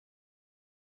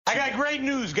I got great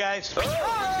news, guys.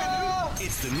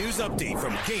 It's the news update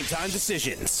from Game Time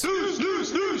Decisions. News.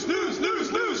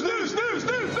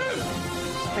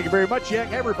 Thank you very much, Hey,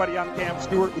 everybody. I'm Cam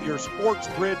Stewart with your Sports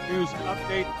Grid News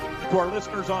Update. To our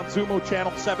listeners on Zumo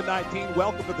Channel 719,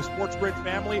 welcome to the Sports Grid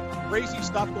family. Crazy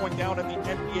stuff going down in the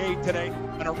NBA today.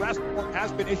 An arrest warrant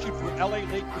has been issued for LA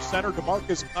Lakers center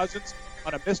DeMarcus Cousins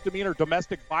on a misdemeanor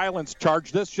domestic violence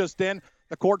charge. This just in,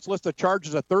 the court's list of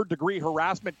charges, a third-degree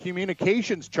harassment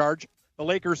communications charge. The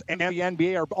Lakers and the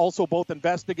NBA are also both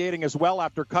investigating as well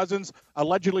after Cousins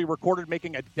allegedly recorded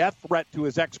making a death threat to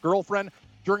his ex-girlfriend.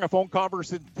 During a phone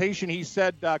conversation, he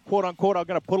said, quote unquote, I'm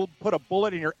going to put a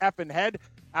bullet in your effing head,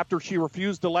 after she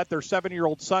refused to let their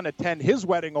 7-year-old son attend his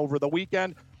wedding over the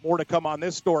weekend. More to come on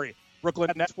this story.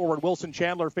 Brooklyn Nets forward Wilson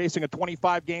Chandler facing a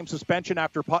 25-game suspension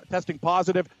after testing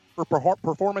positive for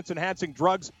performance-enhancing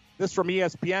drugs. This from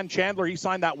ESPN. Chandler, he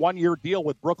signed that one-year deal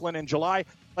with Brooklyn in July.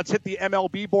 Let's hit the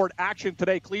MLB board action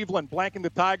today. Cleveland blanking the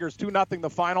Tigers 2-0 the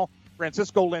final.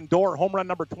 Francisco Lindor, home run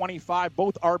number 25,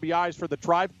 both RBIs for the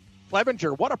Tribe.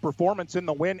 Clevenger, what a performance in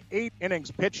the win. 8 innings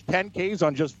pitched, 10 Ks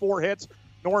on just 4 hits.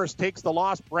 Norris takes the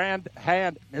loss.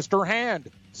 Mr.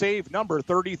 Hand, save number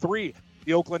 33.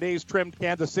 The Oakland A's trimmed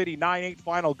Kansas City 9-8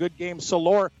 final. Good game.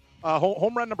 Soler,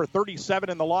 home run number 37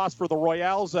 in the loss for the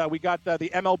Royals. We got the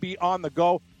MLB on the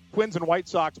go. Twins and White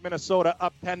Sox, Minnesota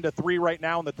up 10-3 right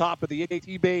now in the top of the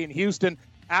Bay in Houston.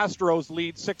 Astros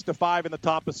lead 6-5 in the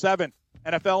top of 7.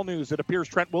 NFL news, it appears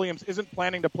Trent Williams isn't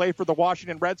planning to play for the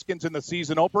Washington Redskins in the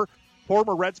season opener.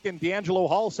 Former Redskin D'Angelo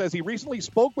Hall says he recently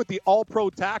spoke with the All-Pro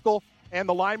tackle, and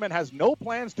the lineman has no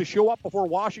plans to show up before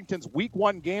Washington's Week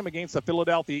 1 game against the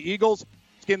Philadelphia Eagles.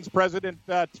 Skins president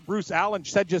Bruce Allen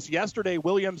said just yesterday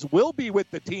Williams will be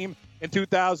with the team in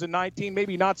 2019.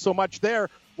 Maybe not so much there.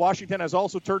 Washington has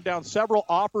also turned down several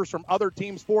offers from other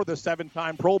teams for the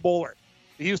 7-time Pro Bowler.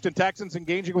 The Houston Texans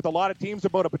engaging with a lot of teams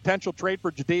about a potential trade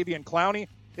for Jadeveon Clowney.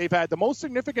 They've had the most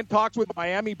significant talks with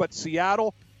Miami, but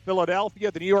Seattle,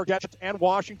 Philadelphia, the New York Jets, and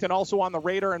Washington also on the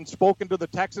radar, and spoken to the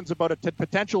Texans about a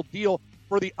potential deal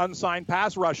for the unsigned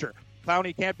pass rusher.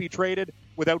 Clowney can't be traded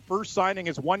without first signing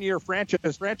his one-year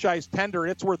franchise tender.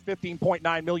 It's worth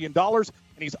 $15.9 million, and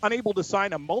he's unable to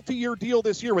sign a multi-year deal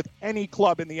this year with any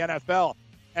club in the NFL.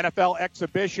 NFL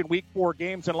exhibition, Week 4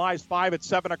 games and lives 5 at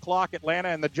 7 o'clock. Atlanta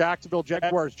and the Jacksonville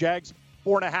Jaguars. Jags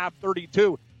 4.5,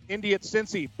 32. Indy at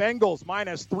Cincy. Bengals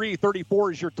 -3,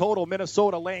 34 is your total.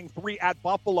 Minnesota laying 3 at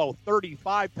Buffalo,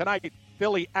 35 tonight.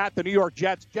 Philly at the New York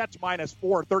Jets. Jets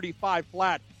 -4, 35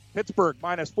 flat. Pittsburgh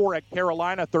 -4 at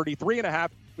Carolina,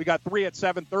 33.5. We got 3 at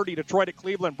 7:30. Detroit at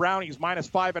Cleveland. Brownies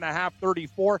 -5.5,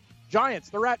 34. Giants,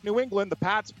 they're at New England. The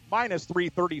Pats -3,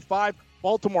 35.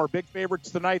 Baltimore, big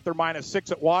favorites tonight. They're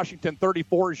 -6 at Washington.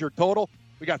 34 is your total.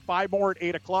 We got 5 more at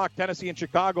 8 o'clock. Tennessee and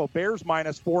Chicago. Bears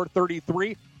 -4,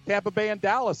 33. Tampa Bay and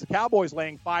Dallas. The Cowboys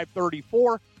laying 5,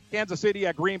 34. Kansas City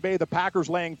at Green Bay. The Packers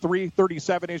laying 3,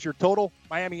 37 is your total.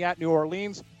 Miami at New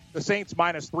Orleans. The Saints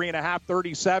 -3.5,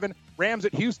 37. Rams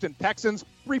at Houston. Texans,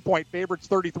 3-point favorites.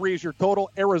 33 is your total.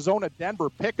 Arizona,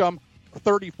 Denver, pick'em.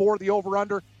 34 the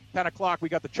over-under. 10 o'clock, we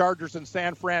got the Chargers and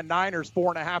San Fran. Niners,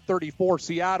 4.5, 34.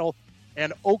 Seattle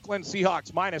and Oakland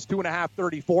Seahawks, -2.5,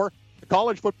 34. The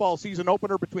college football season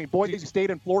opener between Boise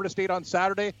State and Florida State on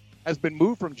Saturday has been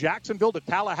moved from Jacksonville to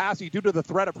Tallahassee due to the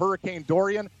threat of Hurricane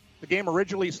Dorian. The game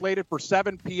originally slated for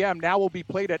 7 p.m. now will be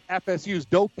played at FSU's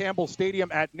Doak Campbell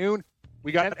Stadium at noon.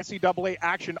 We got NCAA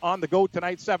action on the go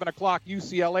tonight, 7 o'clock.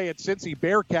 UCLA at Cincy.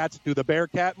 Bearcats do the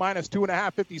Bearcat,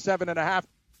 -2.5, 57.5.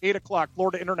 8 o'clock,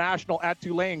 Florida International at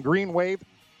Tulane. Green Wave,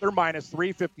 they're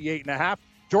 -3, 58.5.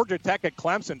 Georgia Tech at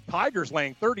Clemson. Tigers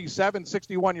laying 37,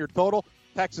 61 your total.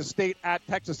 Texas State at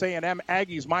Texas A&M.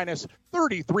 Aggies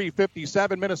 -33,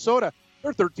 57. Minnesota,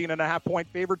 they're 13.5-point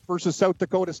favorites versus South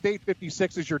Dakota State.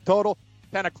 56 is your total.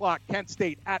 10 o'clock, Kent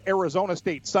State at Arizona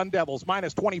State. Sun Devils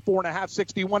 -24.5,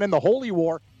 61 in the Holy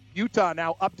War. Utah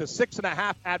now up to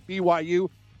 6.5 at BYU.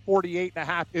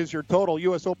 48.5 is your total.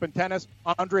 U.S. Open tennis,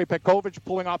 Andrei Pekovic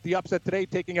pulling off the upset today,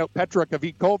 taking out Petra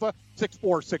Kvitova,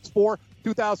 6-4, 6-4.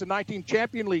 2019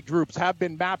 Champion League groups have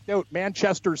been mapped out.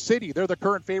 Manchester City, they're the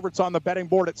current favorites on the betting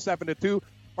board at 7-2.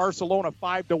 Barcelona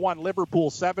 5-1. Liverpool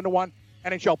 7-1.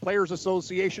 NHL Players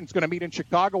Association is going to meet in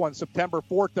Chicago on September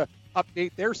 4th to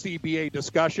update their CBA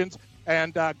discussions.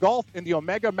 And golf in the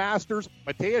Omega Masters,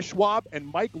 Matthias Schwab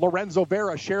and Mike Lorenzo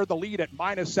Vera share the lead at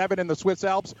 -7 in the Swiss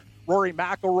Alps. Rory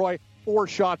McIlroy, 4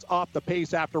 shots off the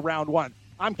pace after round 1.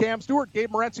 I'm Cam Stewart. Gabe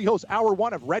Morency hosts Hour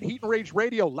 1 of Red Heat and Rage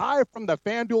Radio, live from the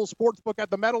FanDuel Sportsbook at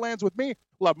the Meadowlands with me.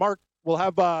 We'll have Mark We'll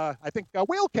have, I think,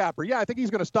 Whale Capper. Yeah, I think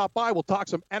he's going to stop by. We'll talk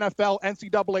some NFL,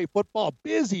 NCAA football.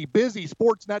 Busy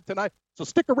Sportsnet tonight. So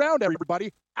stick around,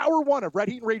 everybody. Hour 1 of Red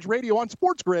Heat and Rage Radio on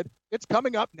Sports Grid. It's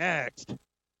coming up next.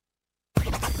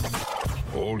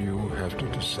 All you have to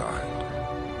decide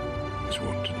is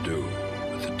what to do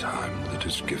with the time that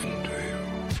is given to you.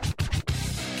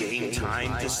 Game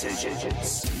time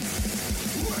decisions.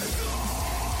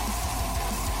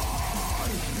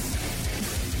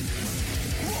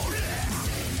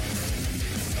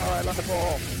 All right, let's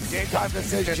go. Game time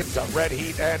decisions. Red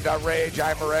Heat and Rage.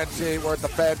 I'm Morency. We're at the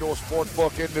FanDuel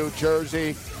Sportsbook in New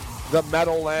Jersey. The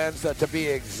Meadowlands, to be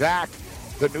exact.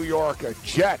 The New York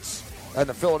Jets and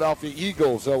the Philadelphia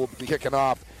Eagles will be kicking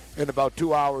off in about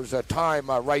 2 hours' time,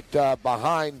 right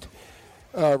behind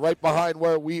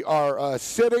where we are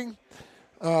sitting.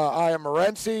 I am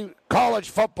Morency.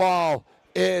 College football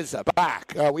is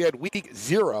back. We had week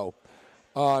 0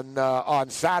 on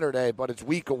Saturday, but it's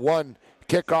week 1.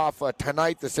 Kickoff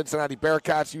tonight, the Cincinnati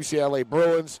Bearcats, UCLA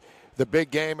Bruins. The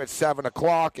big game at 7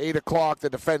 o'clock. 8 o'clock, the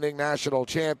defending national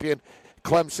champion,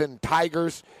 Clemson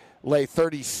Tigers, lay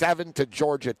 37 to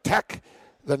Georgia Tech.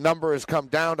 The number has come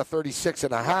down to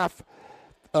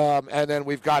 36.5. And then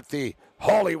we've got the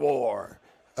Holy War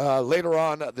later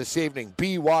on this evening,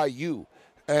 BYU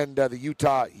and the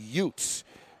Utah Utes.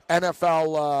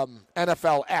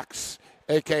 NFL X,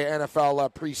 a.k.a.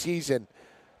 NFL preseason,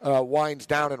 winds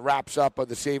down and wraps up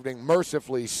this evening,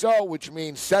 mercifully so, which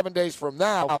means 7 days from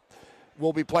now,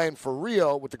 we'll be playing for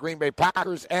real with the Green Bay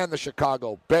Packers and the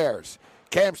Chicago Bears.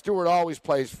 Cam Stewart always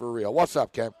plays for real. What's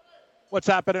up, Cam? What's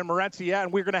happening, Morency? Yeah,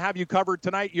 and we're going to have you covered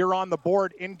tonight. You're on the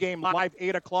board, in-game live,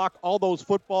 8 o'clock, all those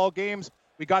football games.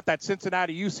 We got that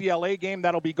Cincinnati-UCLA game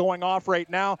that'll be going off right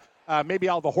now. Maybe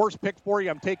I'll have a horse pick for you.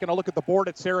 I'm taking a look at the board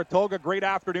at Saratoga. Great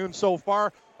afternoon so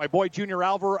far. My boy Junior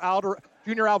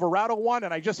Alvarado won,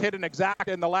 and I just hit an exact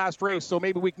in the last race, so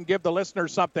maybe we can give the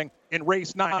listeners something in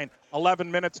race 9.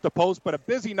 11 minutes to post, but a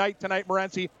busy night tonight,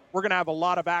 Morency. We're going to have a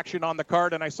lot of action on the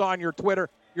card, and I saw on your Twitter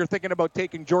you're thinking about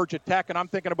taking Georgia Tech, and I'm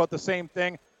thinking about the same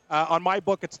thing. On my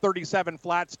book, it's 37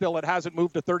 flat still. It hasn't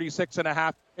moved to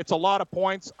 36.5. It's a lot of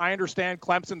points. I understand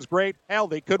Clemson's great. Hell,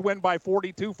 they could win by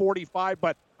 42, 45,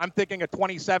 but I'm thinking a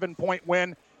 27-point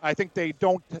win. I think they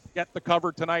don't get the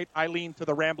cover tonight. I lean to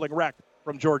the Rambling Wreck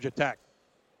from Georgia Tech.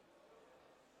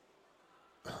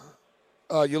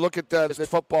 You look at this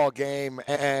football game,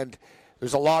 and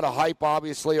there's a lot of hype,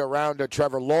 obviously, around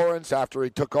Trevor Lawrence after he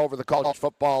took over the college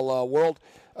football world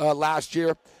last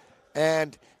year.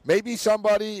 And maybe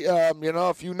somebody,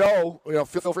 if you know,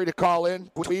 feel free to call in,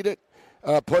 tweet it,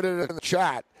 put it in the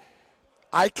chat.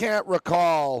 I can't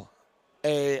recall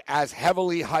a as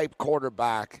heavily hyped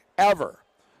quarterback ever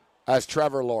as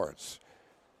Trevor Lawrence.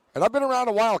 And I've been around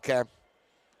a while, Cam.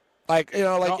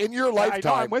 In your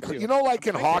lifetime, I'm with you.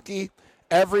 In hockey,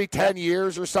 every 10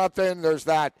 years or something, there's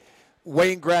that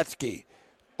Wayne Gretzky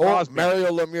or Crosby.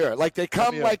 Mario Lemieux. Like, they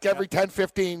come every 10,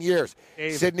 15 years.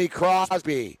 Sidney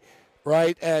Crosby,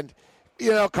 right? And,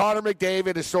 Connor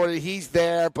McDavid is he's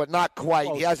there, but not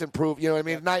quite. He hasn't proved,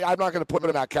 I'm not going to put him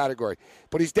in that category.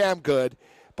 But he's damn good.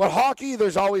 But hockey,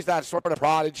 there's always that sort of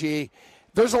prodigy.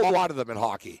 There's a lot of them in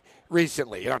hockey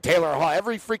recently. Taylor Hall,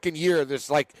 every freaking year, there's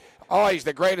he's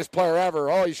the greatest player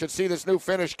ever. Oh, you should see this new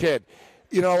Finnish kid.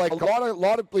 A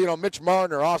lot of Mitch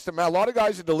Marner, Austin Matthews, a lot of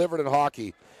guys that delivered in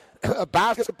hockey.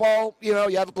 Basketball, you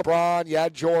had LeBron, you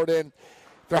had Jordan.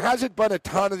 There hasn't been a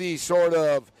ton of these sort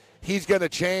of, he's going to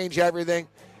change everything.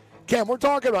 Cam, we're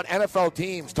talking about NFL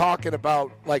teams talking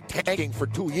about, tanking for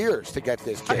 2 years to get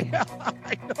this kid.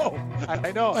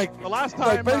 I know. The last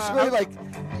time.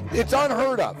 It's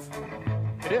unheard of.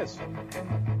 It is.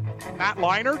 Matt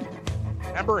Leinart,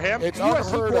 remember him? It's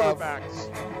USC unheard of.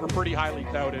 quarterbacks were pretty highly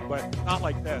touted, but not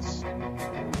like this.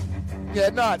 Yeah,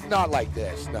 not like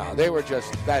this. No, they were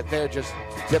just that. They're just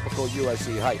typical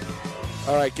USC hype.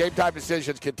 All right, Game Time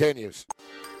Decisions continues.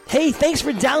 Hey, thanks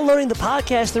for downloading the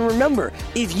podcast. And remember,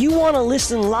 if you want to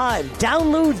listen live,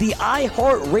 download the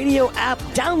iHeartRadio app,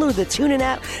 download the TuneIn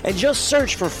app, and just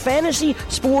search for Fantasy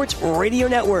Sports Radio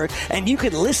Network, and you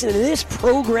can listen to this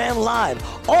program live.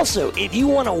 Also, if you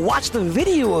want to watch the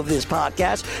video of this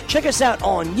podcast, check us out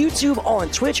on YouTube, on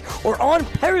Twitch, or on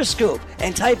Periscope,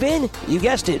 and type in, you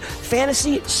guessed it,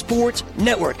 Fantasy Sports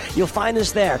Network. You'll find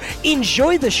us there.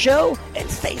 Enjoy the show, and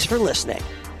thanks for listening.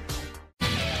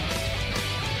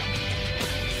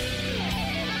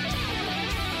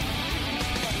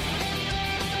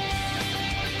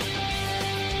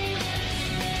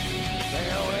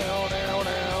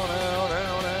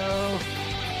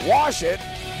 Wash it.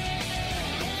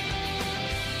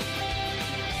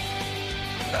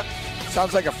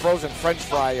 Sounds like a frozen French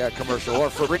fry commercial or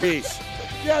Febreze.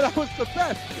 Yeah, that was the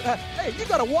best. Hey, you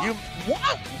got to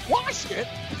wash it.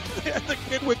 The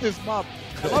kid with his mom.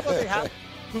 I love how they have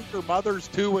cougar mothers,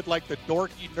 too, with, like, the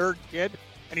dorky nerd kid.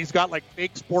 And he's got, like,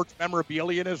 fake sports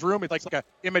memorabilia in his room. It's like a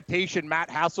imitation Matt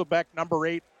Hasselbeck number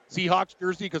 8 Seahawks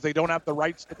jersey because they don't have the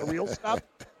rights to the real stuff.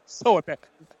 So bad.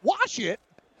 Wash it.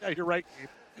 Yeah, you're right, Gabe.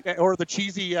 Yeah, or the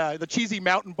cheesy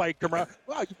mountain bike commercial.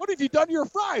 Wow, what have you done to your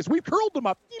fries? We've curled them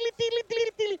up.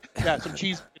 Yeah, some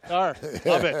cheese guitar.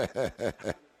 Love it.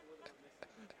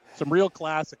 Some real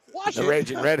classic. Wash the it.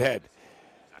 Raging Redhead.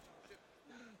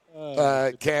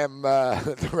 Cam,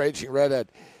 the Raging Redhead.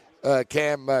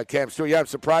 Cam Stewart. Yeah, I'm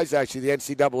surprised, actually, the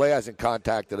NCAA hasn't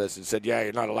contacted us and said, yeah,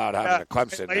 you're not allowed having a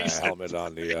Clemson helmet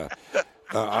on the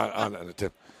on the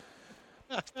tip.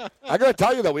 I got to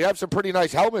tell you, though, we have some pretty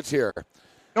nice helmets here.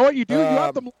 You know what you do? You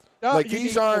have them.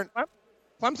 These aren't.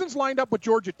 Clemson's lined up with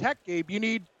Georgia Tech, Gabe. Do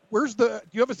you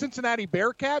have a Cincinnati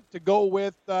Bearcat to go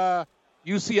with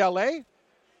UCLA?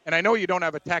 And I know you don't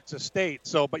have a Texas State,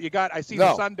 but I see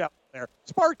the Sun Devil there.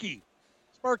 Sparky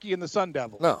in the Sun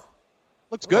Devil. No.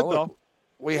 Looks good, though.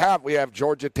 We have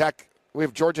Georgia Tech. We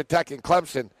have Georgia Tech and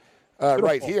Clemson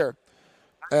right here.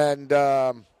 And,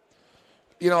 a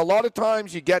lot of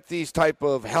times you get these type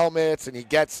of helmets and you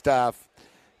get stuff.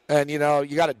 And, you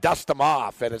got to dust them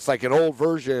off, and it's like an old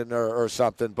version or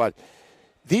something. But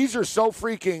these are so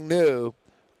freaking new,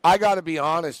 I got to be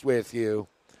honest with you.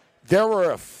 There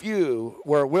were a few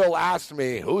where Will asked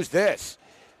me, who's this?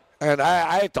 And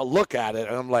I had to look at it,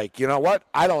 and I'm like, you know what?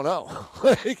 I don't know.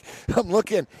 I'm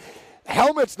looking.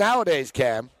 Helmets nowadays,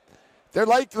 Cam, they're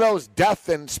like those death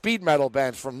and speed metal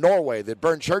bands from Norway that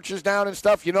burn churches down and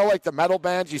stuff. You know, like the metal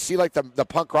bands, you see like the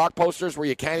punk rock posters where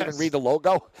you can't even read the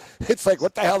logo? It's like,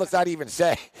 what the hell does that even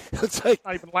say? It's like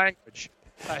not even language.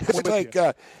 It's like,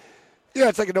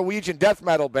 it's like a Norwegian death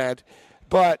metal band.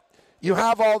 But you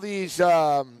have all these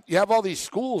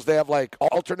schools. They have like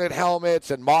alternate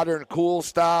helmets and modern cool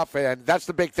stuff, and that's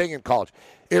the big thing in college.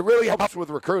 It really helps with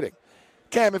recruiting.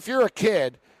 Cam, if you're a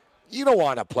kid, you don't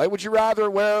want to play. Would you rather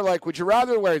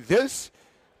wear this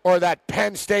or that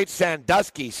Penn State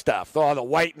Sandusky stuff? Oh, the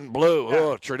white and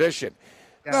blue, tradition.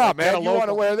 Yeah, no, man, you want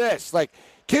to wear this. Like,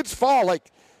 kids fall. Like,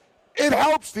 it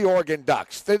helps the Oregon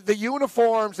Ducks. The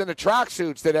uniforms and the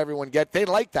tracksuits that everyone get, they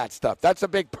like that stuff. That's a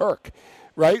big perk,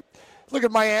 right? Look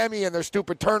at Miami and their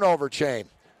stupid turnover chain.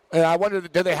 And I wonder,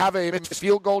 do they have a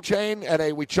field goal chain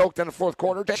and we choked in the fourth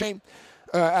quarter chain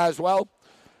as well?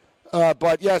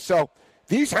 But, yeah, so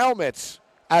these helmets,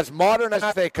 as modern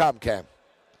as they come, Cam,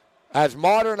 as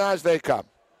modern as they come.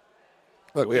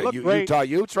 Look, we got Utah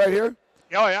Utes right here.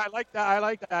 Oh, yeah, I like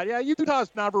that. Yeah,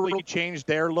 Utah's never really changed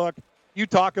their look. You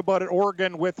talk about it,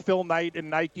 Oregon with Phil Knight and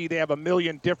Nike. They have a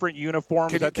million different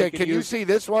uniforms. Can you see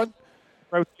this one?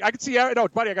 I can see. No,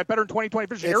 buddy, I got better in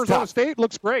 2020. Arizona State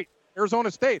looks great.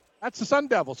 Arizona State. That's the Sun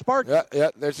Devil. Sparky. Yeah.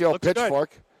 There's the old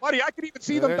pitchfork. Good. Buddy, I could even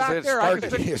see them back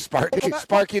there.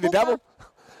 Sparky the Devil.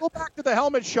 Go back to the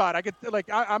helmet shot.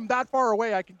 I'm that far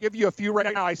away. I can give you a few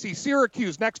right now. I see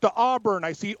Syracuse next to Auburn.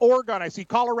 I see Oregon. I see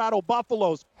Colorado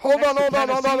Buffaloes. Hold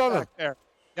on. There.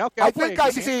 Yeah, okay, I think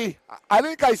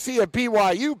I see a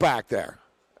BYU back there.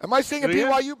 Am I seeing a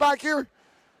BYU back here?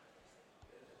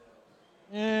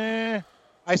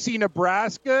 I see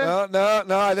Nebraska.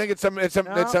 No. I think it's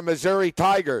a Missouri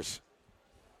Tigers.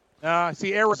 I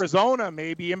see Arizona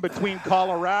maybe in between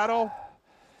Colorado.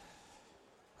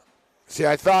 See,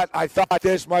 I thought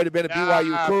this might have been a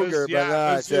BYU Cougar, but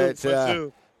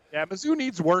Mizzou. Yeah, Mizzou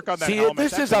needs work on that helmet.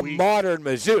 This is a modern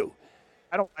Mizzou.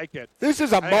 I don't like it. This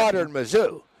is a modern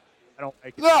Mizzou. I don't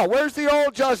like it. No, where's the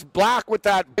old just black with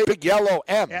that big yellow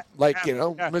M?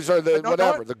 Missouri,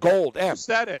 the gold M. You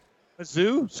said it.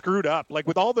 Mizzou screwed up. Like,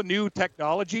 with all the new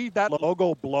technology, that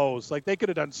logo blows. Like, they could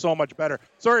have done so much better.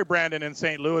 Sorry, Brandon in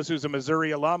St. Louis, who's a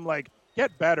Missouri alum. Like,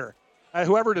 get better.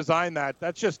 Whoever designed that,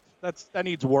 that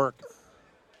needs work.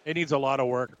 It needs a lot of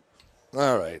work.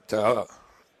 All right.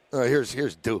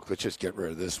 Here's Duke. Let's just get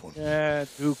rid of this one. Yeah,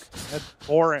 Duke. That's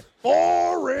boring.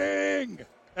 Boring!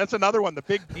 That's another one. The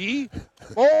big D.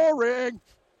 Boring.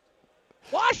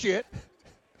 Wash it.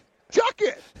 Chuck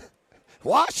it.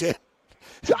 Wash it.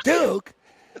 Chuck Duke.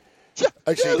 Chuck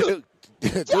Actually,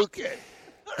 Duke. Duke.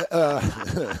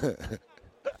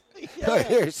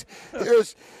 Here's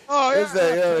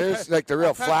like the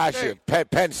real flash of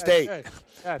Penn State.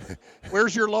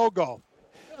 Where's your logo?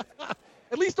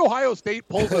 At least Ohio State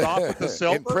pulls it off with the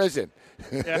silver. In prison.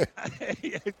 Yeah.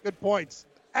 Good points.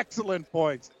 Excellent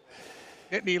points.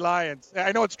 Nittany Lions.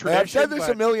 I know it's tradition. I've said this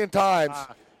a million times.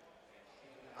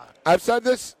 I've said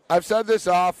this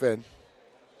often.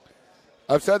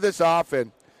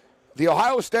 the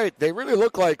Ohio State, they really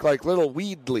look like little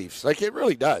weed leaves. Like, it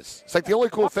really does. It's like the only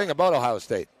cool thing about Ohio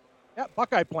State. Yeah,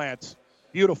 Buckeye plants.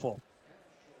 Beautiful.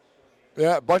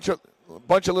 Yeah, a bunch of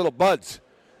little buds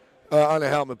on the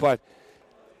helmet. But,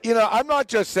 I'm not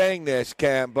just saying this,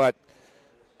 Cam, but,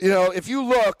 if you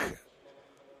look,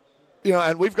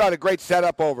 and we've got a great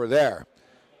setup over there.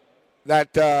 That,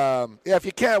 if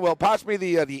you can, well, pass me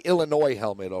the Illinois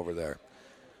helmet over there.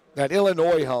 That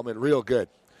Illinois helmet, real good.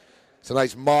 It's a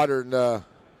nice modern,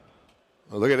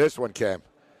 look at this one, Cam.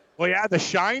 Well, yeah, the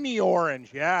shiny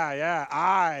orange.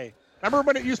 Yeah. Remember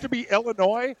when it used to be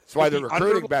Illinois? That's why they're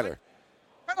recruiting better.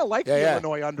 I kind of like the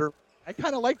Illinois under. I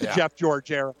kind of like the Jeff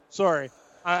George era. Sorry.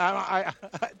 I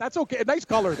that's okay. Nice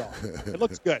color, though. It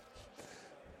looks good.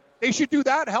 They should do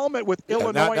that helmet with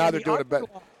Illinois. Now they're doing it better.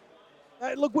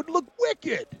 That would look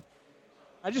wicked.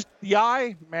 The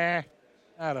eye, meh.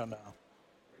 I don't know.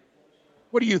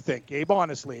 What do you think, Gabe?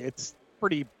 Honestly, it's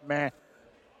pretty meh.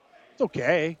 It's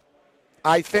okay.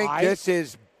 I think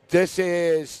this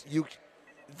is you.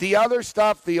 The other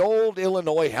stuff, the old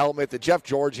Illinois helmet, the Jeff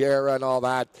George era and all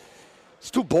that,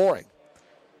 it's too boring.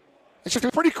 It's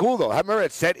just pretty cool, though. I remember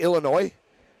it said Illinois.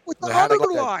 With the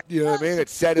underline. You know what I mean? It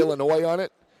said Illinois on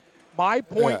it. My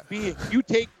point being, you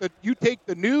take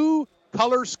the new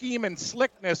color scheme and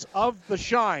slickness of the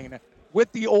shine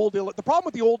with the old. The problem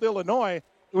with the old Illinois,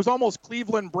 it was almost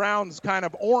Cleveland Browns kind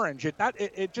of orange.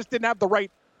 It just didn't have the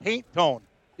right paint tone.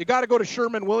 You got to go to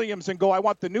Sherman-Williams and go, I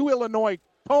want the new Illinois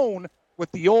tone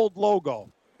with the old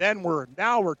logo. Then we're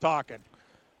talking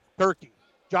turkey,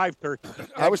 jive turkey.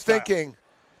 I was thinking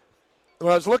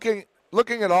when I was looking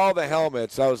at all the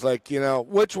helmets, I was like,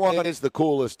 which one is the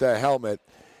coolest helmet?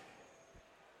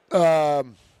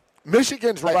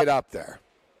 Michigan's right up there.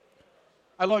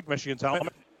 I like Michigan's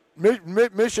helmet.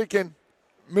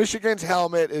 Michigan's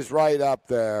helmet is right up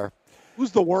there.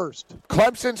 Who's the worst?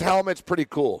 Clemson's helmet's pretty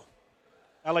cool.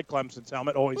 I like Clemson's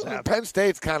helmet. Always have. Penn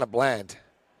State's kind of bland.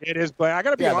 It is bland. I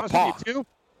got to be honest with you, too.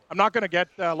 I'm not going to get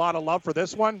a lot of love for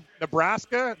this one.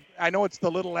 Nebraska, I know it's the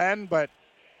little N, but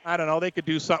I don't know. They could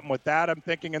do something with that. I'm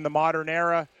thinking in the modern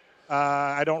era.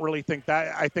 I don't really think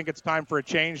that. I think it's time for a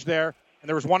change there. And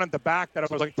there was one at the back that I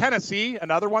was like, Tennessee,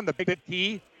 another one, the big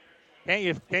T. Can't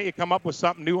you come up with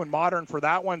something new and modern for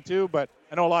that one, too? But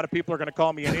I know a lot of people are going to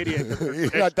call me an idiot.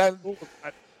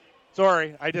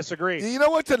 Sorry, I disagree. You know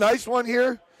what's a nice one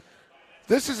here?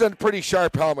 This is a pretty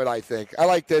sharp helmet, I think. I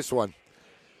like this one.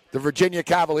 The Virginia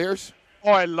Cavaliers.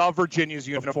 Oh, I love Virginia's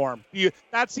uniform.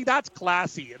 That's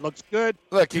classy. It looks good.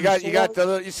 Look, you got the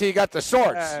swords. You got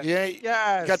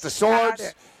the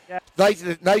swords.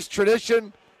 Nice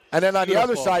tradition. And then on the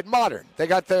other side, modern. They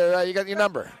got you got your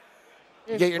number.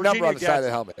 You get your number on the side of the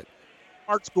helmet.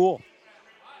 Art school.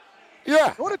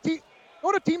 Yeah. What a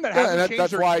team that hasn't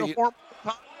changed their uniform.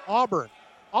 Auburn.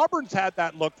 Auburn's had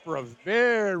that look for a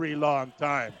very long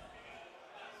time.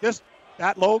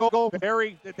 That logo,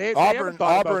 they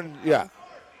Auburn, yeah.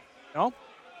 No?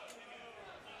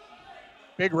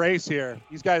 Big race here.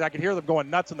 These guys, I can hear them going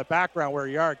nuts in the background where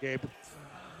you are, Gabe.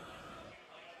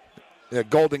 Yeah,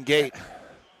 Golden Gate.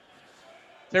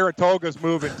 Saratoga's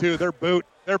moving, too. They're boot.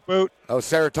 Oh,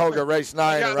 Saratoga, race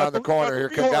 9 around the corner. Here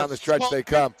come down the stretch they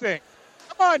come. Come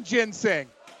on, Ginseng.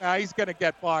 He's going to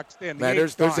get boxed in. Man,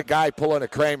 there's a guy pulling a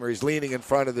Kramer. He's leaning in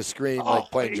front of the screen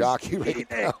like playing jockey right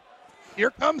now.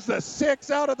 Here comes the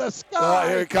 6 out of the sky. Oh,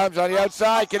 here he comes on the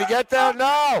outside. Can he get there?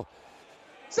 No.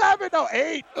 7, no,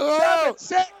 8, 7,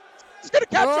 6. He's going to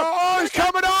catch him. Oh, he's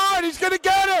coming on. He's going to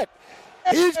get it.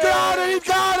 He's got it. He's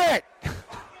got it.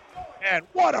 And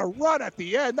what a run at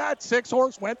the end. That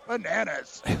 6-horse went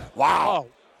bananas. Wow.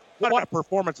 Oh, what a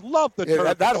performance. Love the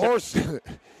turn. That horse.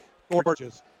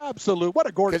 Gorgeous. Absolute. What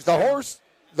a gorgeous. Because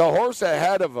the horse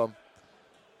ahead of him,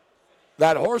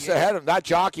 that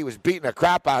jockey was beating the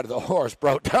crap out of the horse,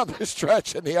 bro, down the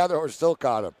stretch, and the other horse still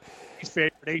caught him. He's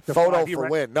favored 8-5. Photo for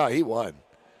win. No, he won.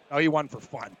 No, he won for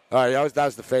fun. All right, that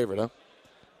was the favorite, huh?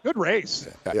 Good race.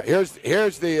 Yeah,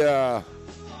 here's the.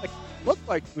 Looked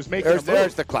like he was making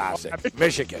there's the classic.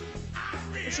 Michigan.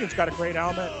 Michigan's got a great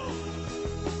helmet.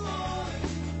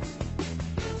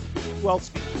 Who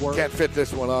else work? Can't fit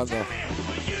this one on though.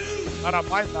 Not on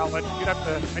my ballot. You'd have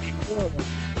to. I need 4 of them.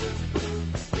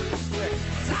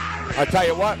 I tell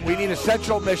you what, we need a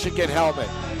Central Michigan helmet.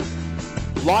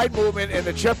 Line movement in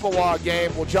the Chippewa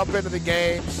game. We'll jump into the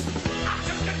games.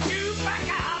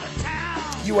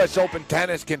 U.S. Open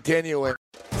tennis continuing.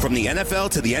 From the NFL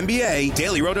to the NBA,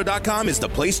 DailyRoto.com is the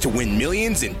place to win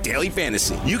millions in daily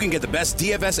fantasy. You can get the best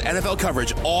DFS NFL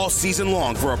coverage all season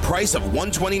long for a price of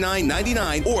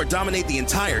 $129.99 or dominate the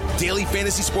entire daily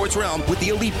fantasy sports realm with the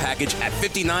Elite Package at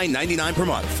 $59.99 per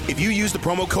month. If you use the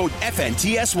promo code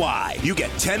FNTSY, you get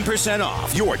 10%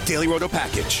 off your Daily Roto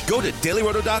package. Go to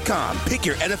DailyRoto.com, pick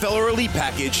your NFL or Elite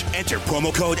Package, enter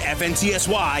promo code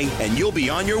FNTSY, and you'll be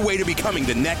on your way to becoming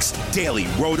the next Daily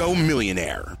Roto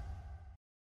millionaire.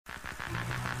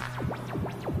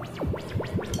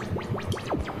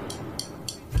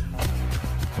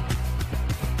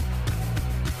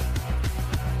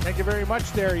 Thank you very much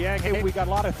there, Yang. Hey, we got a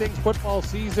lot of things football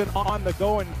season on the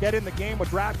go, and get in the game with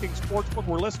DraftKings Sportsbook,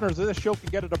 where listeners of this show can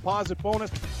get a deposit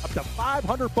bonus up to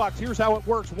 $500. Here's how it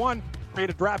works. 1, create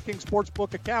a DraftKings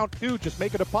Sportsbook account. 2, just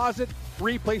make a deposit.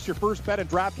 3, place your first bet, and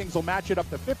DraftKings will match it up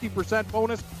to 50%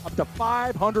 bonus, up to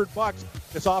 $500.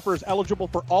 This offer is eligible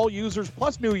for all users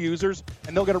plus new users,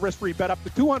 and they'll get a risk-free bet up to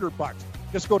 $200.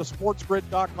 Just go to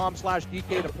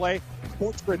sportsgrid.com/DK to play.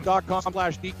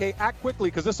 sportsgrid.com/DK. Act quickly,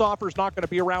 because this offer is not going to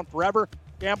be around forever.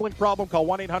 Gambling problem? Call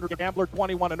 1-800-GAMBLER.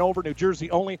 21 and over. New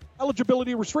Jersey only.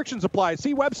 Eligibility restrictions apply.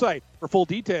 See website for full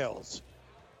details.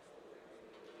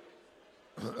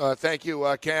 Thank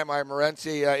you, Cam. I'm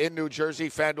Morency in New Jersey,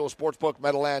 FanDuel Sportsbook,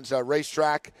 Meadowlands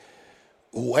Racetrack,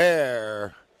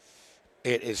 where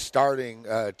it is starting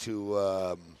to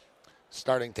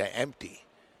empty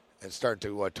and start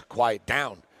to quiet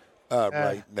down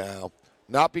right now.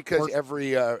 Not because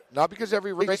every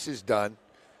race is done,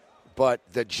 but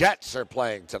the Jets are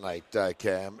playing tonight,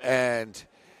 Cam, and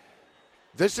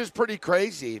this is pretty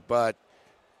crazy. But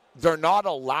they're not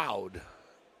allowed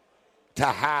to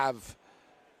have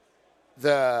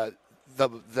the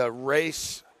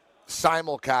race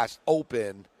simulcast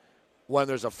open when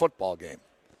there's a football game.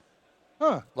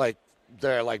 Like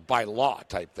they're like by law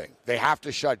type thing. They have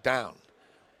to shut down.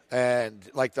 And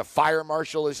like the fire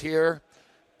marshal is here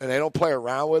and they don't play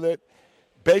around with it.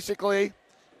 Basically,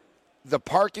 the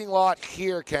parking lot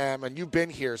here, Cam, and you've been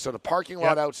here, so the parking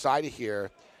lot outside of here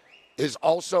is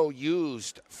also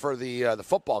used for the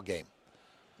football game.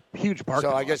 Huge parking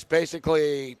lot. So I guess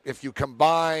basically if you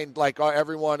combine like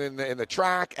everyone in the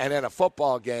track and then a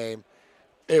football game,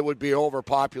 it would be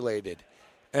overpopulated.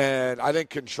 And I think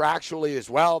contractually as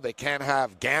well, they can't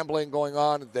have gambling going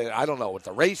on. I don't know, with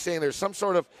the racing, there's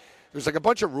like a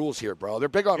bunch of rules here, bro. They're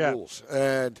big on rules.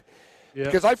 And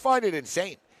because I find it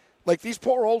insane. Like these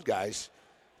poor old guys,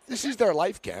 this is their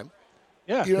life, Cam.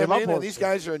 Yeah, you know what I mean? And these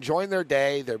guys are enjoying their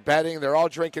day. They're betting. They're all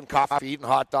drinking coffee, eating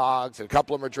hot dogs, and a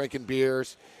couple of them are drinking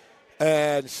beers.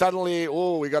 And suddenly,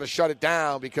 we got to shut it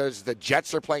down because the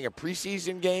Jets are playing a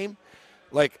preseason game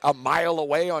like a mile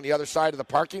away on the other side of the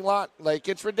parking lot. Like,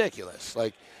 it's ridiculous.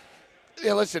 Like,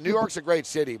 listen, New York's a great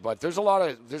city, but there's a lot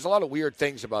of weird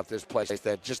things about this place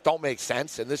that just don't make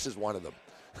sense, and this is one of them.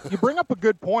 You bring up a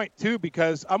good point, too,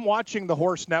 because I'm watching the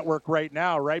Horse Network right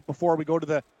now, right before we go to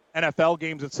the NFL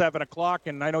games at 7 o'clock,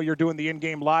 and I know you're doing the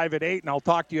in-game live at 8, and I'll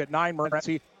talk to you at 9,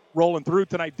 Morency, rolling through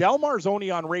tonight. Del Mar's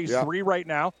only on race 3 right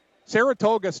now.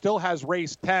 Saratoga still has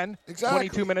race 10,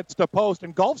 22 minutes to post,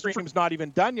 and Gulfstream's not even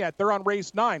done yet. They're on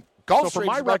race 9.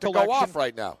 Gulfstream's about to go off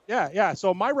right now. Yeah.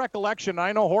 So my recollection,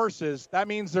 I know horses, that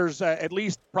means there's at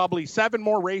least probably 7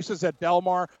 more races at Del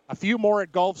Mar, a few more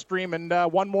at Gulfstream, and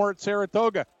 1 more at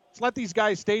Saratoga. Let's let these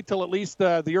guys stay till at least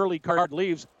the early card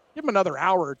leaves. Give them another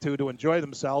hour or two to enjoy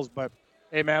themselves, but,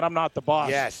 hey, man, I'm not the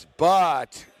boss. Yes,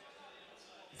 but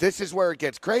this is where it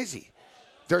gets crazy.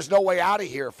 There's no way out of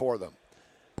here for them.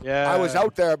 Yeah. I was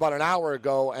out there about an hour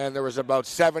ago, and there was about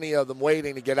 70 of them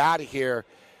waiting to get out of here.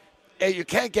 And you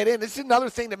can't get in. This is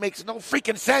another thing that makes no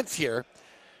freaking sense here.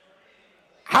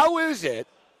 How is it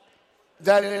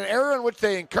that in an era in which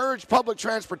they encourage public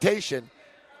transportation,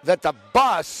 that the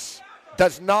bus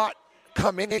does not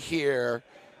come in here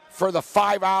for the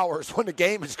 5 hours when the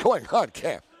game is going on,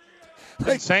 Cam?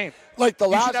 Like, insane. Like the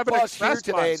last bus here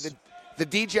today, the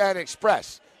DJN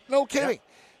Express. No kidding.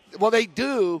 Yeah. Well, they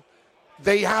do.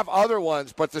 They have other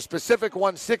ones, but the specific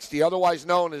 160, otherwise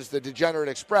known as the Degenerate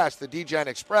Express, the DGen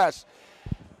Express,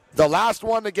 the last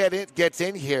one to gets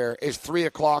in here is 3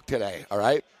 o'clock today, all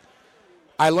right?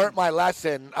 I learned my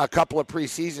lesson a couple of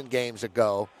preseason games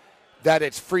ago that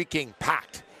it's freaking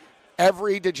packed.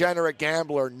 Every degenerate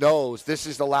gambler knows this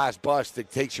is the last bus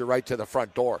that takes you right to the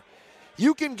front door.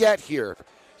 You can get here,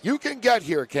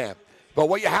 Cam, but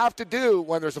what you have to do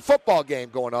when there's a football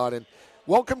game going on, and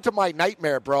welcome to my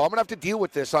nightmare, bro. I'm going to have to deal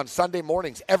with this on Sunday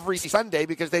mornings every Sunday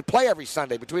because they play every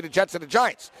Sunday between the Jets and the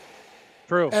Giants.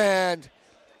 True. And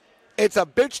it's a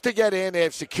bitch to get in. They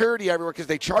have security everywhere because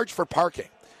they charge for parking.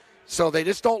 So they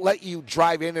just don't let you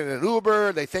drive in an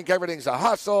Uber. They think everything's a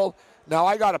hustle. Now,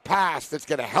 I got a pass that's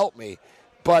going to help me,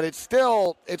 but it's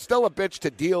still a bitch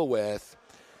to deal with.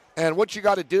 And what you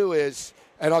got to do is,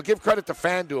 and I'll give credit to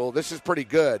FanDuel, this is pretty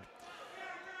good.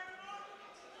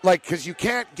 Like, because you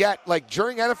can't get, like,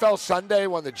 during NFL Sunday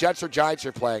when the Jets or Giants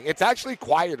are playing, it's actually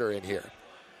quieter in here.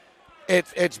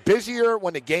 It's busier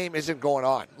when the game isn't going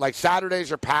on. Like,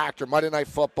 Saturdays are packed or Monday Night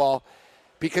Football.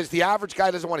 Because the average guy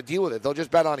doesn't want to deal with it. They'll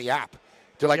just bet on the app.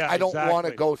 They're like, I don't want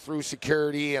to go through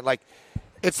security. And, like,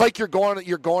 it's like you're going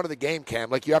to the game,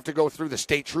 Cam. Like, you have to go through the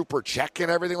state trooper check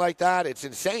and everything like that. It's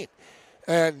insane.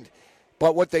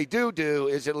 But what they do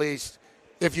is, at least,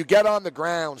 if you get on the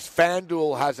grounds,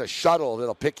 FanDuel has a shuttle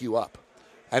that'll pick you up.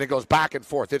 And it goes back and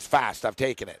forth. It's fast. I've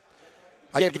taken it.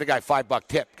 I gave the guy $5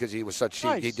 tip because he was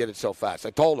nice. He did it so fast.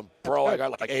 I told him, bro, I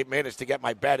got like 8 minutes to get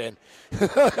my bet in.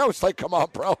 I was like, come on,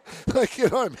 bro. Like, you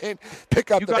know what I mean? Pick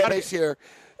up the pace here.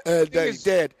 And he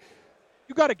did.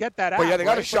 You got to get that out. But yeah, they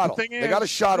got a shuttle. They got a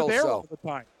shuttle. You're there all the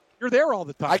time. You're there all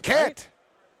the time. I can't. Right?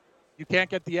 You can't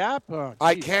get the app? Oh,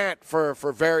 I can't for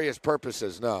various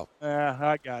purposes, no.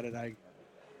 I got it.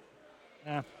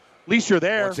 At least you're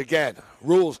there. Once again,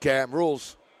 rules, Cam,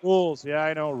 rules. Rules, yeah,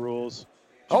 I know rules.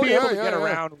 Able to get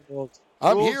around rules.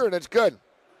 I'm here, and it's good. You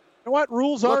know what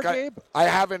rules Look, are, Gabe? I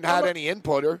haven't had any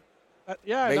inputter.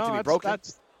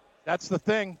 That's the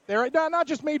thing. They're not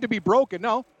just made to be broken.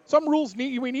 No, some rules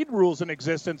we need rules in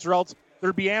existence, or else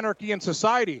there'd be anarchy in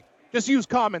society. Just use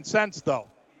common sense, though,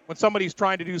 when somebody's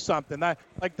trying to do something.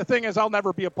 Like the thing is, I'll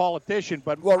never be a politician,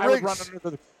 but I would run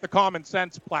under the common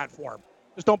sense platform.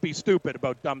 Just don't be stupid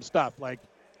about dumb stuff. Like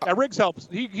Riggs helps.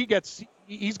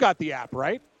 He's got the app,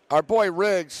 right? Our boy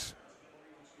Riggs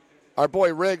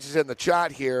is in the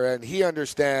chat here, and he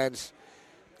understands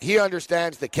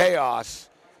the chaos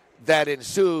that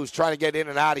ensues trying to get in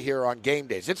and out of here on game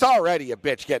days. It's already a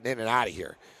bitch getting in and out of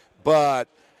here. But,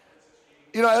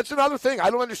 you know, that's another thing. I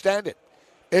don't understand it.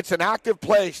 It's an active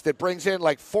place that brings in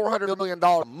like $400 million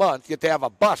a month, yet they have a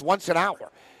bus once an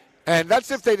hour. And that's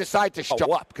if they decide to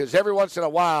show up, because every once in a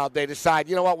while they decide,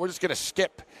 you know what, we're just going to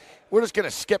skip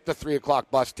the 3 o'clock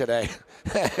bus today.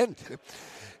 And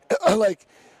like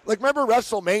remember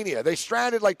WrestleMania? They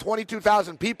stranded like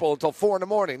 22,000 people until 4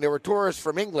 a.m. There were tourists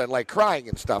from England like crying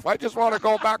and stuff. I just want to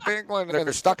go back to England, and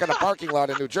they're stuck in a parking lot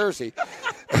in New Jersey.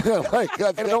 Like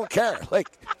they don't care. Like,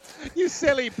 you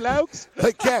silly blokes.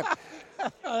 Like, Cam.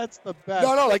 That's the best.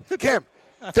 No, like Cam.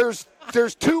 There's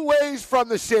 2 ways from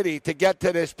the city to get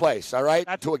to this place. All right,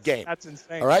 to a game. That's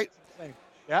insane. All right. Insane.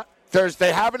 Yeah.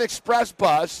 They have an express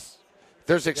bus.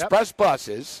 There's express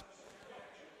buses.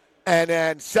 And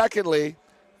then, secondly,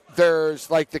 there's,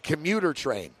 like, the commuter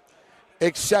train.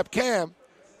 Except, Cam,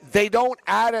 they don't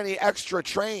add any extra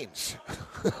trains.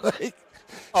 It's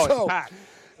packed.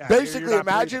 Yeah, basically,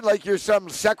 imagine, like, you're some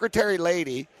secretary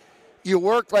lady. You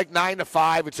work, like, 9 to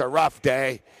 5. It's a rough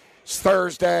day. It's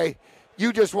Thursday.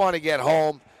 You just want to get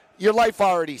home. Your life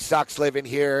already sucks living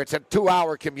here. It's a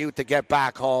 2-hour commute to get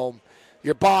back home.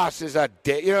 Your boss is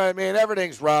you know what I mean?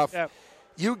 Everything's rough. Yep.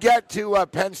 You get to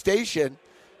Penn Station,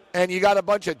 and you got a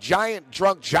bunch of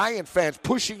drunk Giant fans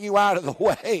pushing you out of the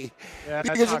way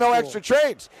because there's no extra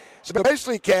trains. So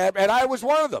basically, Cam, and I was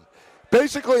one of them.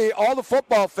 Basically, all the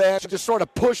football fans just sort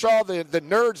of push all the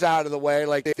nerds out of the way,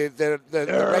 like the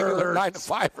regular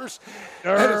 9-to-5ers.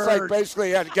 And it's like,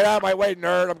 basically, get out of my way,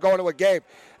 nerd. I'm going to a game.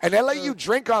 And they let you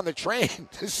drink on the train.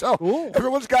 So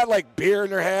everyone's got, like, beer in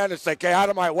their hand. It's like, get out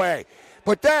of my way.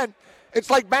 But then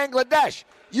it's like Bangladesh.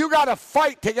 You got to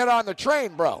fight to get on the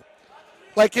train, bro.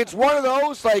 Like, it's one of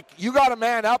those, like, you got to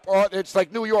man up, or it's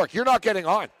like New York. You're not getting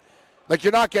on. Like,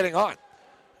 you're not getting on.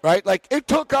 Right? Like, it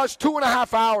took us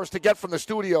 2.5 hours to get from the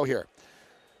studio here.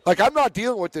 Like, I'm not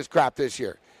dealing with this crap this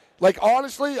year. Like,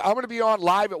 honestly, I'm going to be on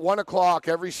live at 1 o'clock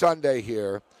every Sunday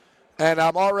here, and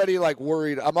I'm already, like,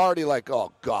 worried. I'm already like,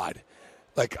 oh, God.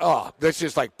 Like, oh, this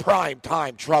is, like, prime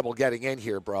time trouble getting in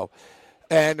here, bro.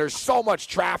 And there's so much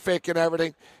traffic and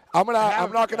everything. I'm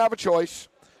not going to have a choice.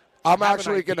 I'm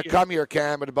actually going to come here,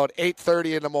 Cam, at about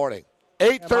 8:30 in the morning.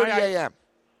 8:30 a.m.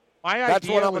 That's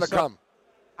when I'm going to come.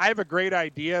 I have a great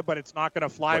idea, but it's not going to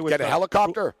fly with a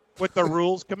helicopter? With the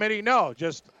rules committee. No,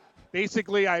 just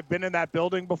basically I've been in that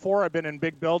building before. I've been in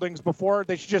big buildings before.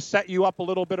 They should just set you up a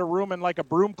little bit of room in like a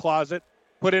broom closet,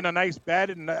 put in a nice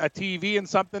bed and a TV and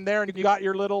something there, and you got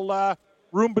your little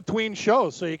room between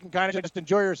shows so you can kind of just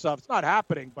enjoy yourself. It's not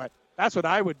happening, but that's what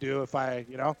I would do if I,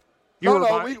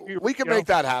 we can make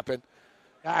that happen.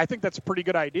 I think that's a pretty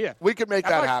good idea. We can make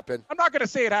that happen. I'm not going to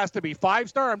say it has to be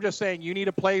 5-star. I'm just saying you need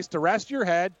a place to rest your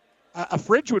head. A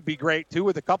fridge would be great, too,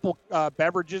 with a couple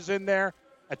beverages in there.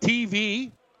 A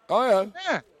TV. Oh,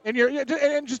 yeah. And it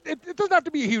doesn't have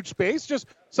to be a huge space, just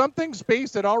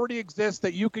space that already exists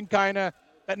that you can that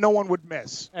no one would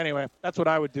miss. Anyway, that's what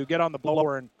I would do. Get on the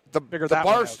blower and figure that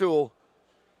one out.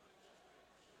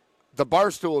 The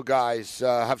Barstool guys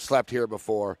have slept here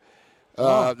before.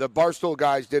 The Barstool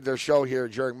guys did their show here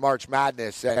during March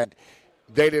Madness, and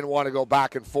they didn't want to go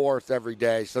back and forth every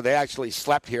day, so they actually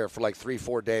slept here for like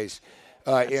 3-4 days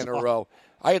in a row.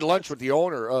 I had lunch with the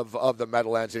owner of the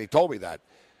Meadowlands, and he told me that.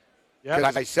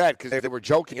 Yeah, I said, because they were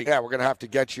joking, we're going to have to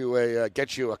get you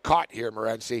a cot here,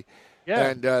 Morency. Yeah.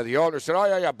 And the owner said,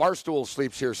 yeah, Barstool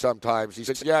sleeps here sometimes. He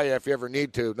said, yeah, if you ever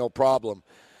need to, no problem.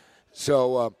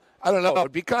 So, I don't know. It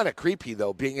would be kind of creepy,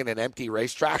 though, being in an empty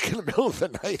racetrack in the middle of the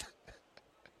night.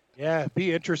 Yeah, it'd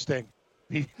be interesting.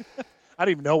 I don't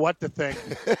even know what to think.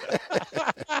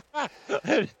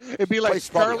 It'd be like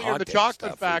Charlie in the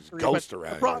Chocolate Factory. Ghost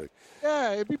around.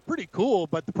 Yeah, it'd be pretty cool,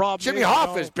 but the problem Jimmy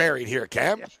Hoffa is buried here,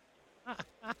 Cam. Yeah.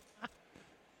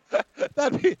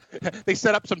 They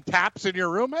set up some taps in your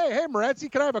room. Hey,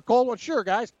 Morency, can I have a cold one? Sure,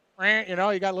 guys. You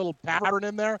got a little pattern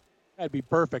in there. That'd be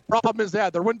perfect. Problem is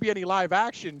that there wouldn't be any live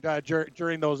action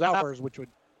during those hours, which would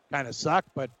kind of suck,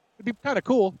 but it'd be kind of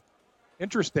cool.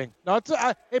 Interesting. No,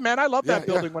 hey, man, I loved that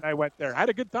building when I went there. I had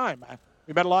a good time.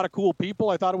 We met a lot of cool people.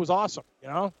 I thought it was awesome.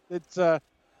 It's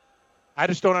I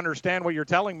just don't understand what you're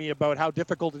telling me about how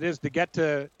difficult it is to get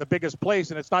to the biggest place,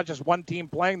 and it's not just one team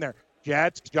playing there.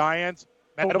 Jets, Giants,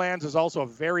 Meadowlands is also a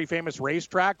very famous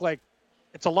racetrack. Like,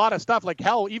 it's a lot of stuff. Like,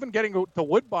 hell, even getting to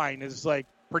Woodbine is, like,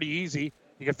 pretty easy.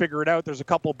 You can figure it out. There's a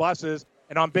couple buses,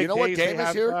 and on big days they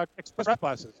have express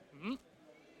buses. Mm-hmm.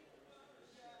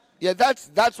 Yeah,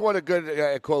 that's what a good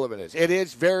equivalent is. It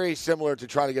is very similar to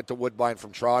trying to get to Woodbine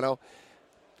from Toronto.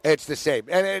 It's the same.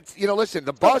 And it's, listen,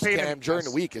 the bus cam during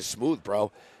the week is smooth,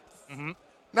 bro. Mm-hmm.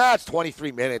 It's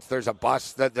 23 minutes. There's a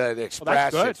bus, the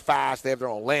express, it's fast. They have their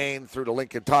own lane through the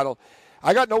Lincoln Tunnel.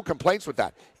 I got no complaints with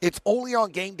that. It's only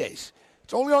on game days.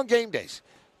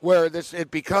 Where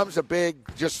it becomes a big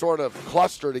just sort of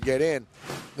cluster to get in.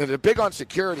 They're big on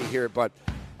security here, but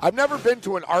I've never been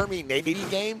to an Army-Navy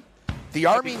game. The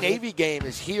Army-Navy game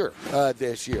is here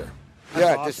this year.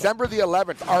 That's awesome. December the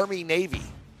 11th, Army-Navy.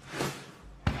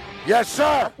 Yes,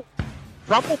 sir.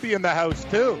 Trump will be in the house,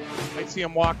 too. I see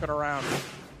him walking around.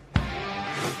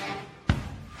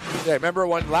 Yeah, remember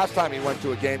when last time he went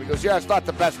to a game, he goes, it's not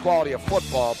the best quality of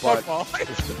football, but... Yeah,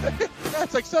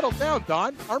 it's like, settle down,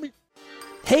 Don. Army...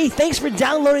 Hey, thanks for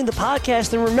downloading the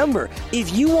podcast. And remember,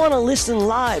 if you want to listen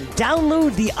live,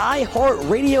 download the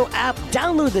iHeartRadio app,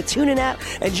 download the TuneIn app,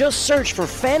 and just search for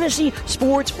Fantasy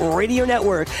Sports Radio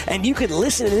Network, and you can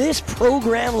listen to this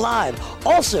program live.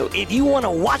 Also, if you want to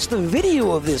watch the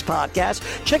video of this podcast,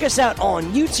 check us out on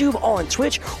YouTube, on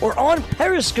Twitch, or on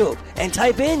Periscope, and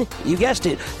type in, you guessed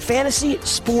it, Fantasy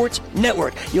Sports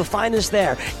Network. You'll find us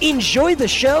there. Enjoy the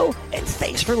show, and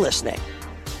thanks for listening.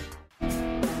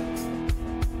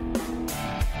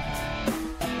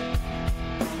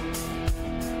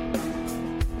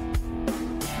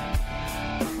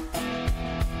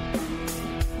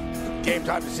 Game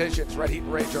Time Decisions, Red Heat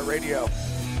and Rage on radio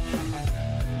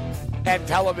and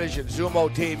television,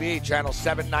 Zumo TV, channel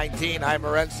 719. I'm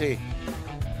Morency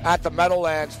at the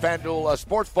Meadowlands FanDuel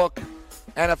Sportsbook.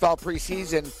 NFL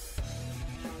preseason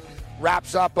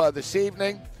wraps up this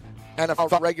evening.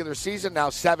 NFL regular season now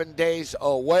 7 days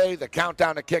away. The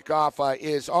countdown to kickoff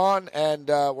is on, and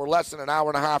we're less than an hour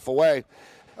and a half away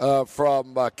from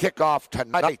kickoff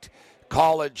tonight.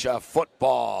 College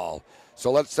football. So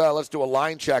let's do a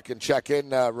line check and check in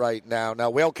right now.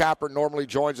 Now, Whale Capper normally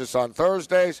joins us on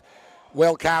Thursdays.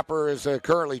 Whale Capper is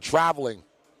currently traveling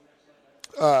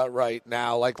right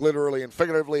now, like literally and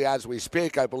figuratively as we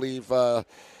speak. I believe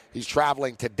he's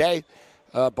traveling today.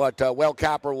 But Whale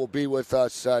Capper will be with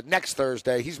us next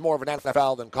Thursday. He's more of an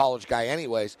NFL than college guy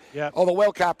anyways. Yep. Although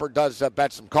Whale Capper does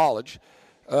bet some college.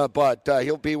 But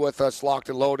he'll be with us locked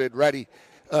and loaded, ready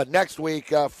next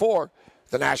week for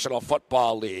the National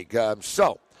Football League.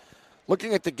 So,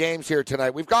 looking at the games here tonight,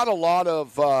 we've got a lot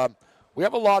of we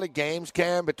have a lot of games,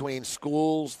 Cam, between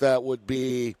schools that would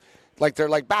be like they're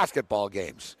like basketball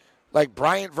games, like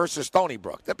Bryant versus Stony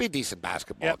Brook. That'd be a decent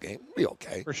basketball game. Be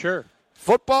okay for sure.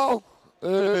 Football,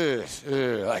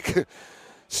 like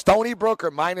Stony Brook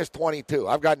or minus 22.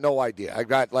 I've got no idea.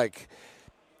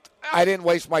 I didn't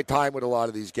waste my time with a lot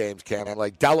of these games, Cam.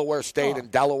 Like Delaware State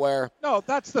and Delaware. No,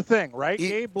 that's the thing, right,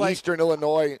 Gabe? Eastern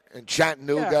Illinois and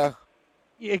Chattanooga.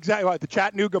 Yeah, exactly. The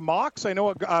Chattanooga Mocs. I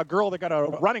know a girl that got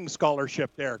a running scholarship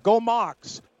there. Go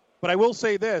Mocs. But I will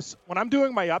say this. When I'm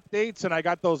doing my updates and I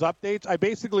got those updates, I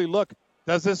basically look,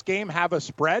 does this game have a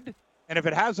spread? And if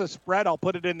it has a spread, I'll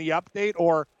put it in the update.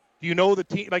 Or Do you know the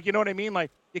team? Like, you know what I mean?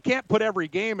 Like, you can't put every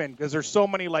game in because there's so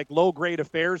many, like, low-grade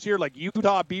affairs here, like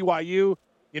Utah, BYU.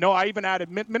 You know, I even added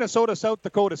Minnesota, South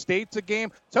Dakota State's a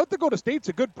game. South Dakota State's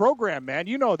a good program, man.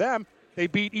 You know them. They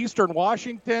beat Eastern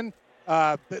Washington.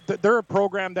 They're a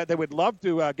program that they would love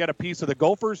to get a piece of the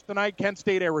Gophers tonight. Kent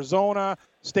State, Arizona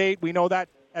State, we know that.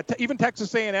 Even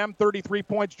Texas A&M, 33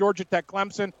 points. Georgia Tech,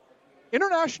 Clemson.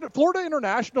 Florida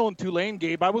International and Tulane,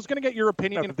 Gabe. I was going to get your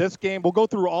opinion of this game. We'll go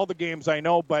through all the games I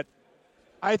know, but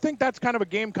I think that's kind of a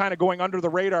game kind of going under the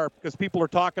radar because people are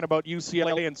talking about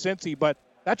UCLA and Cincy, but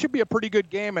that should be a pretty good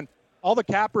game. And all the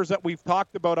cappers that we've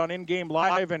talked about on In-Game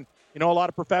Live and, you know, a lot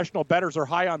of professional bettors are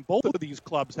high on both of these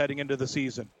clubs heading into the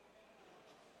season.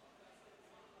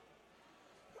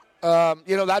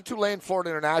 You know, that Tulane-Florida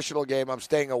International game I'm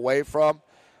staying away from.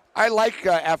 I like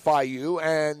FIU,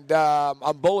 and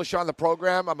I'm bullish on the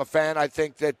program. I'm a fan. I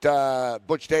think that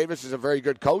Butch Davis is a very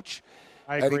good coach,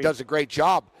 and he does a great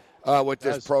job with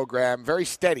this program. Very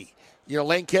steady. You know,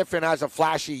 Lane Kiffin has a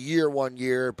flashy year one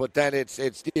year, but then it's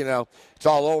you know, it's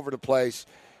all over the place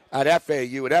at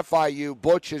FAU. At FIU,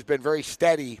 Butch has been very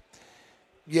steady.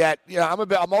 Yet, you know,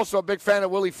 I'm also a big fan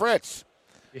of Willie Fritz.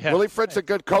 Yeah. Willie Fritz, a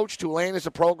good coach. Tulane is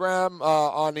a program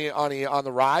on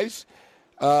the rise.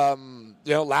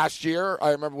 You know, last year,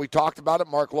 I remember we talked about it.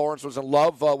 Mark Lawrence was in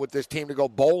love with this team to go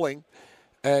bowling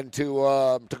and to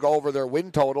go over their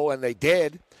win total, and they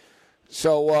did.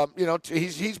 So, you know,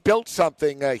 he's built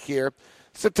something here.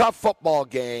 It's a tough football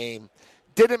game.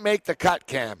 Didn't make the cut,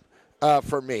 Cam,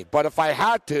 for me. But if I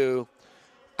had to,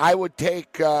 I would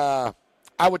take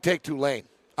Tulane.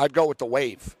 I'd go with the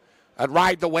wave. I'd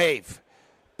ride the wave.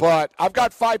 But I've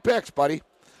got 5 picks, buddy.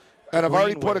 And I've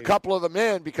already put a couple of them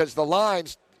in because the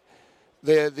lines,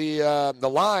 the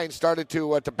line started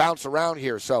to bounce around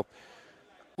here. So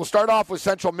we'll start off with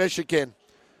Central Michigan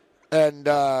and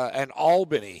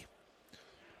Albany.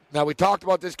 Now we talked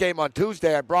about this game on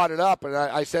Tuesday. I brought it up and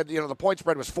I said, you know, the point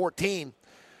spread was 14.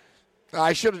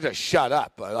 I should have just shut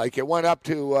up. Like it went up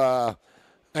to,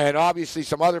 and obviously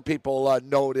some other people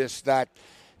noticed that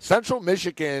Central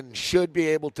Michigan should be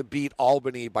able to beat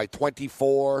Albany by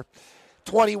 24.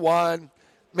 21,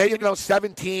 maybe, you know,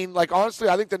 17. Like, honestly,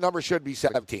 I think the number should be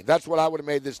 17. That's what I would have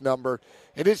made this number.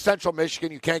 It is Central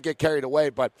Michigan. You can't get carried away.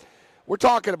 But we're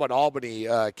talking about Albany,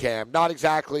 Cam. Not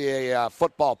exactly a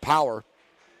football power.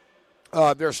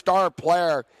 Their star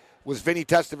player was Vinny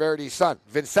Testaverde's son,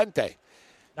 Vincente.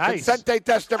 Nice. Vincente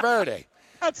Testaverde.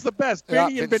 That's the best.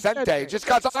 Vinny and Vincente just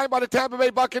got signed by the Tampa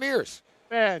Bay Buccaneers.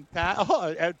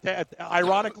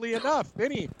 Ironically enough,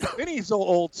 Vinny's so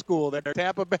old school. That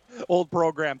Tampa Bay old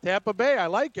program. Tampa Bay, I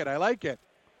like it.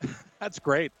 That's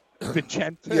great.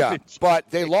 Vincente. Yeah, but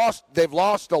they've lost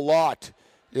a lot.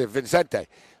 Yeah, Vincente.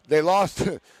 They've lost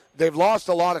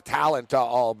a lot of talent to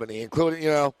Albany, including, you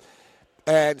know,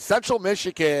 and Central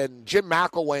Michigan. Jim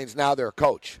McElwain's now their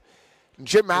coach.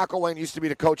 Jim McElwain used to be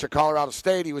the coach at Colorado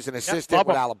State. He was an assistant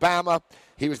with Alabama.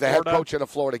 He was the head coach of the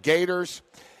Florida Gators.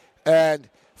 And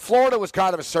Florida was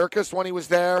kind of a circus when he was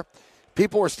there.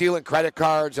 People were stealing credit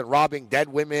cards and robbing dead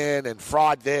women and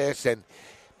fraud this. And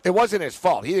it wasn't his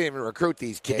fault. He didn't even recruit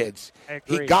these kids.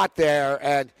 He got there,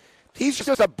 and he's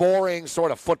just a boring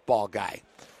sort of football guy.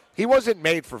 He wasn't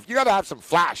made for – you got to have some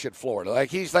flash in Florida.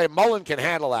 Like, he's like – Mullen can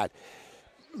handle that.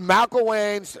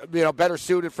 McElwain's, you know, better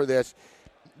suited for this.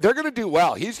 They're going to do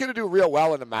well. He's going to do real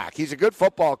well in the MAC. He's a good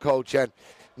football coach, and –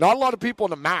 not a lot of people in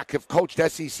the MAC have coached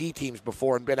SEC teams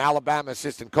before and been Alabama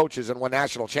assistant coaches and won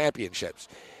national championships.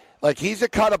 Like, he's a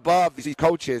cut above these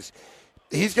coaches.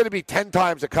 He's going to be 10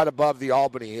 times a cut above the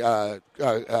Albany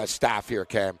staff here,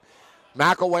 Cam.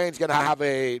 McElwain's going to have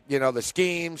the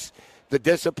schemes, the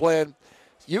discipline.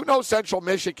 You know, Central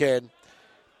Michigan,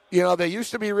 you know, they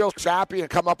used to be real scrappy and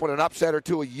come up with an upset or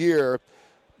two a year.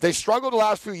 They struggled the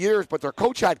last few years, but their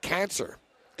coach had cancer.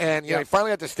 And, you know, he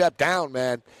finally had to step down,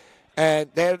 man. And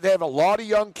they have a lot of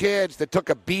young kids that took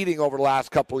a beating over the last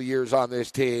couple of years on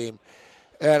this team.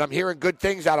 And I'm hearing good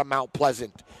things out of Mount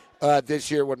Pleasant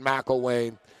this year with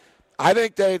McElwain. I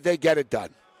think they get it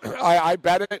done. I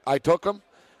bet it. I took them.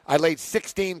 I laid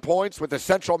 16 points with the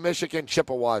Central Michigan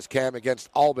Chippewas, Cam, against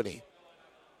Albany.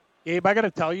 Gabe, I got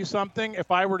to tell you something.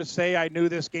 If I were to say I knew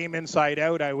this game inside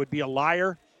out, I would be a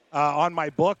liar on my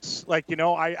books. Like, you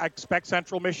know, I expect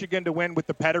Central Michigan to win with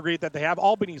the pedigree that they have.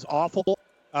 Albany's awful.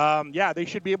 Yeah, they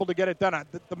should be able to get it done.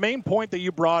 The main point that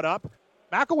you brought up,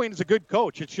 McElwain is a good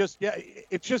coach.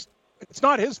 It's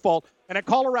not his fault. And at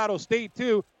Colorado State,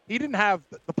 too, he didn't have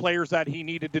the players that he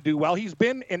needed to do well. He's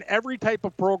been in every type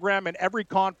of program, in every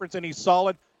conference, and he's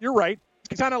solid. You're right.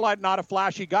 He's kind of like not a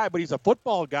flashy guy, but he's a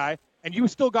football guy, and you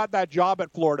still got that job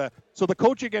at Florida. So the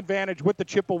coaching advantage with the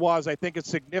Chippewas, I think, is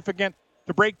significant.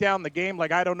 to break down the game,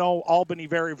 like I don't know Albany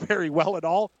very, very well at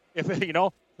all. If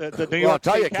the New York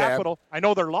State Capitol, I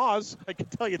know their laws. I can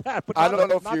tell you that, but I don't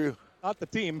know if not the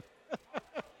team.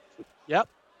 Yep.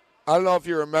 I don't know if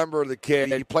you remember the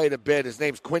kid. He played a bit. His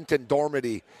name's Quinton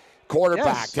Dormady, quarterback,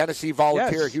 yes. Tennessee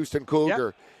Volunteer, yes. Houston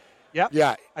Cougar. Yep.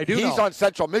 Yeah, I do. He's on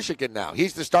Central Michigan now.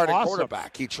 He's the starting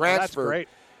quarterback. He transferred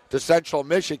to Central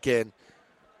Michigan.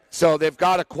 So they've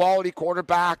got a quality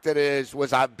quarterback that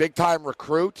was a big-time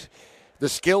recruit. The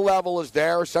skill level is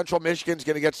there. Central Michigan's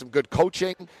going to get some good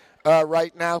coaching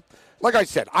right now. Like I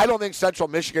said, I don't think Central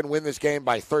Michigan win this game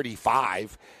by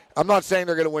 35. I'm not saying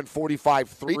they're going to win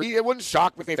 45-3. It wouldn't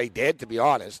shock me if they did, to be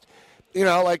honest.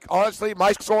 Honestly,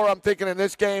 my score I'm thinking in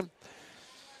this game,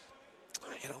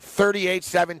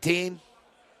 38-17.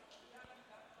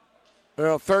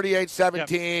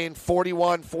 38-17,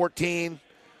 41-14,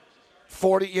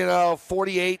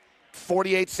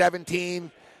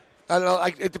 48-17. I don't know.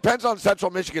 It depends on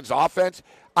Central Michigan's offense.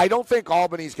 I don't think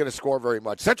Albany's going to score very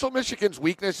much. Central Michigan's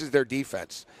weakness is their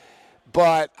defense.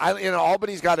 But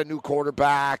Albany's got a new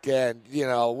quarterback, and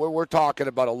we're talking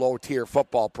about a low-tier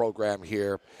football program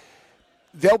here.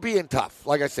 They'll be in tough.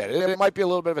 Like I said, it might be a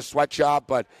little bit of a sweat job,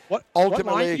 but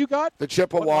ultimately the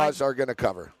Chippewas are going to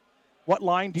cover. What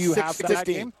line do you have for that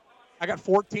game? I got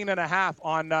 14.5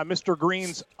 on Mr.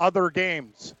 Green's other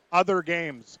games.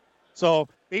 So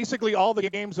basically all the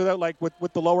games without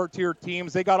with the lower tier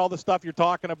teams, they got all the stuff you're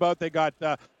talking about. They got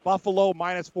Buffalo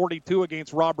minus 42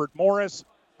 against Robert Morris.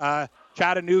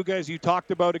 Chattanooga, as you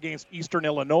talked about, against Eastern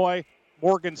Illinois.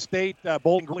 Morgan State,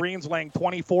 Bowling Green's laying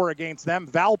 24 against them.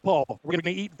 Valpo, we're going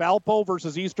to eat Valpo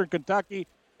versus Eastern Kentucky.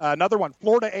 Another one,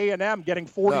 Florida A&M getting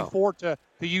 44 to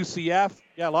UCF.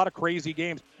 Yeah, a lot of crazy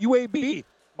games. UAB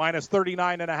minus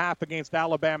 39.5 against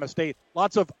Alabama State.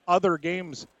 Lots of other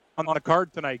games on the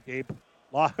card tonight, Gabe.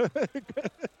 Not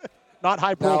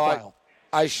high profile.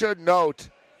 Now, I should note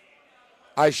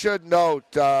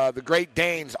the Great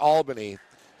Danes, Albany.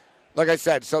 Like I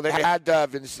said, so they had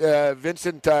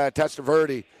Vincent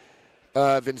Testaverde,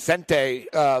 Vincente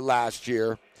last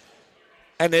year,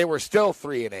 and they were still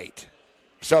 3-8.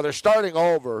 So they're starting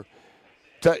over.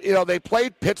 They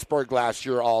played Pittsburgh last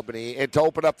year, Albany, and to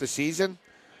open up the season,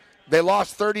 they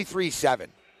lost 33-7.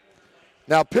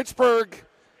 Now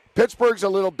Pittsburgh's a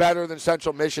little better than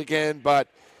Central Michigan, but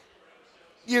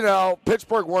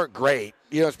Pittsburgh weren't great.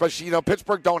 Especially,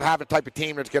 Pittsburgh don't have a type of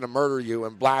team that's going to murder you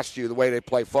and blast you the way they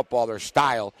play football, their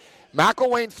style.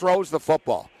 McElwain throws the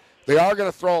football. They are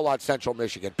going to throw a lot Central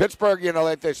Michigan. Pittsburgh,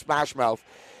 they smash mouth.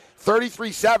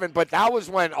 33-7, but that was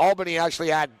when Albany actually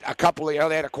had a couple of,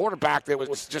 they had a quarterback that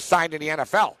was just signed in the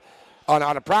NFL on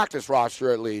a practice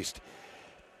roster at least.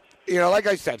 Like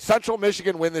I said, Central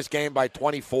Michigan win this game by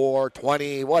 24,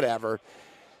 20, whatever.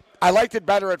 I liked it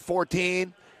better at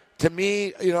 14. To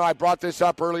me, I brought this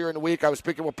up earlier in the week. I was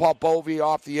speaking with Paul Bovey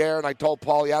off the air, and I told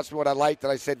Paul, he asked me what I liked,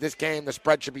 and I said this game, the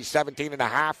spread should be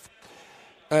 17.5.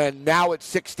 And now it's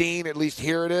 16, at least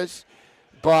here it is.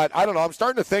 But I don't know. I'm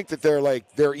starting to think that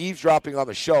they're eavesdropping on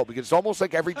the show because it's almost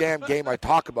like every damn game I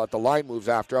talk about, the line moves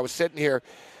after. I was sitting here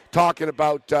talking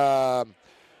about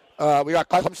we got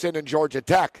Clemson and Georgia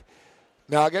Tech.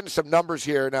 Now, getting some numbers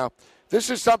here. Now,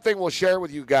 this is something we'll share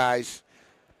with you guys.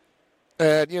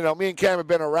 And, me and Cam have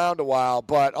been around a while,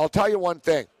 but I'll tell you one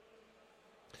thing.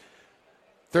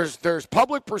 There's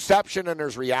public perception and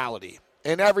there's reality.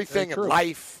 In everything in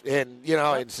life,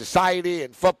 in society,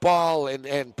 in football,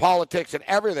 and politics, and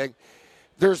everything,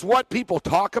 there's what people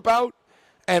talk about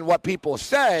and what people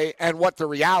say and what the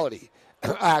reality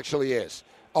actually is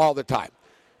all the time.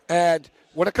 And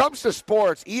when it comes to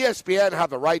sports, ESPN have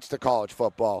the rights to college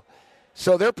football,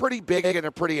 so they're pretty big and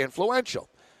they're pretty influential.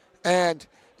 And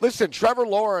listen, Trevor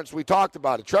Lawrence, we talked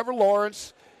about it. Trevor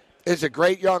Lawrence is a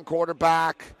great young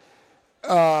quarterback.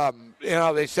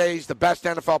 They say he's the best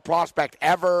NFL prospect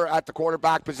ever at the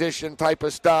quarterback position type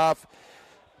of stuff.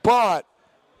 But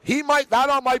that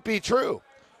all might be true.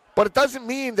 But it doesn't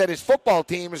mean that his football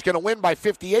team is going to win by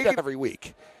 58 every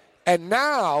week. And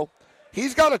now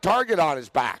he's got a target on his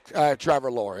back,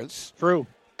 Trevor Lawrence. True.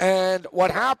 And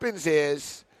what happens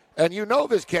is, and you know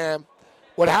this, Cam,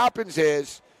 what happens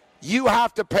is you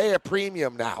have to pay a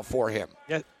premium now for him.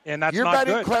 Yeah, and that's you're not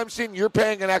betting good. Clemson, you're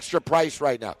paying an extra price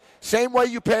right now. Same way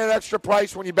you pay an extra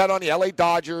price when you bet on the LA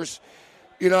Dodgers,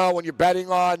 when you're betting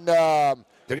on the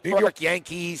New York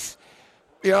Yankees.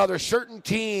 There's certain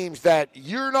teams that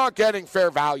you're not getting fair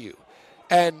value.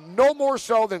 And no more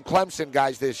so than Clemson,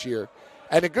 guys, this year.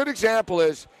 And a good example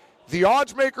is the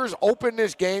odds makers open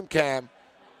this game, Cam,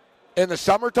 in the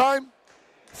summertime,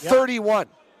 31.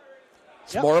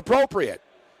 It's more appropriate.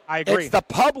 I agree. It's the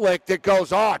public that goes,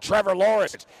 Trevor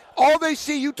Lawrence. All they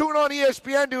see, you tune on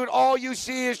ESPN, dude, all you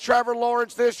see is Trevor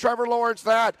Lawrence this, Trevor Lawrence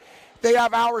that. They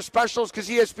have hour specials because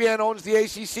ESPN owns the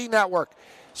ACC network.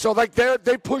 So, like,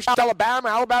 they push Alabama.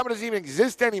 Alabama doesn't even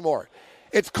exist anymore.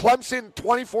 It's Clemson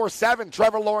 24/7.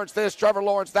 Trevor Lawrence this, Trevor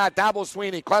Lawrence that. Dabo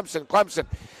Swinney,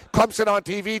 Clemson on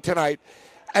TV tonight.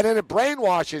 And then it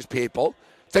brainwashes people,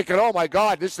 thinking, oh, my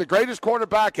God, this is the greatest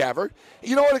quarterback ever.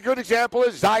 You know what a good example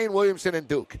is? Zion Williamson and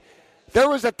Duke. There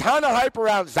was a ton of hype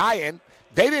around Zion.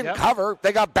 They didn't cover.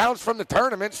 They got bounced from the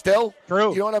tournament still.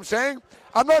 True. You know what I'm saying?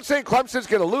 I'm not saying Clemson's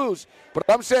going to lose, but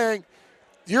I'm saying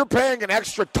you're paying an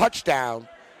extra touchdown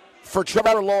for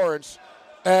Trevor Lawrence,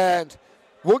 and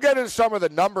we'll get into some of the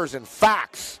numbers and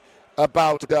facts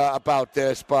about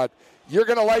this, but you're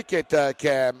going to like it,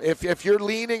 Cam. If you're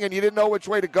leaning and you didn't know which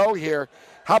way to go here,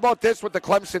 how about this with the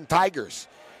Clemson Tigers?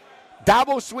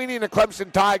 Dabo Swinney and the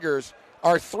Clemson Tigers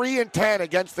are 3-10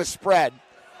 against the spread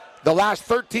the last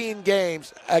 13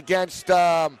 games against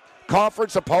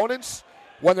conference opponents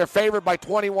when they're favored by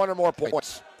 21 or more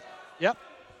points. Yep.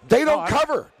 They don't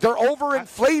cover. They're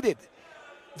overinflated.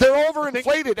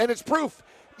 And it's proof.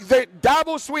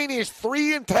 Dabo Swinney is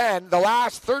 3-10 the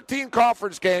last 13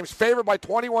 conference games, favored by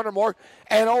 21 or more.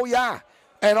 And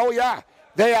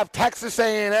they have Texas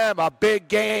A&M, a big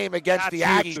game against the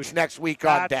Aggies next week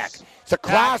on deck. It's a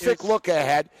classic look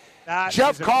ahead.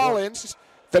 Jeff Collins,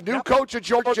 the new coach of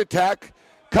Georgia Tech,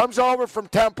 comes over from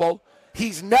Temple.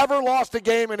 He's never lost a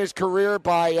game in his career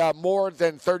by more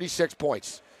than 36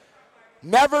 points.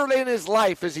 Never in his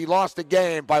life has he lost a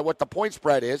game by what the point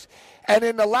spread is. And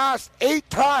in the last 8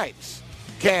 times,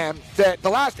 Cam, the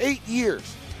last 8 years,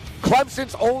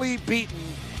 Clemson's only beaten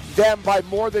them by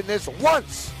more than this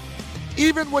once.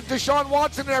 Even with Deshaun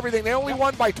Watson and everything, they only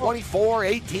won by 24,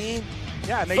 18.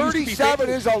 Yeah, and 37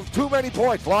 is too many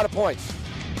points, a lot of points.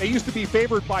 They used to be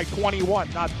favored by 21,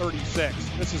 not 36.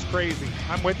 This is crazy.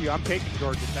 I'm with you. I'm taking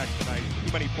Georgia Tech tonight.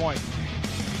 Too many points.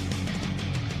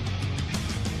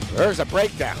 There's a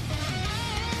breakdown.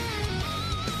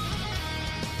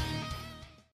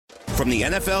 From the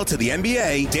NFL to the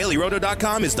NBA,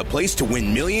 DailyRoto.com is the place to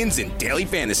win millions in daily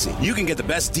fantasy. You can get the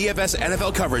best DFS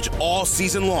NFL coverage all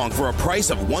season long for a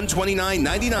price of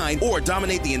 $129.99 or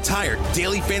dominate the entire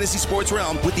daily fantasy sports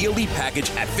realm with the Elite Package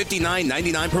at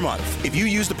 $59.99 per month. If you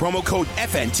use the promo code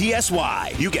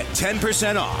FNTSY, you get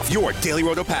 10% off your Daily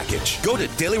Roto package. Go to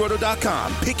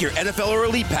DailyRoto.com, pick your NFL or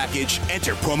Elite Package,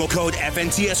 enter promo code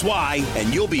FNTSY,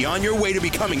 and you'll be on your way to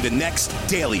becoming the next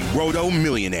Daily Roto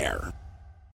millionaire.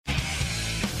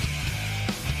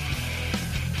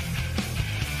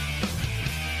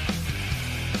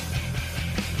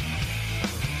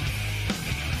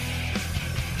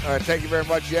 All right, thank you very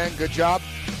much, Yen. Good job.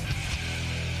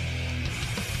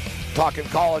 Talking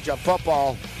college on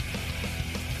football,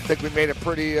 I think we made a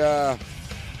pretty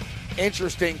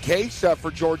interesting case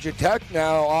for Georgia Tech.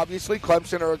 Now, obviously,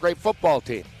 Clemson are a great football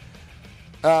team.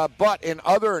 But in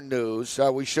other news,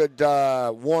 we should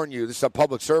warn you, this is a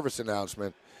public service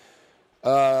announcement.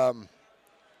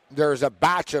 There's a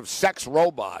batch of sex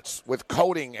robots with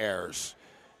coding errors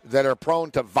that are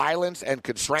prone to violence and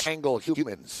could strangle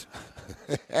humans.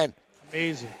 And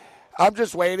amazing. I'm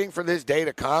just waiting for this day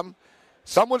to come.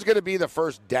 Someone's going to be the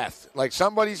first death. Like,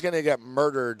 somebody's going to get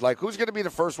murdered. Like, who's going to be the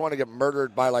first one to get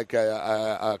murdered by, like,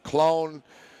 a clone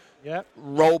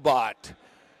robot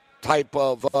type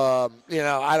of, I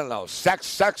don't know,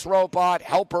 sex robot,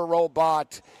 helper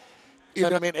robot. You know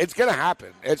what I mean? It's going to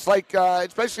happen. It's like,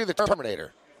 it's basically the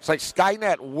Terminator. It's like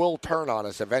Skynet will turn on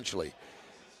us eventually.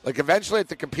 Like, eventually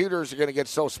the computers are going to get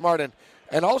so smart.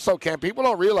 And also, Cam, people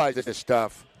don't realize this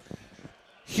stuff.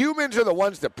 Humans are the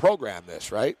ones that program this,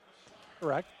 right?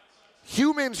 Correct.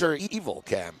 Humans are evil,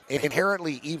 Cam,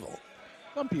 inherently evil.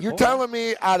 Some people. You're telling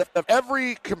me out of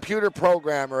every computer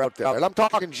programmer out there, and I'm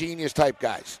talking genius-type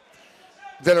guys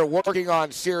that are working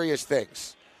on serious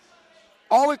things,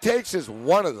 all it takes is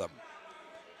one of them,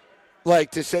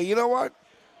 like, to say, you know what?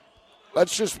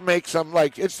 Let's just make some,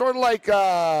 like, it's sort of like,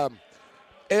 and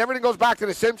everything goes back to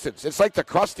The Simpsons. It's like the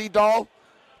Krusty doll.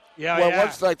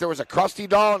 Once, like, there was a Krusty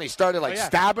doll, and he started,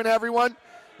 stabbing everyone.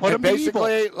 And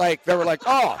basically, like, they were like,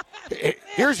 oh,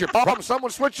 here's your problem.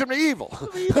 Someone switched him to evil.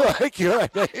 Like, you know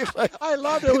what I mean? Like, I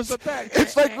love it. It was the best.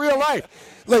 It's like real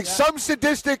life. Like, some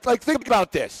sadistic, like, think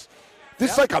about this.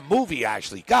 This is like a movie,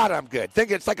 actually. God, I'm good.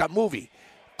 Think it's like a movie.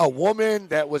 A woman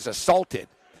that was assaulted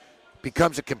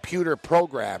becomes a computer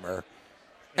programmer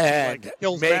and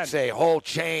makes a whole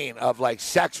chain of, like,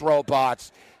 sex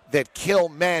robots that kill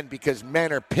men because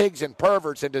men are pigs and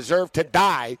perverts and deserve to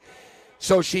die.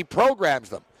 So she programs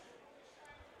them.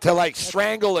 to like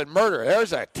strangle and murder.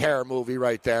 There's a terror movie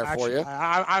right there for you.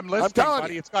 I'm listening,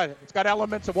 buddy. It's got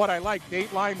elements of what I like.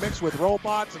 Dateline mixed with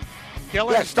robots and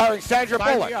killers. Yeah, starring Sandra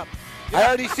Bullock. Yeah. I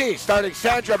already see, starring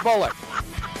Sandra Bullock.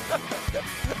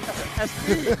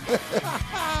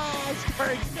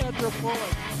 Starring Sandra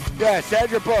Bullock. Yeah,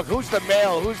 Sandra Bullock. Who's the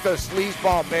male? Who's the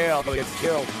sleazeball male who gets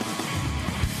killed?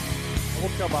 We'll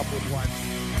come up with one.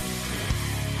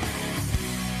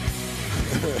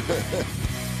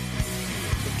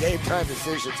 The Game Time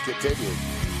Decisions continue.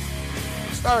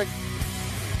 Starring.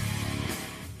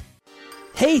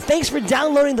 Hey, thanks for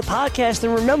downloading the podcast.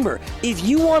 And remember, if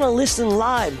you want to listen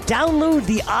live, download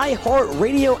the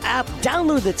iHeartRadio app,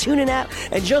 download the TuneIn app,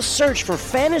 and just search for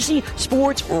Fantasy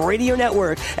Sports Radio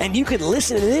Network, and you can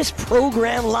listen to this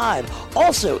program live.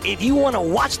 Also, if you want to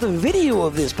watch the video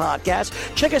of this podcast,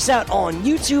 check us out on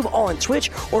YouTube, on Twitch,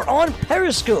 or on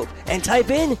Periscope, and type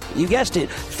in, you guessed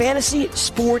it, Fantasy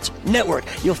Sports Network.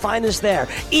 You'll find us there.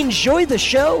 Enjoy the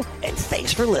show, and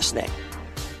thanks for listening.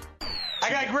 I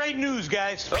got great news,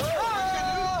 guys.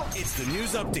 It's the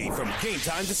news update from Game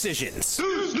Time Decisions.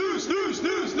 News.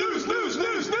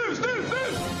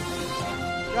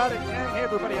 Got it, gang. Hey,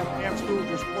 everybody. I'm Cam Stewart with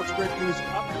your Sports Grid News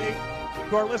update.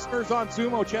 To our listeners on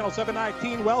Zumo, Channel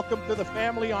 719, welcome to the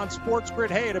family on Sports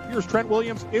Grid. Hey, it appears Trent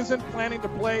Williams isn't planning to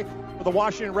play for the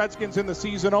Washington Redskins in the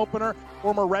season opener.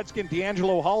 Former Redskin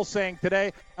D'Angelo Hull saying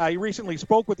today he recently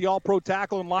spoke with the All-Pro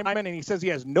tackle and lineman, and he says he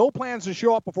has no plans to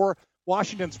show up before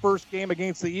Washington's first game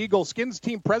against the Eagles. Skins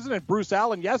team president Bruce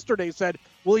Allen yesterday said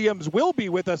Williams will be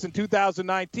with us in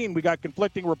 2019. We got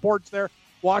conflicting reports there.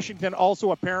 Washington also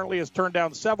apparently has turned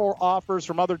down several offers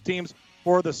from other teams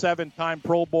for the 7-time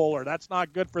Pro Bowler. That's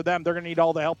not good for them. They're going to need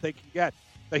all the help they can get.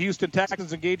 The Houston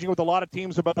Texans engaging with a lot of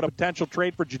teams about a potential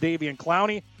trade for Jadeveon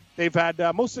Clowney. They've had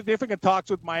most significant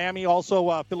talks with Miami,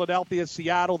 also Philadelphia,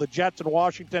 Seattle, the Jets, and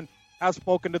Washington have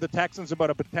spoken to the Texans about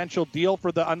a potential deal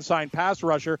for the unsigned pass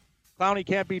rusher. Clowney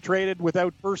can't be traded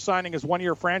without first signing his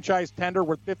one-year franchise tender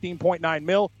worth $15.9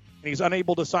 million, and he's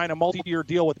unable to sign a multi-year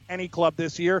deal with any club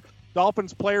this year.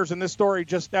 Dolphins players in this story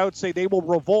just out say they will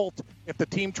revolt if the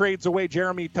team trades away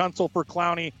Jeremy Tunsil for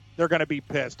Clowney. They're going to be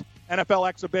pissed. NFL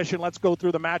exhibition, let's go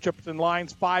through the matchups and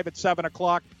lines. 5 at 7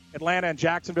 o'clock, Atlanta and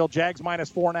Jacksonville. Jags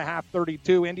minus 4.5,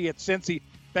 32. Indy at Cincy.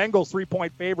 Bengals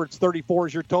 3-point favorites, 34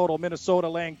 is your total. Minnesota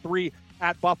laying 3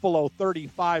 at Buffalo,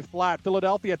 35 flat.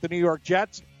 Philadelphia at the New York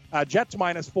Jets. Jets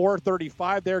minus 4,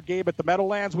 35 there. Gabe at the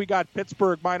Meadowlands. We got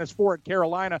Pittsburgh minus 4 at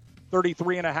Carolina,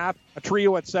 33.5. A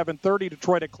trio at 7:30.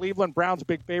 Detroit at Cleveland. Browns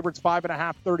big favorites,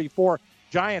 5.5, 34.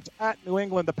 Giants at New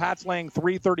England. The Pats laying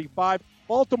 3, 35.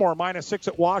 Baltimore minus 6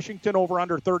 at Washington, over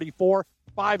under 34.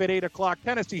 5 at 8 o'clock.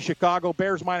 Tennessee, Chicago.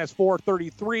 Bears minus 4,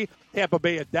 33. Tampa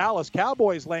Bay at Dallas.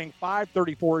 Cowboys laying 5,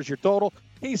 34 is your total.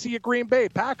 KC at Green Bay.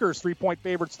 Packers 3-point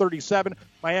favorites, 37.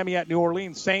 Miami at New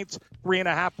Orleans. Saints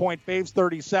 3.5-point faves,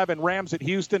 37. Rams at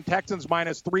Houston. Texans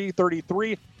minus 3,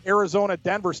 33. Arizona,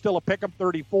 Denver still a pick'em,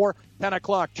 34. 10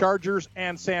 o'clock. Chargers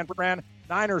and San Fran.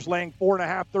 Niners laying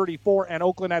 4.5, 34. And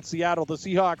Oakland at Seattle. The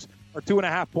Seahawks are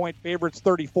 2.5-point favorites,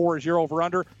 34 is your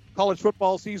over-under. College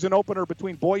football season opener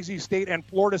between Boise State and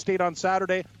Florida State on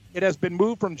Saturday. It has been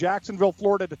moved from Jacksonville,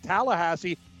 Florida to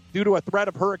Tallahassee due to a threat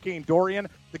of Hurricane Dorian.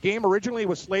 The game originally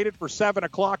was slated for 7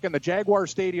 o'clock in the Jaguar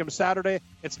Stadium Saturday.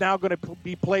 It's now going to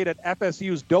be played at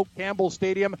FSU's Doak Campbell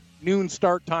Stadium, noon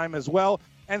start time as well.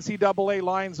 NCAA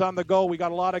lines on the go. We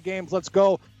got a lot of games. Let's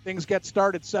go. Things get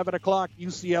started 7 o'clock.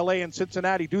 UCLA and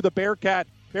Cincinnati. Do the Bearcats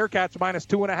minus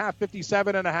 2.5,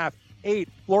 57.5. 8.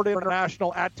 Florida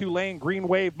International at Tulane. Green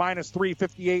Wave minus 3,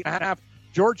 58.5.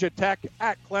 Georgia Tech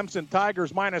at Clemson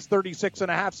Tigers minus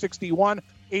 36.5, 61.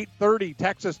 8:30.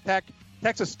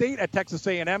 Texas State at Texas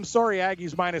A&M.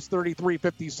 Aggies minus 33,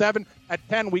 57. At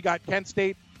 10, we got Kent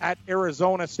State at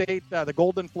Arizona State. The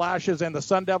Golden Flashes and the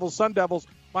Sun Devils. Sun Devils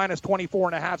minus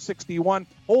 24.5, 61.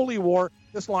 Holy War.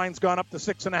 This line's gone up to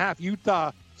 6.5.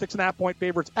 Utah 6.5-point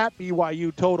favorites at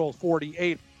BYU. Total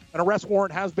 48. An arrest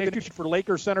warrant has been issued for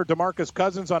Lakers center DeMarcus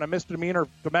Cousins on a misdemeanor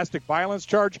domestic violence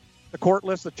charge. The court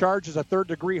lists the charge as a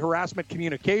third-degree harassment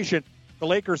communication. The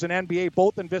Lakers and NBA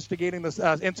both investigating this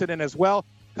incident as well.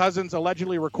 Cousins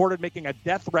allegedly recorded making a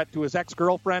death threat to his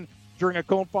ex-girlfriend. During a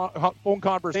phone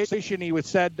conversation, he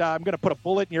said, I'm going to put a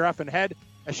bullet in your effing head,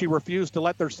 as she refused to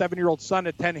let their 7-year-old son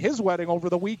attend his wedding over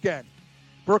the weekend.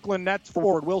 Brooklyn Nets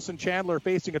forward Wilson Chandler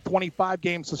facing a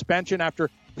 25-game suspension after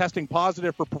testing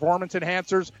positive for performance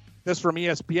enhancers. This from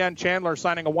ESPN. Chandler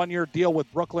signing a 1-year deal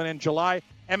with Brooklyn in July.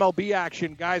 MLB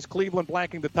action, guys. Cleveland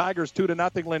blanking the Tigers 2-0.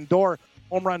 Lindor,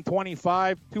 home run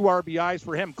 25, 2 RBIs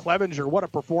for him. Clevenger, what a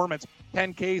performance.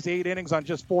 10 Ks, 8 innings on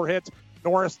just 4 hits.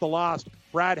 Norris, the loss.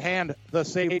 Brad Hand, the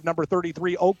save, number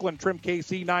 33. Oakland trimmed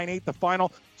KC 9-8, the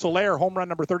final. Soler, home run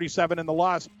number 37 in the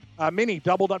loss. Minnie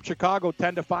doubled up Chicago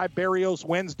 10-5. Barrios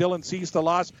wins. Dylan Cease, the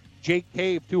loss. Jake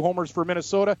Cave, 2 homers for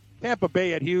Minnesota. Tampa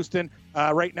Bay at Houston.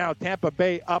 Right now, Tampa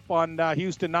Bay up on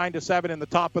Houston 9-7 in the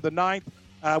top of the 9th.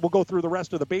 We'll go through the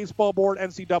rest of the baseball board,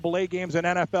 NCAA games, and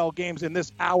NFL games in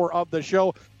this hour of the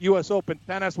show. U.S. Open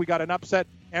tennis, we got an upset.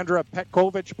 Andrea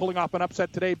Petkovic pulling off an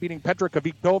upset today, beating Petra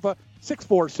Kvitova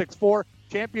 6-4, 6-4.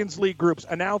 Champions League groups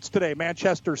announced today.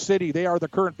 Manchester City, they are the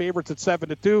current favorites at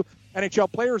 7-2. NHL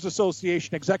Players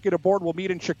Association Executive Board will meet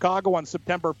in Chicago on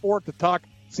September 4th to talk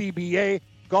CBA.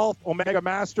 Golf, Omega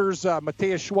Masters,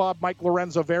 Matthias Schwab, Mike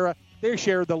Lorenzo Vera, they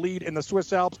share the lead in the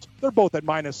Swiss Alps. They're both at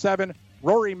 -7.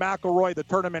 Rory McIlroy, the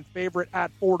tournament favorite,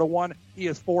 at 4-1. He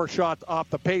is 4 shots off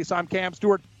the pace. I'm Cam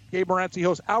Stewart. Gabe Morency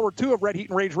hosts Hour 2 of Red Heat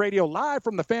and Rage Radio live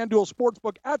from the FanDuel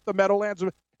Sportsbook at the Meadowlands.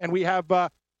 And we have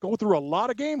go through a lot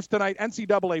of games tonight.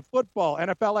 NCAA football,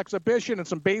 NFL exhibition, and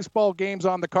some baseball games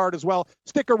on the card as well.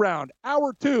 Stick around.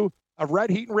 Hour 2 of Red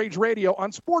Heat and Rage Radio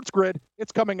on Sports Grid.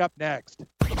 It's coming up next.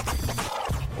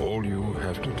 All you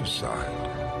have to decide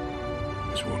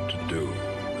is what to do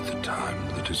with the time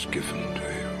that is given to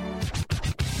you.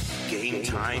 Game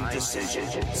time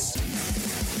decisions.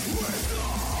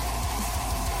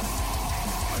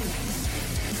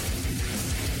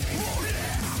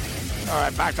 All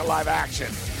right, back to live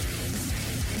action.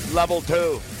 Level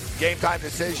 2, game time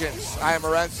decisions. I am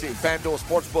Morency, FanDuel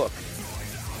Sportsbook.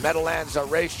 Meadowlands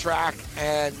racetrack,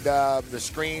 and the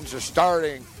screens are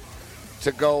starting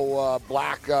to go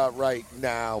black right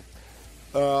now.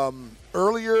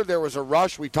 Earlier, there was a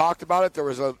rush. We talked about it. There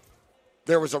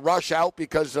was a rush out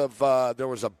because of there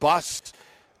was a bus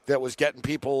that was getting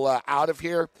people out of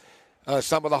here.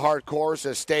 Some of the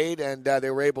hardcores stayed, and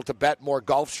they were able to bet more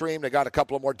Gulfstream. They got a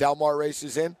couple of more Del Mar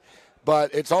races in.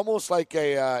 But it's almost like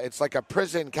it's like a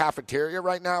prison cafeteria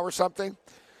right now or something,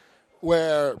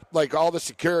 where like all the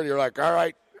security are like, all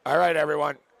right,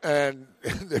 everyone. And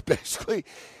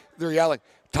they're yelling,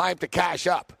 time to cash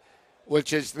up,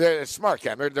 which is they're smart,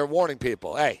 Cam. They're warning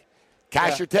people, hey,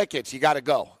 cash your tickets. You got to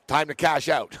go. Time to cash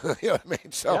out. You know what I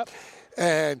mean? So,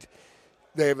 and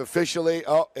they've officially,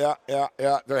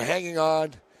 they're hanging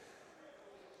on.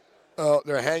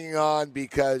 They're hanging on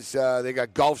because they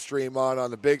got Gulfstream on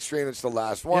the big screen. It's the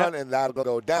last one, and that'll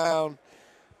go down.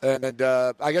 And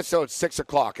I guess so. It's 6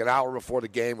 o'clock, an hour before the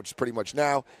game, which is pretty much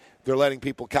now. They're letting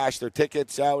people cash their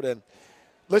tickets out. And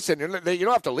listen, you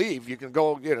don't have to leave. You can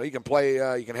go. You can play.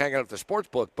 You can hang out at the sports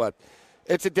book, but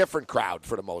it's a different crowd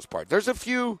for the most part. There's a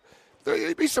few.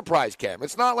 You'd be surprised, Cam.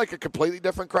 It's not like a completely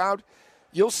different crowd.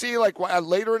 You'll see like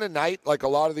later in the night, like a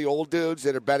lot of the old dudes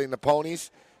that are betting the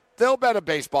ponies. They'll bet a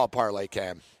baseball parlay,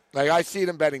 Cam. Like I see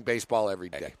them betting baseball every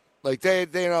day. Like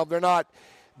they're not.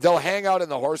 They'll hang out in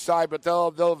the horse side, but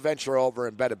they'll venture over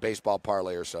and bet a baseball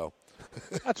parlay or so.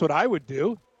 That's what I would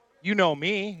do. You know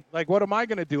me. Like, what am I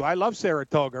going to do? I love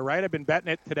Saratoga, right? I've been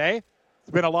betting it today.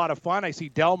 It's been a lot of fun. I see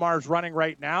Del Mar's running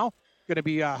right now. Going to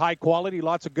be high quality.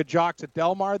 Lots of good jocks at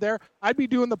Del Mar there. I'd be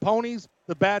doing the ponies,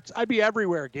 the bets. I'd be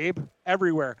everywhere, Gabe.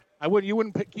 Everywhere. You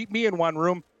wouldn't keep me in one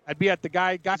room. I'd be at the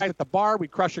guys at the bar.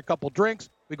 We'd crush a couple drinks.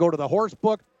 We go to the horse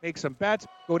book, make some bets,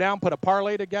 go down, put a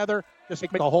parlay together, just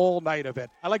make a whole night of it.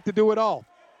 I like to do it all.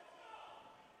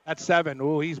 That's 7.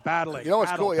 Ooh, he's battling. You know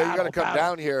what's cool? You got to come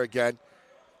down here again.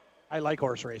 I like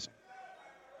horse racing.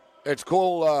 It's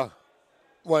cool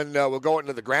when we'll go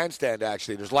into the grandstand,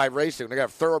 actually. There's live racing. They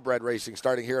got thoroughbred racing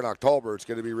starting here in October. It's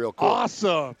going to be real cool.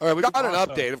 Awesome. All right, we got an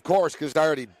update, of course, because I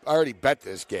already bet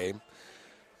this game.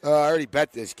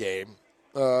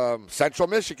 Central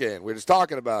Michigan. We were just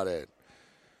talking about it.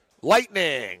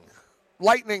 Lightning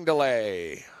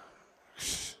delay.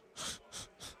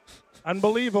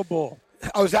 Unbelievable.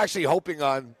 I was actually hoping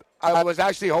on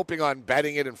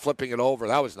betting it and flipping it over.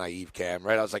 That was naive, Cam,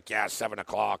 right? I was like, 7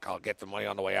 o'clock. I'll get the money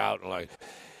on the way out. And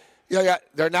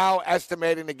they're now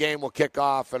estimating the game will kick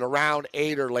off at around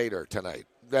 8 or later tonight.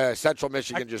 Central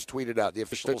Michigan just tweeted out, the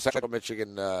official Central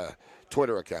Michigan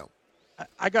Twitter account.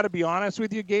 I got to be honest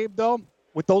with you, Gabe, though.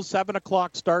 With those 7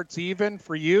 o'clock starts even,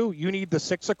 for you need the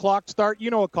 6 o'clock start.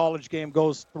 You know a college game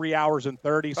goes 3 hours and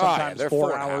 30, sometimes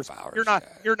 4 hours.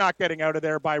 You're not getting out of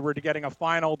there by getting a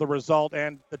final, the result,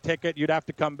 and the ticket. You'd have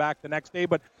to come back the next day.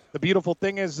 But the beautiful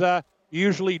thing is you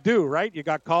usually do, right? You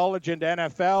got college into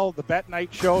NFL, the bet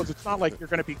night shows. It's not like you're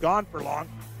going to be gone for long.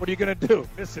 What are you going to do?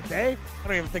 Miss a day? I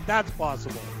don't even think that's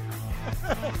possible.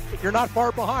 You're not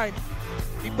far behind.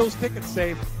 Keep those tickets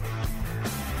safe.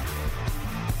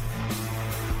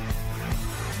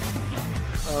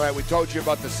 All right, we told you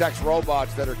about the sex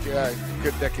robots that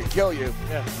can kill you.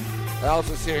 Yeah. I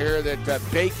also see here that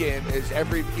bacon is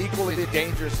equally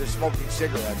dangerous as smoking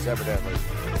cigarettes, evidently.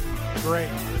 Great.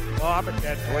 Well, I'm a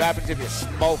dead man. What happens if you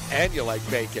smoke and you like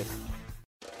bacon?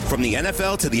 From the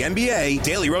NFL to the NBA,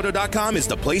 DailyRoto.com is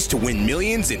the place to win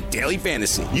millions in daily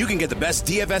fantasy. You can get the best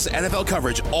DFS NFL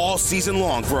coverage all season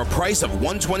long for a price of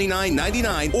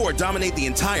 $129.99 or dominate the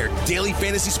entire daily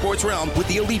fantasy sports realm with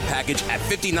the Elite Package at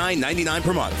 $59.99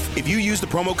 per month. If you use the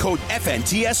promo code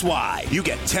FNTSY, you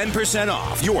get 10%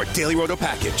 off your Daily Roto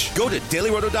package. Go to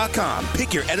DailyRoto.com,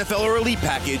 pick your NFL or Elite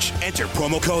Package, enter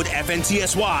promo code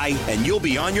FNTSY, and you'll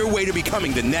be on your way to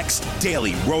becoming the next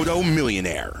Daily Roto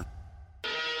millionaire.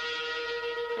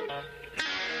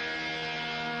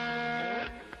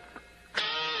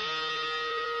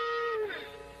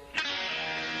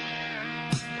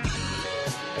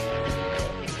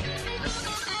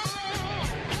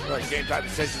 Game Time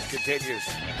Decisions continues.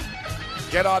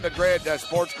 Get on the grid,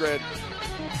 Sports Grid.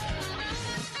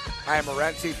 I am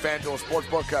Morency, FanDuel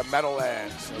Sportsbook,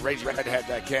 Meadowlands. Raging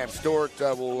Redhead, Cam Stewart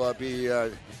will be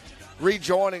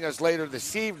rejoining us later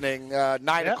this evening,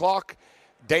 9 o'clock.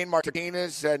 Dane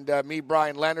Martinez and me,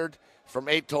 Brian Leonard, from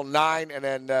 8 till 9, and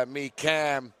then me,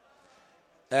 Cam,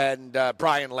 and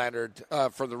Brian Leonard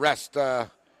for the rest of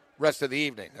the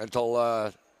evening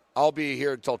until I'll be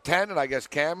here until 10, and I guess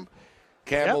Cam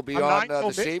will be on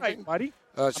this evening, buddy.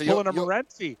 So pulling a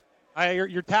Morency.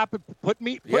 You're tapping. Put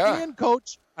me in,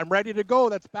 Coach. I'm ready to go.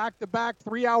 That's back-to-back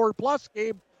 3-hour plus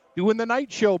game. Doing the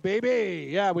night show, baby.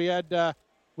 Yeah, we had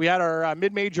our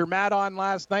mid-major Matt on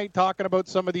last night talking about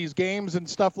some of these games and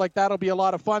stuff like that. It'll be a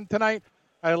lot of fun tonight.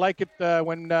 I like it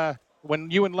when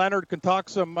you and Leonard can talk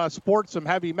some sports, some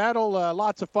heavy metal.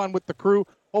 Lots of fun with the crew.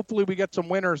 Hopefully we get some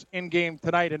winners in game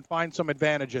tonight and find some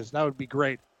advantages. That would be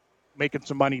great. Making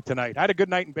some money tonight. I had a good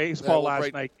night in baseball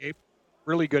last night, Gabe.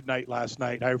 Really good night last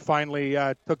night. I finally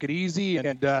took it easy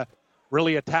and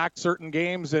really attacked certain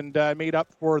games and made up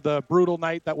for the brutal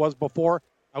night that was before.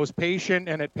 I was patient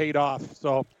and it paid off.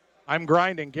 So I'm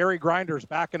grinding. Gary Grinder's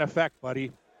back in effect,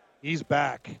 buddy. He's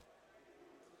back.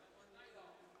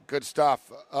 Good stuff.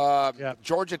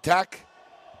 Georgia Tech.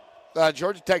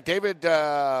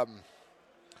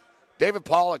 David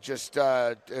Pollock just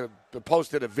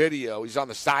posted a video. He's on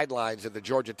the sidelines of the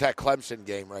Georgia Tech-Clemson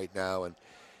game right now. And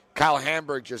Kyle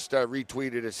Hamburg just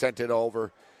retweeted it, sent it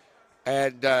over.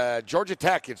 And Georgia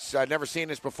Tech, I've never seen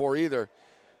this before either.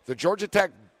 The Georgia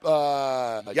Tech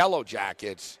Yellow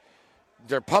Jackets,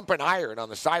 they're pumping iron on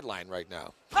the sideline right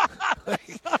now.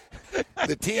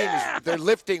 The teams, they're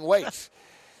lifting weights.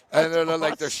 And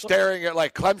they're staring at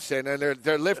like Clemson, and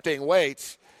they're lifting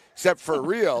weights, except for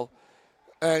real.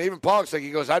 And even Pollock's like, he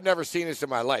goes, I've never seen this in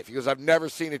my life. He goes, I've never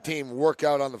seen a team work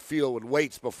out on the field with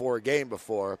weights before a game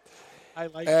before. I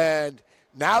like and that.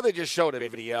 Now they just showed a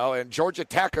video, and Georgia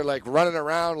Tech are like running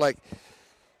around like,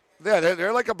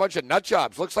 they're like a bunch of nut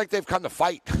jobs. Looks like they've come to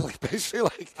fight. Basically,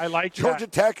 like I like Georgia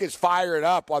Tech is fired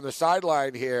up on the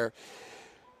sideline here.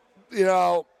 You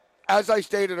know, as I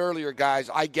stated earlier, guys,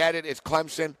 I get it. It's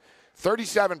Clemson.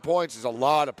 37 points is a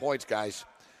lot of points, guys.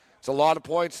 It's a lot of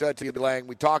points to be laying.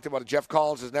 We talked about it. Jeff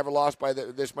Collins has never lost by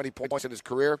this many points in his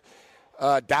career.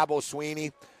 Dabo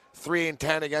Sweeney,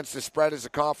 3-10 against the spread as a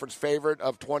conference favorite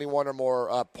of 21 or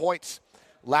more points.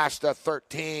 Last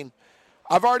 13.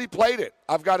 I've already played it.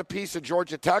 I've got a piece of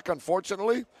Georgia Tech,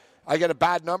 unfortunately. I get a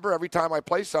bad number every time I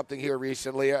play something here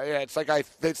recently. It's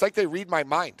like they read my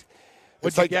mind.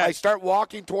 It's like I start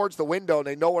walking towards the window and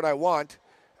they know what I want,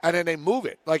 and then they move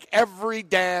it like every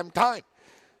damn time.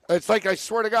 It's like, I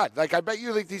swear to God, like I bet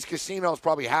you like these casinos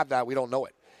probably have that. We don't know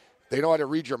it. They know how to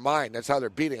read your mind. That's how they're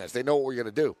beating us. They know what we're going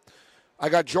to do. I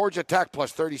got Georgia Tech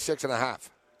plus 36.5. It's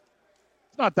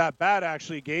not that bad,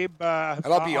 actually, Gabe. And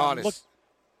I'll be honest.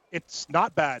 It's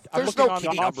not bad. There's no key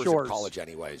numbers in college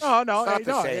anyways. No. It's not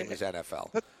the same as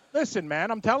NFL. Listen,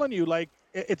 man, I'm telling you, like,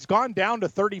 it's gone down to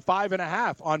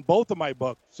 35.5 on both of my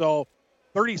books. So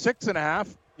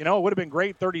 36.5, it would have been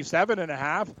great,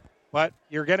 37.5. But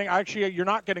you're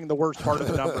not getting the worst part of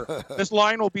the number. This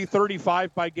line will be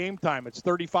 35 by game time. It's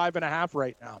 35.5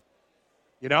 right now.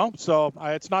 So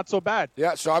it's not so bad.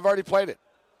 Yeah, so I've already played it.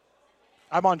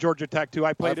 I'm on Georgia Tech, too.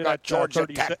 I played it at Georgia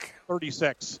Tech.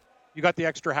 36. You got the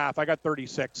extra half. I got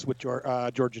 36 with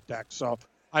Georgia Tech. So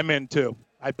I'm in, too.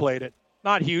 I played it.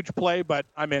 Not huge play, but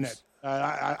I'm in it.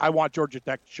 I want Georgia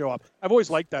Tech to show up. I've always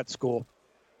liked that school.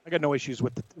 I got no issues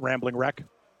with the Rambling Wreck.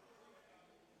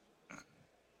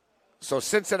 So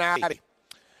Cincinnati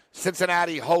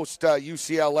hosts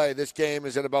UCLA. This game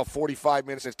is in about 45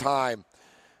 minutes of time.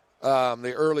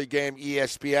 The early game,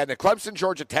 ESPN. The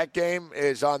Clemson-Georgia Tech game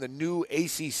is on the new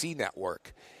ACC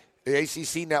network. The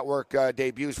ACC network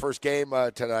debuts first game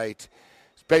tonight.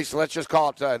 basically, let's just call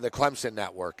it the Clemson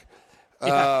network.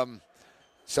 Yeah.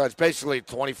 So it's basically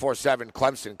 24/7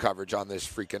 Clemson coverage on this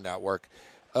freaking network.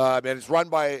 And it's run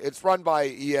by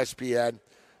ESPN.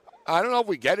 I don't know if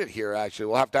we get it here, actually.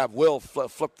 We'll have to have Will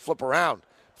flip around.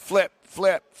 Flip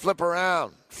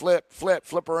around.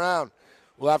 Flip around.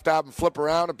 We'll have to have him flip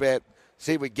around a bit,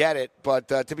 see if we get it. But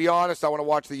to be honest, I want to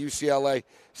watch the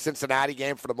UCLA-Cincinnati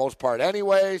game for the most part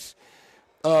anyways.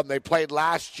 They played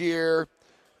last year,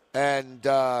 and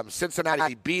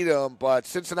Cincinnati beat them. But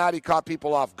Cincinnati caught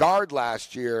people off guard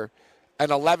last year, an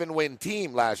 11-win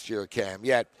team last year, Cam.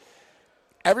 Yet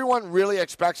everyone really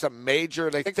expects a major.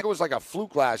 They think it was like a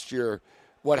fluke last year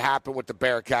what happened with the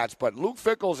Bearcats. But Luke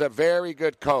Fickell's a very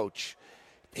good coach.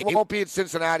 He won't be in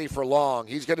Cincinnati for long.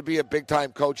 He's going to be a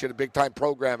big-time coach in a big-time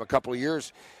program a couple of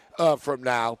years from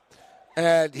now.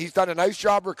 And he's done a nice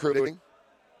job recruiting.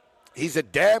 He's a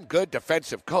damn good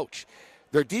defensive coach.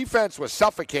 Their defense was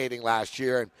suffocating last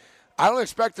year, and I don't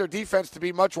expect their defense to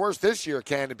be much worse this year,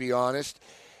 to be honest.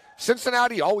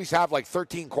 Cincinnati always have like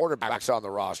 13 quarterbacks on the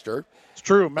roster. It's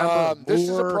true. Remember, this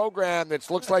is a program that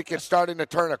looks like it's starting to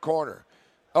turn a corner.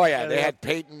 Oh, yeah, they had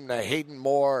Peyton, Hayden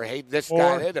Moore, this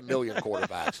guy. They had a million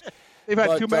quarterbacks. They've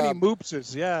had too many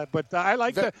moopses, yeah. But I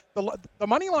like the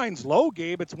money line's low,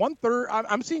 Gabe. It's 130.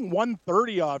 I'm seeing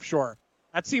 130 offshore.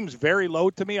 That seems very low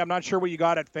to me. I'm not sure what you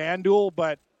got at FanDuel,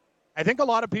 but I think a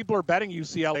lot of people are betting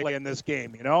UCLA in this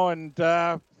game, and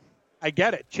I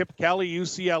get it. Chip Kelly,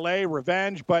 UCLA,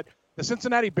 revenge. But the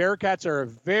Cincinnati Bearcats are a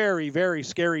very, very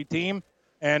scary team,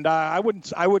 and I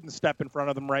wouldn't step in front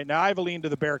of them right now. I have a lean to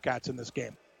the Bearcats in this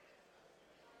game.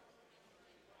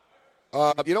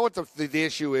 You know what the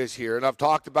issue is here, and I've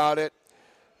talked about it,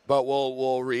 but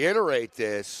we'll reiterate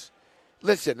this.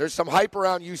 Listen, there's some hype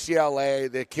around UCLA.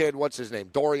 The kid, what's his name?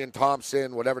 Dorian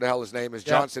Thompson, whatever the hell his name is.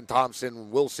 Johnson Thompson,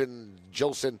 Wilson,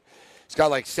 Gilson. He's got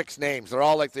like 6 names. They're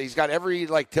all like, he's got every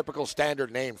like typical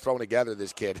standard name thrown together,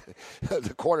 this kid,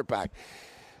 the quarterback.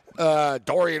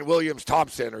 Dorian Williams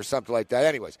Thompson or something like that.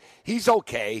 Anyways, he's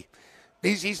okay.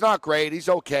 He's not great. He's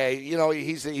okay.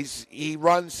 He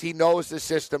runs. He knows the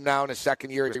system now in his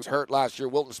second year. He was hurt last year.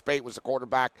 Wilton Spate was the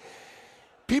quarterback.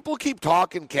 People keep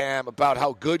talking, Cam, about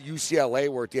how good UCLA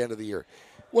were at the end of the year.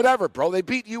 Whatever, bro. They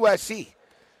beat USC.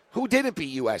 Who didn't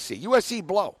beat USC? USC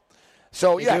blow.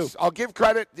 So, yes, I'll give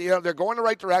credit. They're going the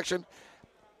right direction.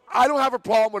 I don't have a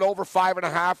problem with over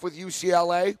 5.5 with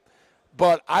UCLA,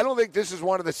 but I don't think this is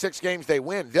one of the 6 games they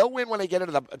win. They'll win when they get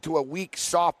into a weak,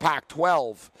 soft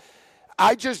Pac-12.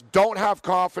 I just don't have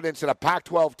confidence in a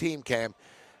Pac-12 team, Cam,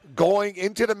 going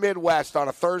into the Midwest on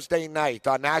a Thursday night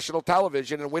on national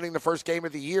television and winning the first game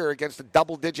of the year against a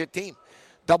double-digit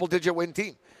win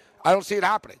team. I don't see it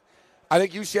happening. I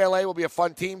think UCLA will be a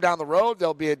fun team down the road.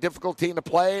 They'll be a difficult team to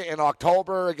play in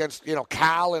October against,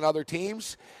 Cal and other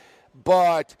teams.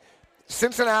 But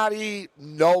Cincinnati,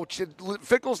 no.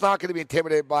 Fickell's not going to be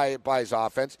intimidated by his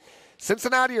offense.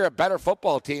 Cincinnati are a better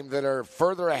football team that are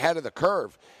further ahead of the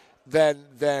curve than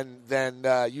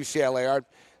UCLA are.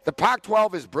 The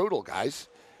Pac-12 is brutal, guys.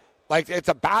 Like, it's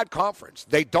a bad conference.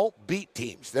 They don't beat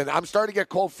teams. Then I'm starting to get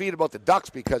cold feet about the Ducks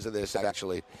because of this,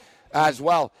 actually, as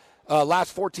well.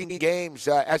 Last 14 games,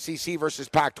 SEC versus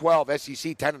Pac-12.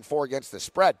 SEC 10-4 against the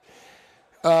spread.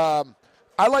 I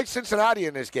like Cincinnati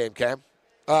in this game, Cam.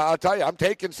 I'll tell you, I'm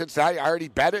taking Cincinnati. I already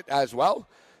bet it as well.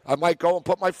 I might go and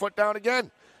put my foot down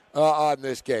again on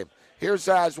this game. Here's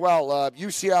as well,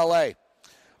 UCLA.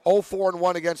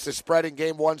 0-4-1 against the spread in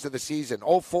game 1s of the season.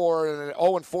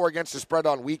 0-4 against the spread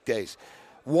on weekdays.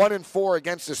 1-4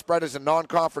 against the spread as a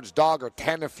non-conference dog or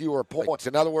 10 or fewer points.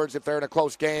 In other words, if they're in a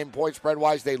close game, point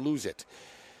spread-wise, they lose it.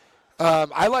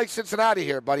 I like Cincinnati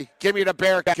here, buddy. Give me the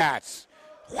Bearcats.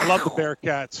 I love the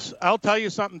Bearcats. I'll tell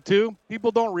you something, too.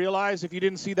 People don't realize, if you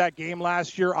didn't see that game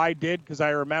last year, I did because I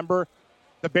remember.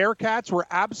 The Bearcats were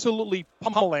absolutely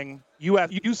pummeling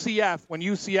UCF when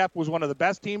UCF was one of the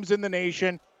best teams in the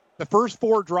nation. The first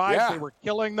 4 drives, They were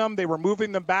killing them. They were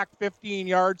moving them back 15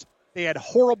 yards. They had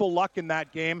horrible luck in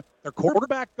that game. Their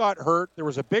quarterback got hurt. There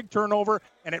was a big turnover,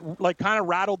 and it kind of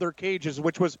rattled their cages,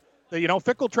 which was,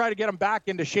 Fickell tried to get them back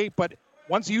into shape, but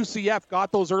once UCF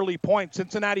got those early points,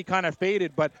 Cincinnati kind of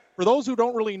faded. But for those who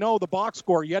don't really know the box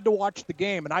score, you had to watch the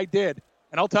game, and I did.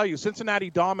 And I'll tell you,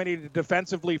 Cincinnati dominated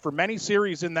defensively for many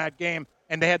series in that game,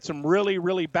 and they had some really,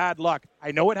 really bad luck.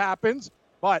 I know it happens,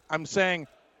 but I'm saying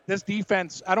this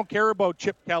defense, I don't care about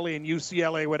Chip Kelly and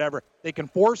UCLA, whatever. They can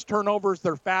force turnovers.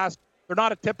 They're fast. They're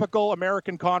not a typical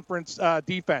American Conference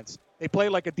defense. They play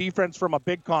like a defense from a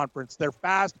big conference. They're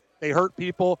fast. They hurt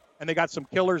people, and they got some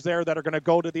killers there that are going to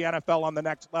go to the NFL on the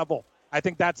next level. I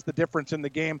think that's the difference in the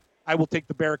game. I will take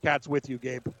the Bearcats with you,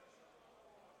 Gabe.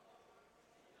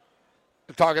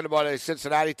 talking about a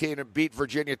Cincinnati team that beat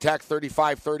Virginia Tech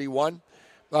 35-31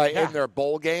 in their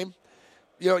bowl game.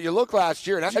 You know, you look last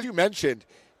year, and as you mentioned,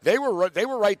 they were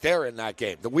right there in that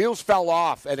game. The wheels fell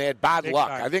off, and they had bad luck.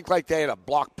 I think they had a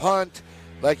block punt.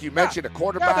 Like you mentioned, a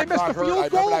quarterback got hurt. I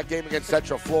remember that game against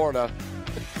Central Florida.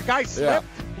 The guy slipped,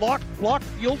 blocked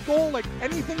field goal. Like,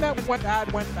 anything that went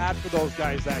bad for those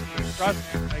guys that game.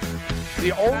 Trust me. Like,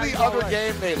 the only other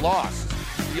game they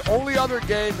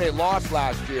lost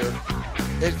last year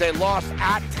is they lost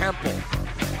at Temple,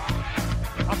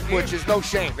 which is no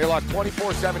shame. They lost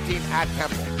 24-17 at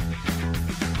Temple.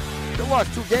 They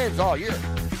lost 2 games all year.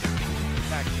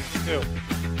 That game, too.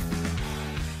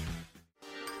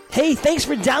 Hey, thanks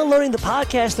for downloading the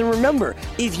podcast. And remember,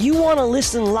 if you want to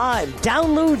listen live,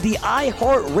 download the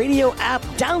iHeartRadio app,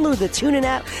 download the TuneIn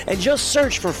app, and just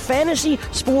search for Fantasy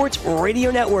Sports Radio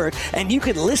Network, and you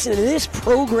can listen to this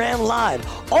program live.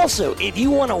 Also, if you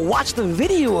want to watch the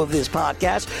video of this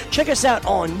podcast, check us out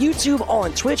on YouTube,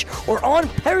 on Twitch, or on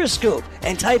Periscope,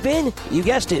 and type in, you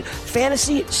guessed it,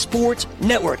 Fantasy Sports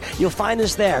Network. You'll find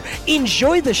us there.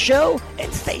 Enjoy the show, and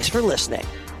thanks for listening.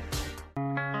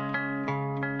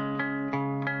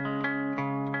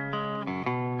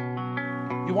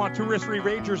 You want 2 risk-free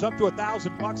wagers up to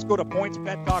 $1,000? Go to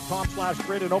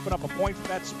pointsbet.com/grid and open up a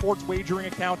PointsBet sports wagering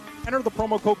account. Enter the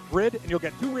promo code GRID and you'll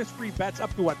get 2 risk-free bets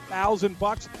up to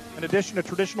 $1,000. In addition to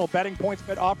traditional betting,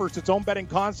 PointsBet offers its own betting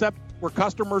concept where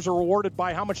customers are rewarded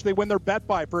by how much they win their bet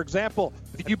by. For example,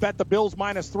 if you bet the Bills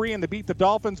 -3 and they beat the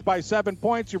Dolphins by 7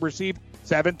 points, you receive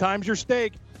 7 times your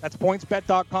stake. That's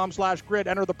pointsbet.com/grid.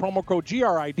 Enter the promo code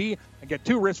GRID and get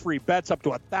 2 risk-free bets up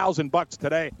to $1,000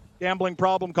 today. Gambling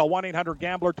problem? Call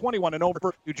 1-800-GAMBLER. 21 and over.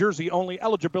 New Jersey only.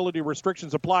 Eligibility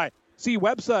restrictions apply. See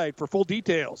website for full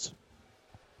details.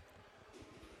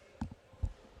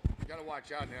 You got to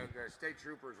watch out. The state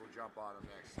troopers will jump on them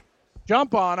next.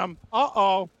 Jump on them.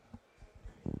 Uh-oh.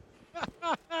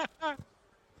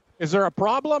 Is there a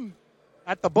problem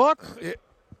at the book?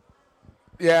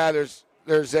 Yeah, there's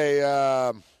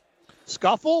a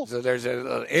scuffle. So there's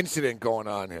an incident going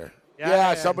on here.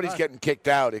 Yeah, somebody's getting kicked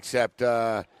out, except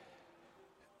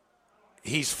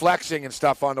he's flexing and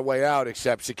stuff on the way out,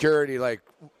 except security, like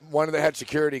one of the head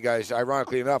security guys,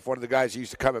 ironically enough, one of the guys who used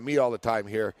to come at me all the time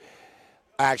here,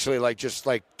 actually just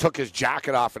took his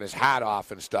jacket off and his hat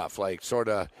off and stuff, sort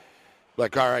of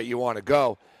like, all right, you want to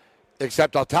go.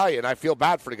 Except I'll tell you, and I feel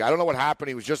bad for the guy. I don't know what happened.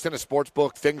 He was just in a sports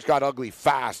book. Things got ugly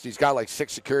fast. He's got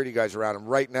 6 security guys around him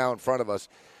right now in front of us.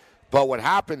 But what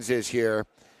happens is here,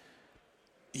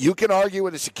 you can argue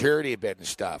with the security a bit and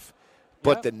stuff.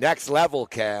 But the next level,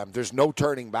 Cam, there's no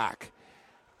turning back.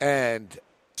 And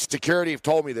security have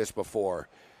told me this before.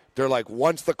 They're like,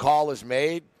 once the call is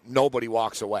made, nobody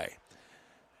walks away.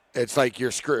 It's like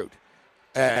you're screwed.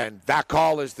 And that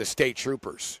call is the state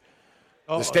troopers.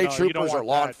 The state troopers are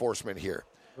law enforcement here.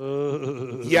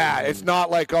 Yeah, it's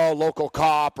not like, local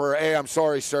cop or, hey, I'm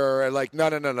sorry, sir. No.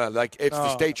 It's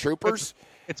the state troopers.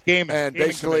 It's gaming. And gaming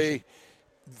basically,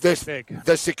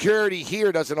 the security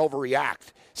here doesn't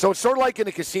overreact. So it's sort of like in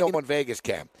a casino in Vegas,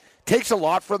 Cam. Takes a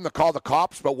lot for them to call the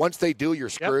cops, but once they do, you're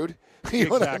screwed. Yep. You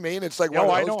know what I mean? It's like one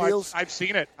of those deals. I've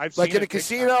seen it. In a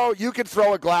casino, you can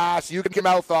throw a glass, you can get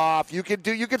mouth off, you can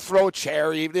throw a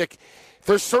chair.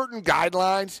 There's certain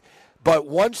guidelines, but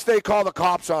once they call the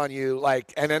cops on you,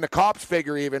 and then the cops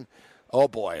figure even, oh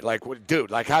boy,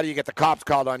 dude, how do you get the cops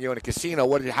called on you in a casino?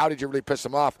 How did you really piss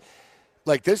them off?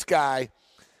 This guy,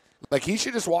 he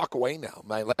should just walk away now,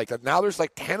 man. Now there's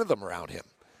 10 of them around him.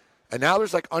 And now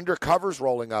there's undercovers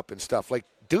rolling up and stuff.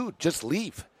 Dude, just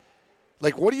leave.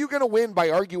 What are you going to win by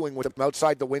arguing with them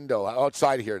outside the window,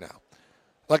 outside here now?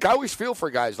 I always feel for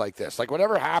guys like this.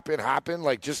 Whatever happened.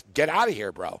 Just get out of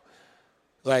here, bro.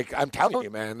 I'm telling you,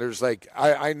 man, there's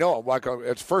I know.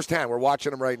 It's firsthand. We're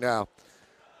watching him right now.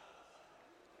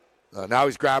 Now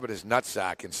he's grabbing his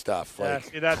nutsack and stuff.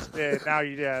 That's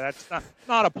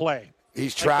not a play.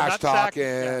 He's trash talking.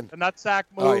 The nutsack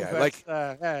move.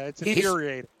 It's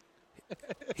infuriating.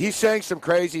 He's saying some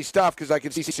crazy stuff because I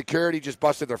can see security just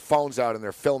busted their phones out and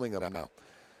they're filming them now.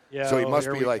 Yeah, so he must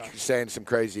be saying some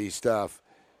crazy stuff.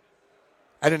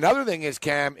 And another thing is,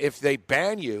 Cam, if they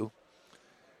ban you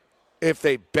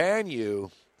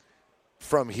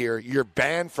from here, you're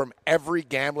banned from every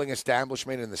gambling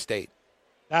establishment in the state.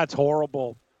 That's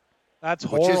horrible. Which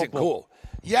isn't cool.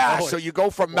 Yeah, so you go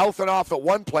from mouthing off at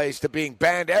one place to being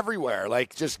banned everywhere.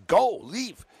 Just go,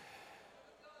 leave.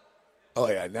 Oh,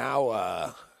 yeah,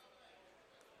 now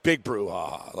big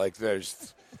brouhaha.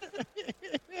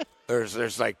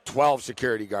 There's 12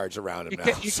 security guards around him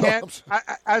now. You can't,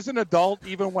 as an adult,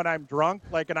 even when I'm drunk,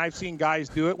 and I've seen guys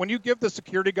do it, when you give the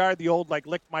security guard the old,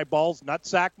 lick my balls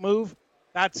nutsack move,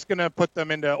 that's going to put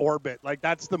them into orbit. Like,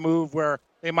 that's the move where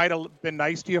they might have been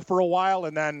nice to you for a while,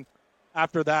 and then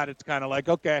after that, it's kind of like,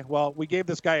 okay, well, we gave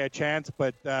this guy a chance,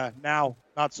 but now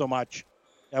not so much.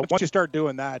 Once you start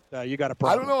doing that, you got a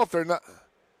problem. I don't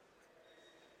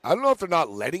know if they're not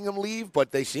letting him leave,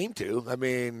 but they seem to. I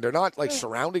mean, they're not like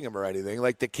surrounding him or anything.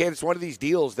 Like the kid, it's one of these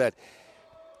deals that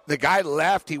the guy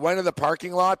left, he went to the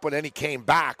parking lot, but then he came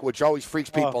back, which always freaks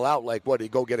people out. Like, what, did he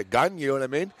go get a gun? You know what I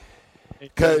mean?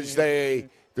 Because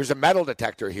there's a metal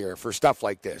detector here for stuff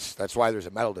like this. That's why there's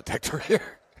a metal detector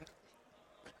here.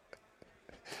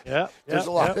 There's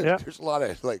a lot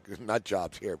of like nut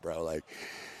jobs here, bro. Like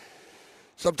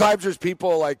sometimes there's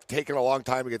people like taking a long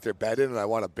time to get their bed in, and I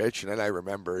want to bitch, and then I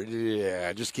remember,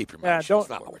 just keep your mouth shut. It's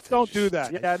not worth it. Don't do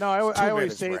that. Yeah, no, I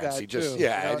always say that too.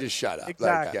 Just shut up.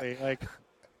 Exactly. Like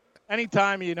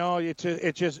anytime,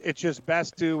 it's just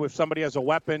best to, if somebody has a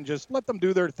weapon, just let them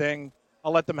do their thing.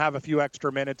 I'll let them have a few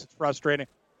extra minutes. It's frustrating.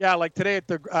 Yeah, like today at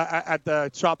the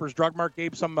Shoppers Drug Mart,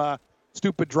 gave some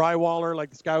stupid drywaller, like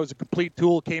this guy was a complete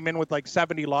tool, came in with like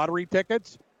 70 lottery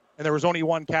tickets, and there was only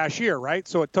one cashier, right?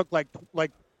 So it took like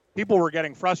people were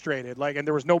getting frustrated, like, and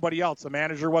there was nobody else. The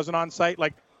manager wasn't on site.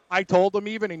 Like, I told them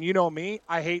even, and you know me,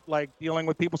 I hate like dealing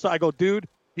with people. So I go, dude,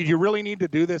 did you really need to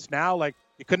do this now? Like,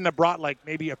 you couldn't have brought like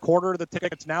maybe a quarter of the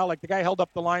tickets now. Like, the guy held up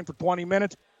the line for 20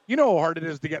 minutes. You know how hard it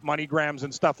is to get MoneyGrams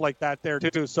and stuff like that there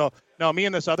too. So no, me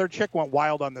and this other chick went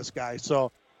wild on this guy.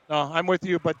 So no, I'm with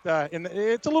you, but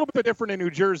it's a little bit different in New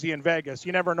Jersey and Vegas.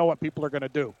 You never know what people are going to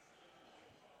do.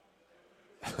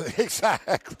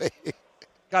 Exactly.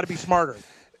 Got to be smarter.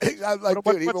 Like,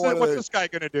 what's this guy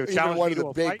going to do? Challenge me to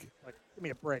a fight? Like, give me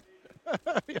a break.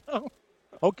 You know?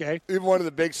 Okay. Even one of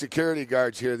the big security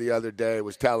guards here the other day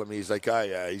was telling me, he's like, oh,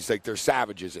 yeah, he's like, there's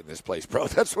savages in this place, bro.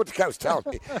 That's what the guy was telling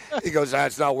me. He goes,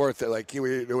 it's not worth it. Like,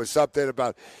 there was something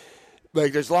about,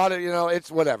 like, there's a lot of,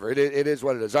 it's whatever. It is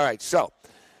what it is. All right, so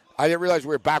I didn't realize we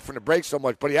were back from the break so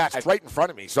much, but he asked right in front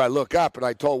of me. So I look up, and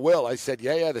I told Will, I said,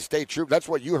 yeah, the state trooper. That's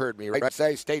what you heard me, right?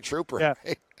 Say state trooper.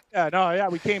 Yeah.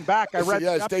 We came back. I read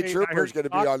the state trooper's going to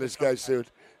be on this guy soon.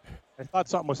 I thought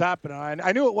something was happening.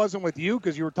 I knew it wasn't with you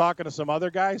because you were talking to some other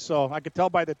guy, so I could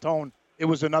tell by the tone it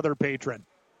was another patron.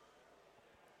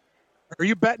 Are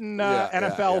you betting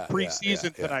NFL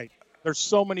preseason tonight? There's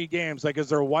so many games. Like, is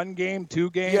there one game, 2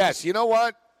 games? Yes. You know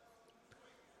what?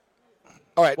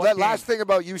 All right. Last thing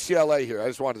about UCLA here, I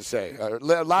just wanted to say.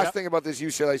 Last thing about this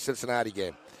UCLA-Cincinnati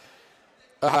game.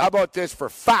 How about this for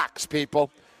facts,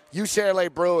 people?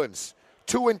 UCLA Bruins,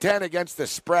 2-10 against the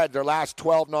spread their last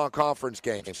 12 non-conference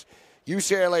games.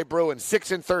 UCLA Bruins,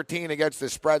 6-13 against the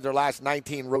spread their last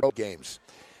 19 road games.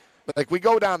 Like, we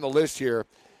go down the list here.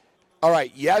 All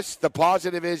right, yes, the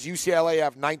positive is UCLA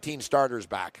have 19 starters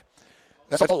back.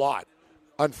 That's a lot.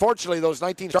 Unfortunately, those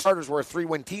 19 starters were a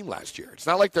 3-win team last year. It's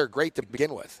not like they're great to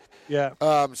begin with. Yeah.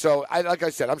 So, like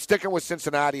I said, I'm sticking with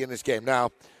Cincinnati in this game.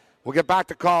 Now, we'll get back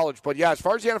to college. But, yeah, as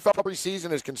far as the NFL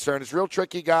preseason is concerned, it's real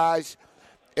tricky, guys.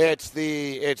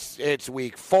 It's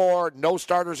week 4. No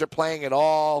starters are playing at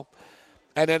all.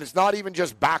 And then it's not even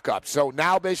just backups. So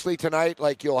now basically tonight,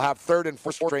 like, you'll have third and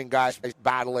fourth string guys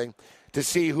battling to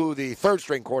see who the third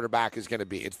string quarterback is going to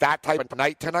be. It's that type of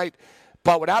night tonight.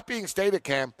 But with that being stated,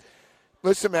 Cam,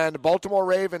 listen, man, the Baltimore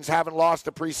Ravens haven't lost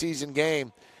a preseason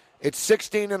game. It's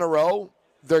 16 in a row.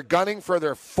 They're gunning for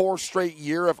their 4th straight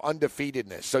year of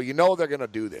undefeatedness. So you know they're going to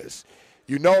do this.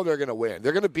 You know they're going to win.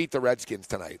 They're going to beat the Redskins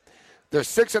tonight. They're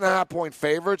 6.5-point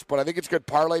favorites, but I think it's good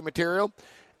parlay material.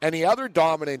 And the other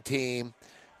dominant team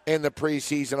in the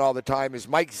preseason all the time is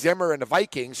Mike Zimmer and the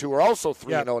Vikings, who are also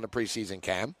 3-0 in the preseason,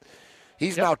 Cam.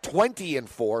 He's now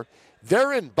 20-4.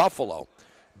 They're in Buffalo.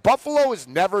 Buffalo has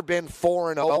never been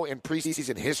 4-0 in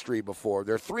preseason history before.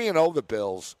 They're 3-0, the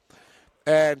Bills.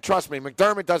 And trust me,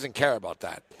 McDermott doesn't care about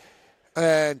that.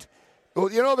 And,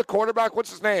 the quarterback, what's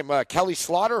his name? Kelly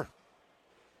Slaughter?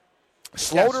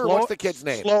 What's the kid's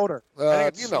name? Slaughter.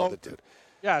 Know the dude.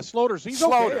 Yeah, Slaughter's. He's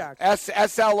Slaughter. okay, actually.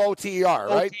 S-L-O-T-E-R,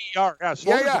 right? O-T-E-R. Yeah,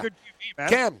 Slaughter's a good QB,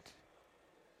 man.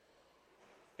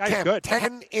 Cam, good.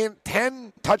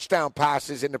 10 touchdown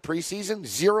passes in the preseason,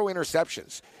 0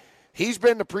 interceptions. He's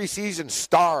been the preseason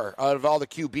star out of all the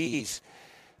QBs.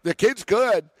 The kid's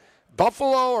good.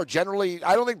 Buffalo are generally –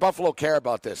 I don't think Buffalo care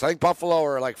about this. I think Buffalo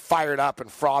are, like, fired up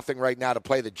and frothing right now to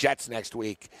play the Jets next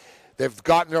week. They've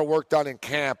gotten their work done in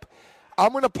camp.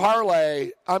 I'm going to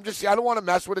parlay. I don't want to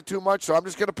mess with it too much, so I'm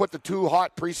just going to put the 2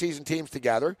 hot preseason teams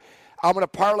together. I'm going to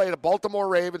parlay the Baltimore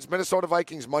Ravens, Minnesota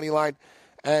Vikings money line.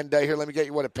 And here, let me get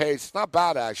you what it pays. It's not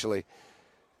bad, actually.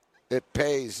 It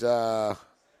pays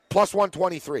plus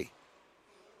 123.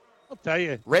 I'll tell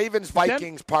you. Ravens,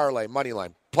 Vikings, parlay, money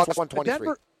line, plus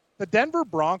 123. the Denver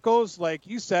Broncos, like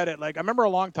you said it, like I remember a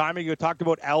long time ago you talked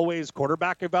about Elway's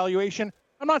quarterback evaluation.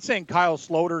 I'm not saying Kyle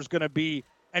Sloter's going to be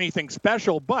anything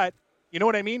special, but you know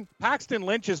what I mean? Paxton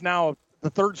Lynch is now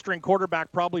the third-string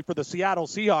quarterback probably for the Seattle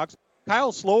Seahawks.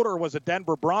 Kyle Sloter was a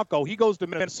Denver Bronco. He goes to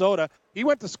Minnesota. He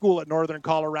went to school at Northern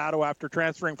Colorado after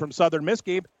transferring from Southern Miss,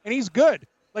 Gabe, and he's good.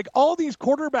 Like, all these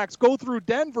quarterbacks go through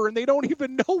Denver, and they don't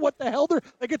even know what the hell they're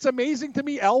 – like, it's amazing to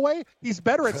me. Elway, he's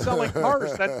better at selling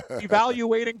cars than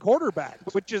evaluating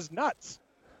quarterbacks, which is nuts.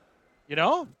 You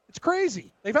know? It's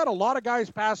crazy. They've had a lot of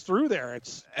guys pass through there.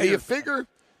 You figure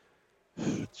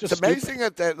it's amazing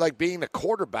that, like, being the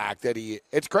quarterback that he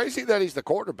 – it's crazy that he's the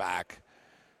quarterback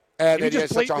and that he has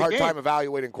such a hard time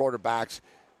evaluating quarterbacks.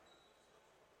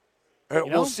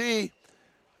 We'll see.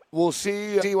 We'll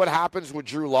see what happens with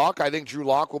Drew Lock. I think Drew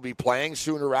Lock will be playing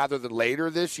sooner rather than later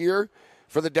this year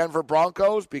for the Denver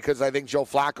Broncos because I think Joe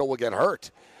Flacco will get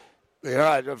hurt. You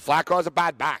know, Flacco has a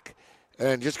bad back.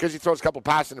 And just because he throws a couple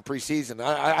passes in the preseason,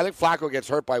 I think Flacco gets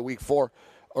hurt by week 4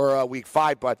 or week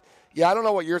 5. But, yeah, I don't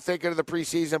know what you're thinking of the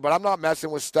preseason, but I'm not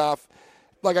messing with stuff.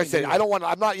 Like I said,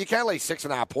 you can't lay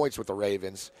 6.5 points with the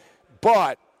Ravens.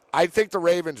 But I think the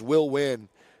Ravens will win.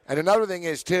 And another thing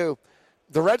is, too,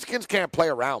 the Redskins can't play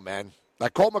around, man.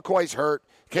 Like, Colt McCoy's hurt.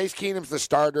 Case Keenum's the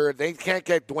starter. They can't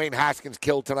get Dwayne Haskins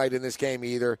killed tonight in this game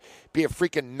either. Be a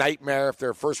freaking nightmare if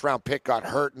their first-round pick got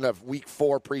hurt in a Week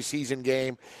 4 preseason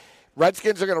game.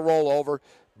 Redskins are going to roll over.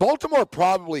 Baltimore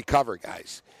probably cover,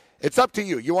 guys. It's up to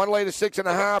you. You want to lay the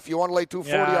 6.5? You want to lay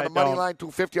 240 on the money line,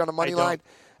 250 on the money line?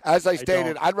 As I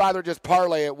stated, I'd rather just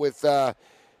parlay it with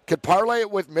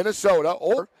Minnesota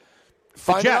or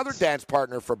find another dance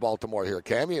partner for Baltimore here,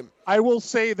 Cam. I will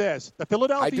say this: the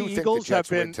Philadelphia Eagles have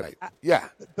been tonight. Yeah,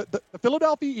 the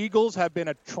Philadelphia Eagles have been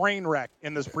a train wreck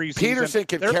in this preseason. Peterson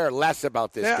can care less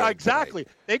about this. Yeah, game exactly.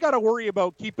 Tonight. They got to worry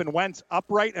about keeping Wentz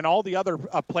upright and all the other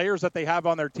players that they have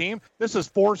on their team. This is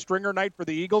 4-stringer night for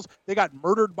the Eagles. They got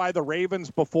murdered by the Ravens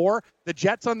before. The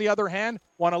Jets, on the other hand,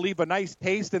 want to leave a nice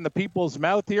taste in the people's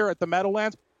mouth here at the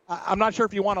Meadowlands. I'm not sure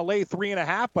if you want to lay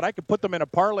 3.5, but I could put them in a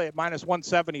parlay at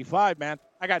 -175, man.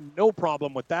 I got no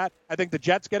problem with that. I think the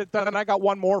Jets get it done, and I got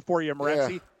one more for you,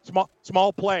 Morency. Yeah.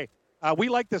 Small play. We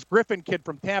like this Griffin kid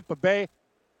from Tampa Bay.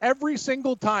 Every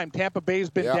single time Tampa Bay's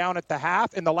been down at the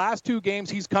half, in the last 2 games,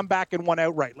 he's come back and won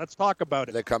outright. Let's talk about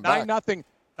it. They come back.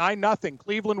 9-0.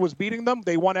 Cleveland was beating them.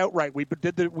 They won outright. We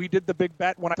did the big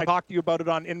bet when I talked to you about it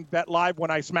on In Bet Live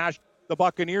when I smashed the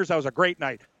Buccaneers. That was a great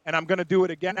night. And I'm going to do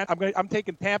it again. I'm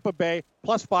taking Tampa Bay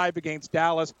 +5 against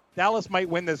Dallas. Dallas might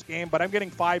win this game, but I'm getting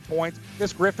 5 points.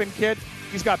 This Griffin kid,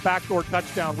 he's got backdoor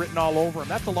touchdown written all over him.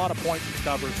 That's a lot of points to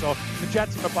cover. So the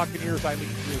Jets and the Buccaneers, I lean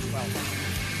to as well.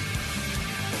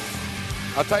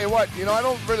 I'll tell you what, I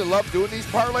don't really love doing these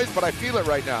parlays, but I feel it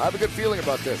right now. I have a good feeling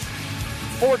about this.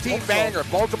 14 banger.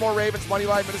 Baltimore Ravens money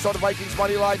line, Minnesota Vikings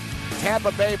money line,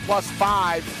 Tampa Bay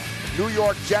 +5, New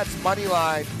York Jets money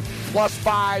line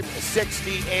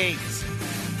 +568.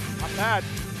 Not bad.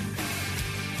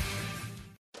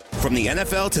 From the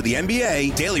NFL to the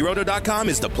NBA, DailyRoto.com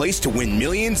is the place to win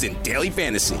millions in daily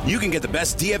fantasy. You can get the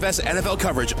best DFS NFL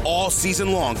coverage all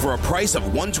season long for a price of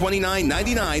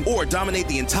 $129.99 or dominate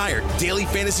the entire daily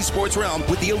fantasy sports realm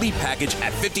with the Elite Package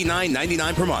at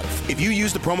 $59.99 per month. If you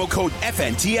use the promo code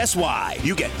FNTSY,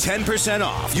 you get 10%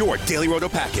 off your Daily Roto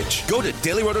package. Go to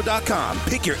DailyRoto.com,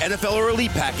 pick your NFL or Elite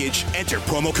Package, enter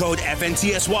promo code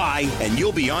FNTSY, and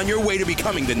you'll be on your way to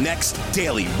becoming the next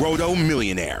Daily Roto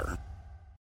millionaire.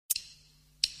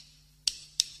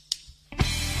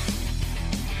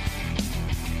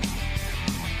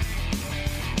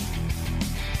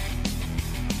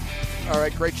 All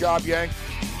right, great job, Yang.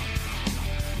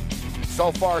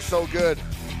 So far, so good.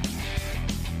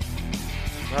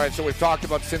 All right, so we've talked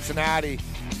about Cincinnati.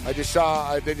 I just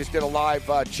saw they just did a live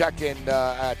check-in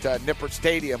at Nippert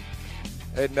Stadium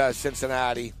in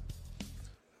Cincinnati.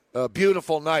 A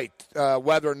beautiful night.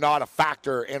 Weather not a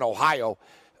factor in Ohio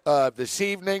this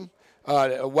evening.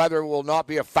 Weather will not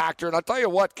be a factor. And I'll tell you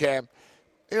what, Cam,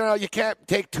 you can't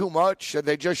take too much. And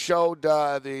they just showed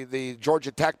the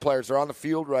Georgia Tech players. They're on the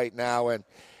field right now. And,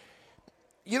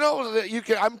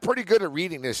 I'm pretty good at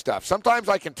reading this stuff. Sometimes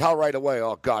I can tell right away,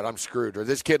 oh, God, I'm screwed. Or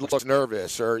this kid looks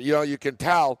nervous. Or, you can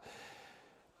tell.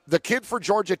 The kid for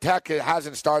Georgia Tech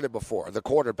hasn't started before, the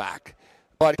quarterback.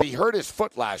 But he hurt his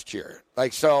foot last year.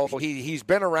 So he's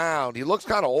been around. He looks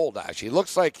kind of old, actually. He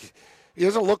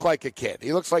doesn't look like a kid.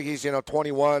 He looks like he's,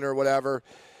 21 or whatever.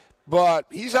 But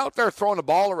he's out there throwing the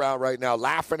ball around right now,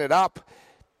 laughing it up.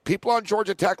 People on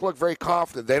Georgia Tech look very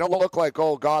confident. They don't look like,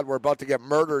 oh, God, we're about to get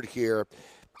murdered here.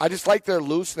 I just like their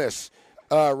looseness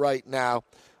right now.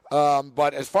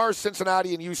 But as far as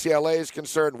Cincinnati and UCLA is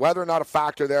concerned, weather not a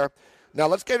factor there. Now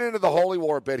let's get into the Holy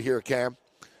War a bit here, Cam.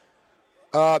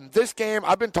 This game,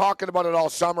 I've been talking about it all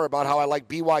summer about how I like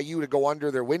BYU to go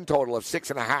under their win total of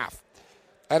 6.5.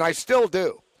 And I still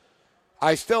do.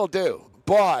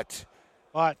 But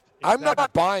I'm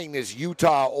not buying this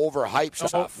Utah overhype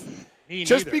stuff.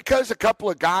 Just because a couple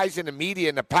of guys in the media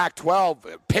in the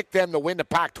Pac-12 picked them to win the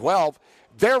Pac-12,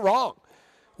 they're wrong.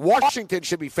 Washington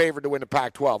should be favored to win the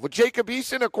Pac-12. With Jacob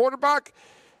Eason, a quarterback,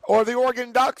 or the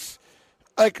Oregon Ducks,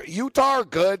 like Utah are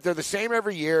good. They're the same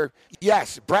every year.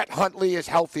 Yes, Brett Huntley is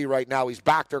healthy right now. He's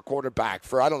back their quarterback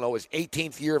for, his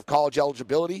 18th year of college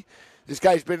eligibility. This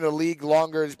guy's been in the league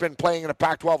longer. He's been playing in the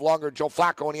Pac-12 longer than Joe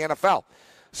Flacco in the NFL.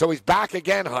 So he's back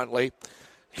again, Huntley.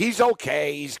 He's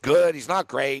okay. He's good. He's not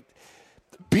great.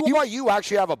 BYU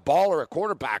actually have a baller at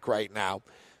quarterback right now.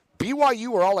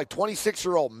 BYU are all like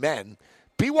 26-year-old men.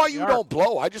 BYU don't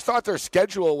blow. I just thought their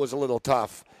schedule was a little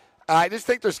tough. I just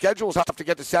think their schedule is tough to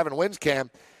get to 7 wins,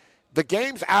 Cam. The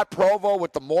games at Provo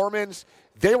with the Mormons,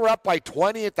 they were up by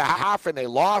 20 at the half, and they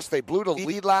lost. They blew the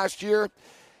lead last year.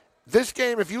 This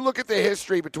game, if you look at the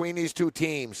history between these two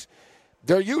teams,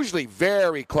 they're usually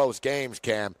very close games,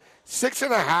 Cam.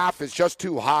 6.5 is just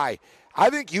too high.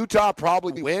 I think Utah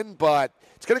probably win, but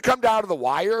it's going to come down to the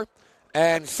wire.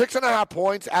 And 6.5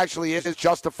 points actually is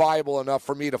justifiable enough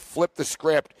for me to flip the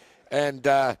script and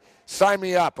sign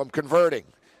me up. I'm converting.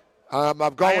 I'm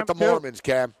going with the Mormons,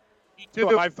 Cam. Me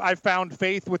too. I've found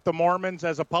faith with the Mormons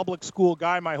as a public school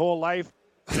guy my whole life.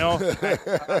 You know,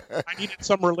 I needed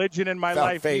some religion in my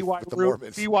life. BYU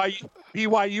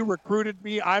recruited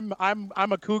me. I'm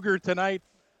a Cougar tonight.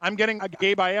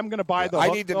 Gabe, I am going to buy the I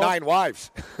hook, need the 9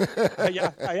 wives.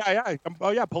 Yeah.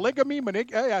 Oh, yeah, polygamy.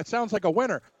 Yeah, it sounds like a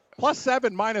winner.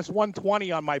 +7,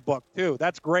 -120 on my book, too.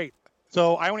 That's great.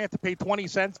 So I only have to pay 20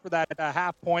 cents for that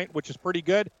half point, which is pretty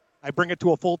good. I bring it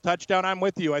to a full touchdown. I'm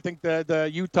with you. I think the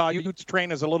Utah Utes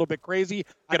train is a little bit crazy.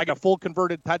 I got a full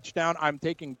converted touchdown. I'm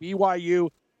taking BYU,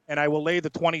 and I will lay the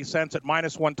 20 cents at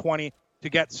 -120 to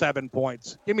get 7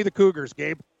 points. Give me the Cougars,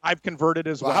 Gabe. I've converted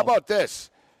as well. How about this?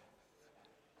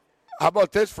 How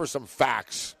about this for some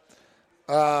facts?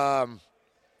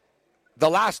 The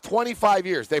last 25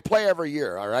 years, they play every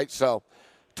year, all right? So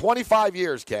 25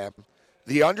 years, Cam.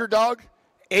 The underdog,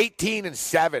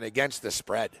 18-7 against the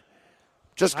spread.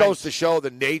 Just goes to show the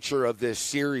nature of this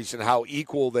series and how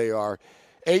equal they are.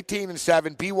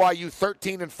 18-7, BYU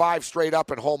 13-5 straight up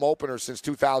in home openers since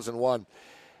 2001.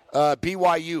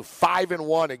 BYU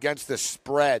 5-1 against the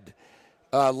spread.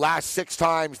 Last 6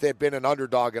 times they've been an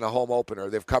underdog in a home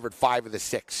opener. They've covered 5 of the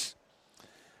 6.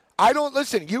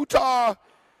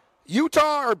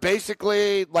 Utah are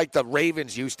basically like the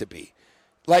Ravens used to be.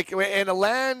 Like in a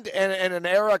land and an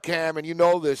era, Cam, and you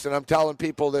know this, and I'm telling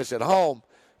people this at home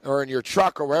or in your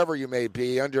truck or wherever you may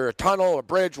be, under a tunnel, a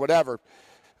bridge, whatever.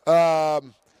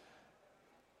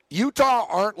 Utah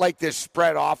aren't like this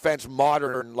spread offense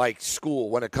modern like school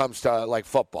when it comes to like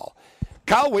football.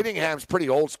 Kyle Whittingham's pretty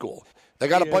old school. They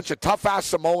got a bunch of tough-ass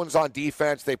Samoans on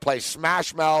defense. They play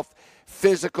smash mouth,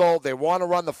 physical. They want to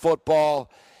run the football.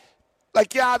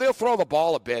 Like, yeah, they'll throw the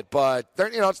ball a bit, but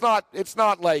they're, it's not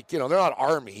like, they're not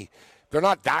Army. They're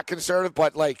not that conservative,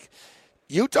 but like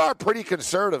Utah are pretty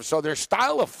conservative, so their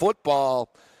style of football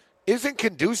isn't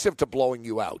conducive to blowing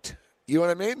you out. You know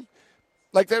what I mean?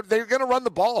 Like they're going to run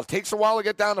the ball. It takes a while to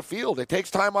get down the field. It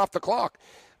takes time off the clock.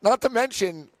 Not to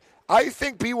mention, I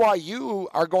think BYU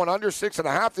are going under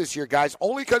 6.5 this year, guys,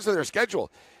 only because of their schedule.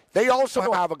 They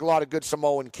also have a lot of good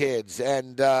Samoan kids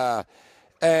and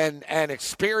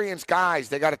experienced guys.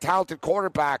 They got a talented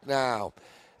quarterback now.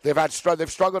 They've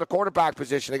struggled at quarterback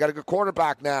position. They got a good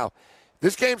quarterback now.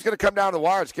 This game's going to come down to the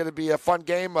wire. It's going to be a fun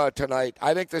game tonight.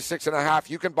 I think this 6.5.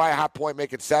 You can buy a half point,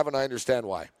 make it 7. I understand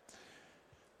why.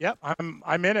 Yep,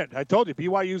 I'm in it. I told you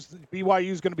BYU's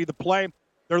going to be the play.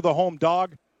 They're the home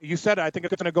dog. You said it. I think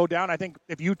it's going to go down. I think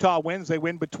if Utah wins, they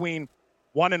win between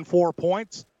 1 and 4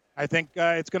 points. I think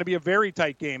it's going to be a very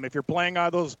tight game. If you're playing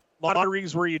those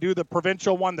lotteries where you do the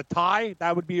provincial one, the tie,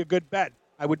 that would be a good bet.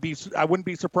 I wouldn't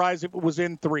be surprised if it was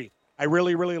in 3. I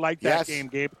really, really like that game,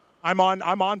 Gabe. I'm on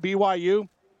BYU.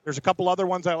 There's a couple other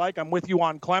ones I like. I'm with you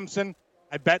on Clemson.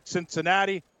 I bet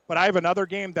Cincinnati. But I have another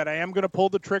game that I am going to pull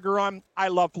the trigger on. I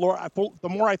love Florida. The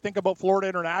more I think about Florida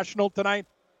International tonight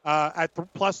at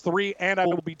 +3, and I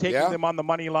will be taking them on the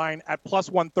money line at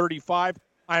 +135.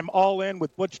 I'm all in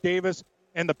with Butch Davis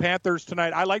and the Panthers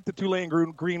tonight. I like the Tulane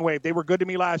Green Wave. They were good to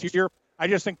me last year. I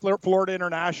just think Florida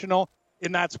International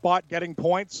in that spot getting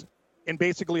points in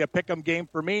basically a pick-em game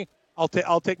for me.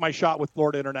 I'll take my shot with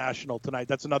Florida International tonight.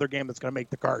 That's another game that's going to make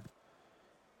the card.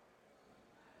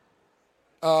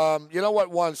 You know what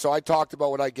won? So I talked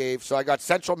about what I gave. So I got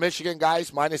Central Michigan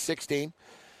guys, minus 16.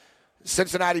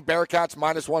 Cincinnati Bearcats,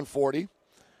 minus 140.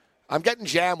 I'm getting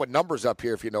jammed with numbers up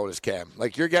here, if you notice, Cam.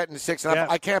 Like, you're getting 6.5. Yeah.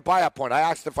 I can't buy a point. I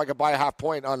asked if I could buy a half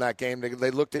point on that game.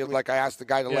 They looked at it like I asked the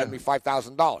guy to lend me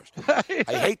 $5,000.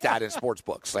 I hate that in sports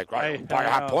books. Like, right, buy a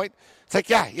half point? It's like,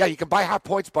 yeah, you can buy half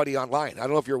points, buddy, online. I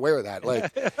don't know if you're aware of that. Like,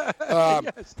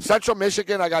 Yes. Central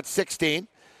Michigan, I got 16.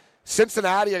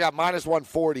 Cincinnati, I got minus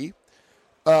 140.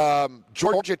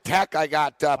 Georgia Tech, I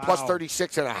got plus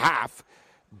 36.5.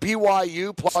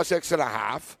 BYU, plus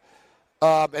 6.5.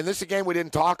 And this is a game we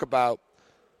didn't talk about.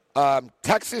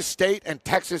 Texas State and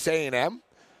Texas A&M.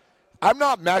 I'm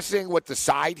not messing with the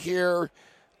side here.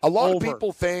 A lot of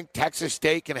people think Texas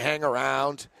State can hang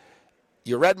around.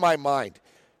 You read my mind.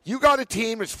 You got a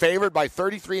team that's favored by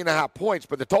 33.5 points,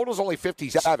 but the total's only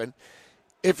 57.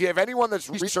 If you have anyone that's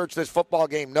researched this football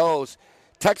game knows,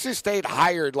 Texas State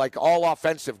hired like all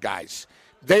offensive guys.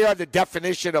 They are the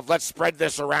definition of let's spread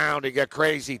this around and get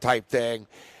crazy type thing.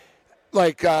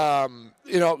 Like, I'll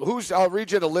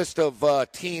read you the list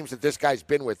of teams that this guy's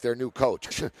been with, their new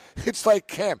coach. It's like,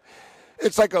 Cam,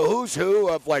 it's like a who's who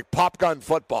of, like, pop gun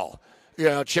football.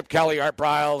 Chip Kelly, Art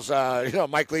Briles,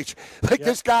 Mike Leach.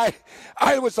 This guy,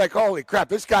 I was like, holy crap,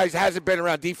 this guy hasn't been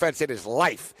around defense in his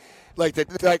life. Let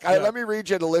me read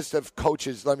you the list of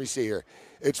coaches. Let me see here.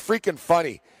 It's freaking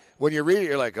funny. When you read it,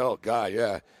 you're like, oh, God,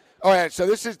 yeah. All right, so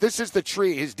this is the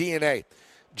tree, his DNA.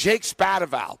 Jake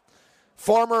Spadoval,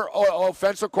 former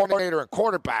offensive coordinator and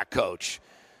quarterback coach,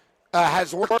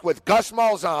 has worked with Gus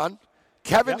Malzahn,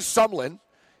 Kevin Sumlin,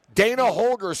 Dana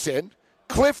Holgerson,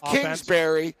 Cliff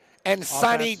Kingsbury, and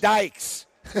Sonny Dykes.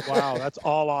 Wow, that's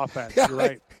all offense. You're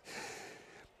right.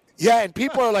 Yeah, and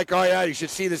people are like, oh, yeah, you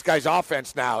should see this guy's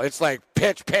offense now. It's like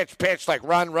pitch, like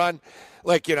run.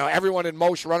 Like, everyone in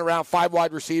motion, run around, 5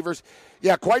 wide receivers.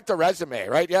 Yeah, quite the resume,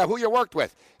 right? Yeah, who you worked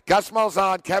with? Gus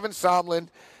Malzahn, Kevin Sumlin,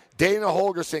 Dana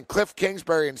Holgerson, Cliff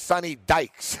Kingsbury, and Sonny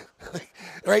Dykes.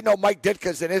 There ain't no Mike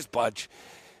Ditka's in his bunch.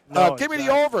 No, give me the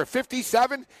over,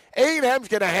 57. A&M's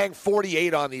going to hang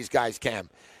 48 on these guys, Cam.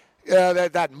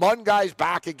 That Munn guy's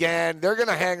back again. They're going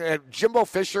to hang. Jimbo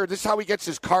Fisher, this is how he gets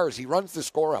his cars. He runs the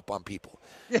score up on people.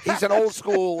 He's an old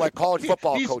school college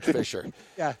football coach, Fisher.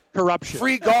 Yeah, corruption.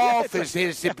 Free golf is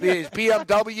his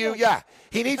BMW. Yeah,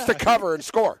 he needs to cover and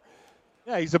score.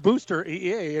 Yeah, he's a booster.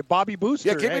 Bobby Booster.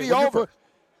 Yeah, give me the over.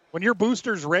 When your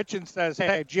booster's rich and says,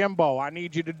 hey, Jimbo, I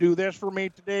need you to do this for me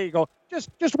today, you go, just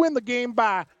win the game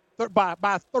by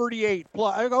 38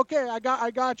 plus. Okay, I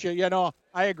got you.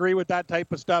 I agree with that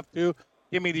type of stuff too.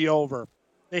 Give me the over.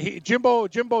 Jimbo,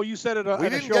 you said it. We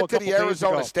didn't get to the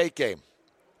Arizona State game.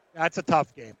 That's a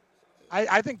tough game.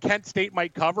 I think Kent State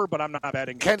might cover, but I'm not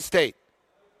betting. Kent State.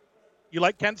 You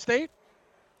like Kent State?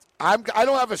 I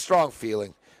don't have a strong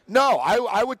feeling. No,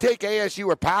 I would take ASU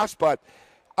or pass, but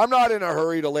I'm not in a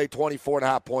hurry to lay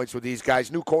 24.5 points with these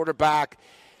guys. New quarterback,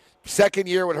 second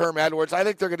year with Herm Edwards. I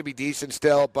think they're going to be decent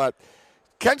still, but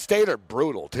Kent State are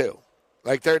brutal too.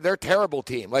 Like they're a terrible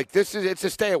team. Like it's a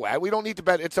stay away. We don't need to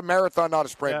bet. It's a marathon, not a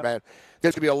sprint, man.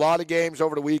 There's going to be a lot of games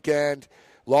over the weekend,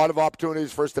 a lot of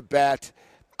opportunities for us to bet.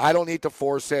 I don't need to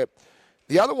force it.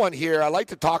 The other one here, I like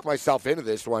to talk myself into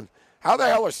this one. How the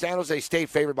hell are San Jose State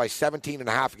favored by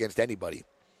 17.5 against anybody?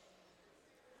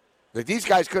 Like these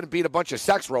guys couldn't beat a bunch of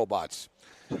sex robots.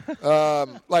 They're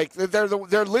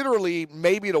literally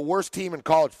maybe the worst team in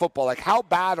college football. Like how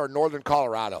bad are Northern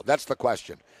Colorado? That's the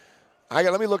question.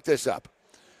 Let me look this up.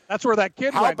 That's where that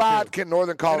kid How went bad to. can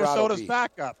Northern Colorado Minnesota's be?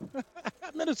 backup.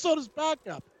 Minnesota's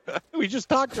backup. We just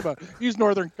talked about. He's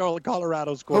Northern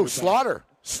Colorado's quarterback. Oh, Slaughter.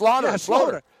 Yeah,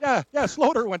 Slaughter. Yeah,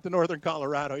 Slaughter went to Northern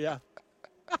Colorado, yeah.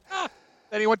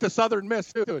 Then he went to Southern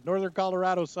Miss, too. Northern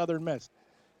Colorado, Southern Miss.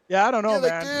 Yeah, I don't know,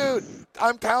 man. Dude,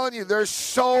 I'm telling you, they're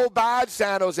so bad,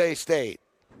 San Jose State.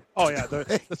 Oh, yeah,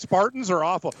 the Spartans are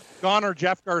awful. Gone are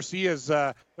Jeff Garcia's.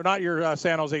 They're not your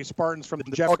San Jose Spartans from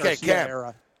the Jeff Garcia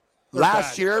era. They're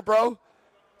last bad. year, bro,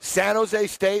 San Jose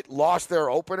State lost their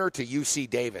opener to UC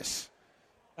Davis.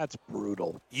 That's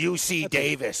brutal. UC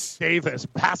Davis. Davis,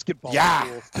 basketball.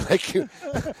 Yeah.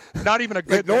 Not even a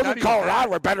good. Northern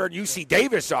Colorado are better than UC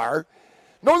Davis are.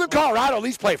 Northern Colorado at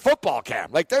least play football,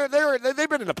 Cam. Like they've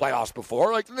been in the playoffs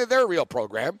before. Like they're a real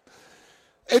program.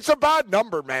 It's a bad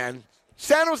number, man.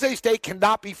 San Jose State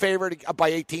cannot be favored by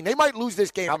 18. They might lose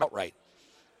this game outright.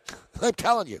 I'm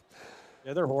telling you.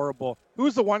 Yeah, they're horrible.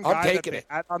 Who's the one guy that they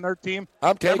had on their team?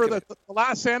 I'm taking it. The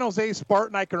last San Jose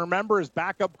Spartan I can remember is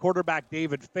backup quarterback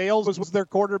David Fales was their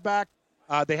quarterback.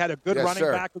 They had a good running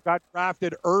back who got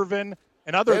drafted, Irvin.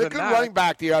 And other than that, they had a good running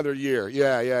back the other year.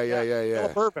 Yeah.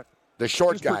 Philip Irvin. The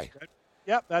short guy.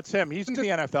 Yep, that's him. He's in the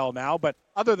NFL now, but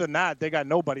other than that, they got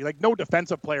nobody. Like, no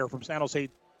defensive player from San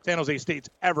Jose State's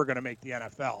ever going to make the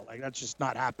NFL. Like, that's just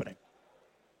not happening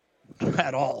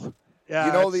at all. Yeah,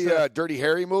 you know the Dirty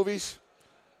Harry movies?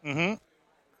 Mm-hmm.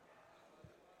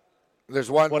 There's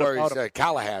one where he's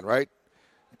Callahan, right?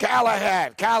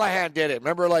 Callahan did it.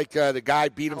 Remember, like, the guy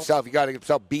beat himself. He got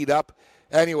himself beat up.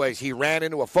 Anyways, he ran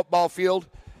into a football field.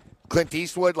 Clint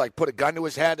Eastwood, like, put a gun to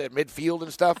his head at midfield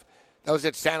and stuff. That was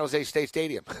at San Jose State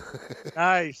Stadium.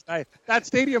 Nice. That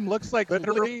stadium looks like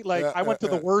literally, like, I went to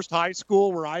the worst high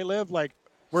school where I live. Like,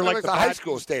 we're like the high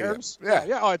school stadium.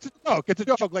 Yeah. Oh, it's a joke. It's a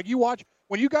joke. Like,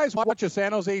 when you guys watch a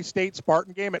San Jose State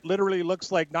Spartan game, it literally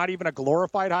looks like not even a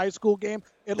glorified high school game.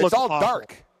 It's all awful.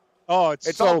 dark. Oh,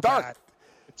 it's so all dark. Bad.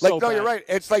 It's like, so no, bad. You're right.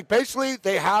 It's like basically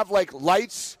they have like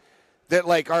lights that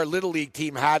like our Little League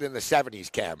team had in the 70s,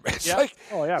 Cam. It's like,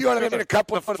 you know what I mean? A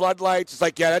couple of floodlights. It's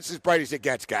like, yeah, that's as bright as it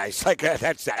gets, guys. Like,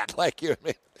 that's that. Like, you know what I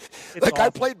mean? It's like, awful. I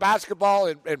played basketball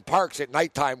in parks at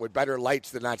nighttime with better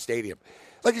lights than that stadium.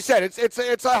 Like you said,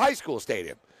 it's a high school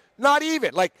stadium. Not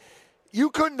even. Like, you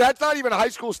couldn't, that's not even a high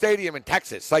school stadium in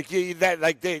Texas. Like, you'd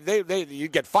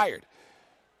get fired.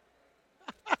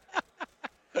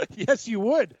 Yes, you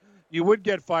would. You would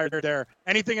get fired there.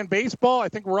 Anything in baseball? I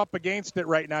think we're up against it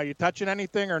right now. You touching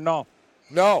anything or no?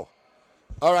 No.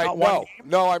 All right,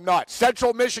 no, I'm not.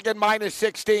 Central Michigan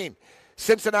 -16.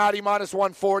 Cincinnati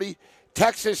 -140.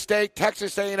 Texas State,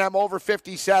 Texas A&M over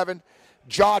 57.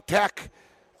 Tech,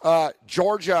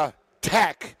 Georgia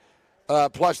Tech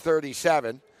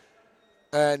 +37.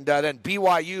 And then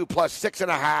BYU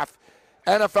 +6.5.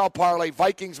 NFL parlay,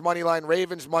 Vikings money line,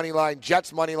 Ravens money line,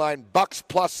 Jets money line, Bucks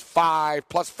 +5,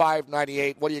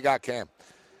 +598. What do you got, Cam?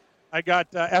 I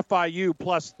got FIU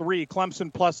 +3,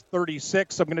 Clemson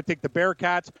 +36. I'm going to take the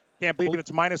Bearcats. Can't believe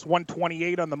it's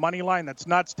 -128 on the money line. That's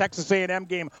nuts. Texas A&M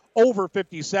game over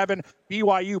 57.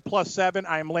 BYU +7.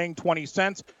 I am laying 20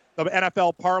 cents. The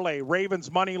NFL parlay, Ravens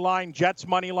money line, Jets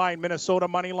money line, Minnesota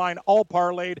money line, all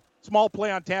parlayed. Small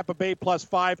play on Tampa Bay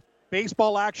 +5.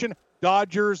 Baseball action,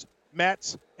 Dodgers,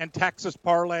 Mets, and Texas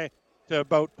parlay to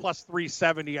about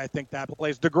 +370, I think that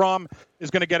plays. DeGrom is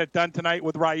going to get it done tonight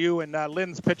with Ryu, and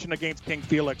Lynn's pitching against King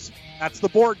Felix. That's the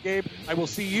board, Gabe. I will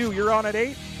see you. You're on at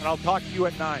 8, and I'll talk to you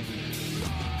at 9.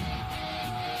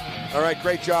 All right,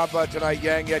 great job tonight,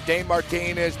 Yang. Yeah, Dane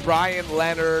Martinez, Brian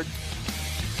Leonard,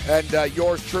 and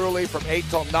yours truly from 8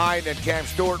 till 9, and Cam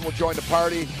Stewart will join the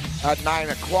party at 9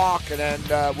 o'clock, and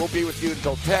then we'll be with you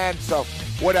until 10, so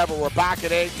whatever, we're back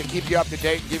at 8 to keep you up to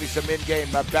date and give you some in-game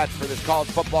bets for this college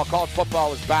football. College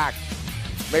football is back.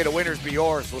 May the winners be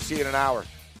yours. We'll see you in an hour.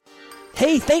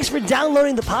 Hey, thanks for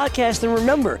downloading the podcast. And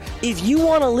remember, if you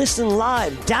want to listen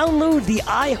live, download the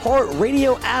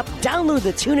iHeartRadio app, download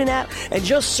the TuneIn app, and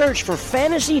just search for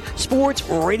Fantasy Sports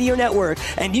Radio Network,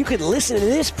 and you can listen to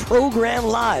this program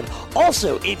live.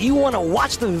 Also, if you want to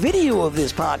watch the video of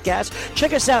this podcast,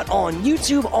 check us out on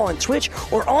YouTube, on Twitch,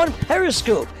 or on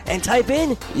Periscope, and type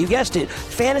in, you guessed it,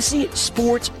 Fantasy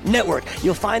Sports Network.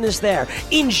 You'll find us there.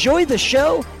 Enjoy the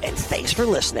show, and thanks for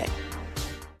listening.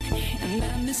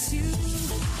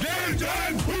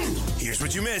 Here's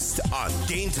what you missed on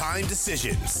Game Time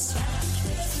Decisions.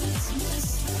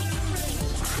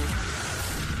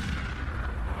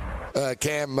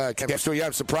 Cam, so yeah,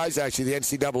 I'm surprised actually the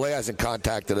NCAA hasn't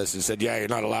contacted us and said, yeah, you're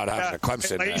not allowed having a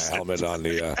Clemson helmet on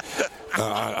the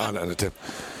on the tip.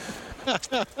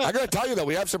 I got to tell you, though,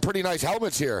 we have some pretty nice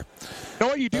helmets here. You know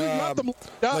what you do? You have them.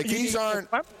 Like these aren't.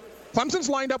 Clemson's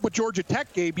lined up with Georgia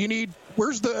Tech, Gabe. You need.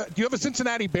 Do you have a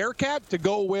Cincinnati Bearcat to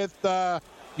go with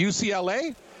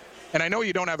UCLA? And I know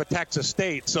you don't have a Texas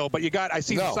State, but you got. I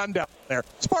see the Sun Devil there.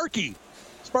 Sparky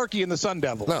in the Sun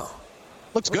Devil. No,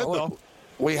 looks good though.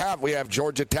 We have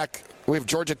Georgia Tech. We have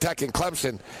Georgia Tech and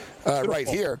Clemson right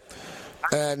here,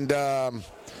 and.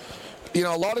 You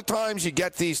know, a lot of times you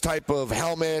get these type of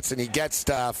helmets and you get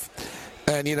stuff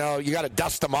and, you know, you got to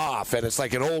dust them off and it's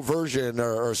like an old version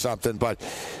or something. But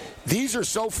these are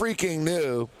so freaking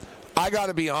new. I got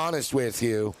to be honest with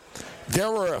you.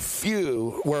 There were a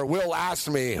few where Will asked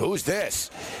me, who's this?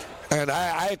 And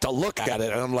I had to look at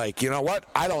it and I'm like, you know what?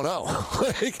 I don't know.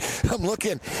 I'm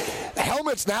looking.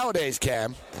 Helmets nowadays,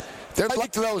 Cam. They're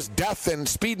like those death and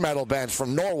speed metal bands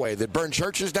from Norway that burn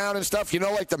churches down and stuff. You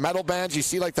know, like the metal bands, you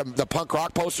see like the punk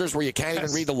rock posters where you can't even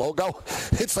read the logo?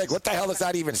 It's like, what the hell does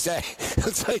that even say?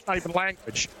 It's like not even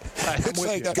language. It's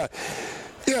like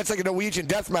it's like a Norwegian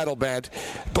death metal band.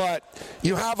 But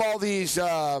you have all these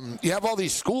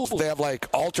schools. They have like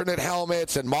alternate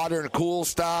helmets and modern cool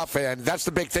stuff, and that's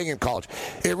the big thing in college.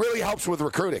 It really helps with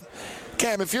recruiting.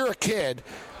 Cam, if you're a kid,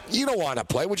 you don't want to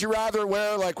play. Would you rather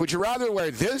wear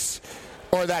this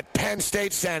Or that Penn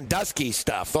State Sandusky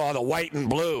stuff. Oh, the white and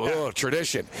blue. Yeah. Oh,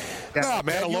 tradition. Yeah, No,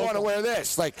 man, you want to wear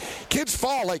this. Like, kids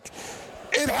fall. Like,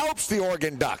 it helps the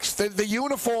Oregon Ducks. The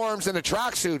uniforms and the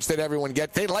tracksuits that everyone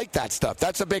get, they like that stuff.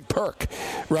 That's a big perk,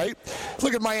 right?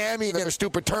 Look at Miami and their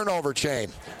stupid turnover chain.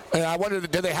 And I wonder,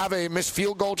 did they have a missed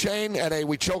field goal chain and a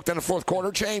we choked in the fourth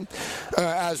quarter chain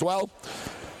as well?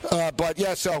 But,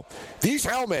 yeah, so these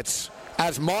helmets,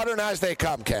 as modern as they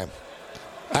come, Cam,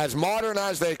 as modern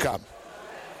as they come.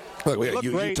 Look, we got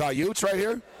Utah Utes right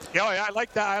here. Yeah, I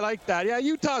like that. Yeah,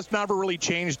 Utah's never really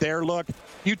changed their look.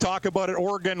 You talk about it,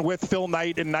 Oregon with Phil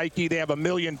Knight and Nike. They have a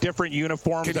million different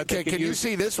uniforms. Can you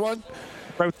see this one?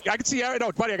 I can see. I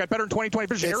know, buddy. I got better in 2020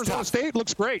 vision. Arizona State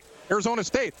looks great. Arizona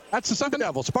State. That's the Sun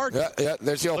Devils. Sparky. Yeah.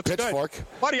 There's the old looks pitchfork. Good.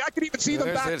 Buddy, I could even see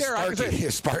them back there.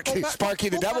 Sparky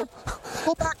the Devil.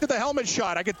 Go back to the helmet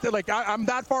shot. I'm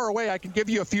that far away. I can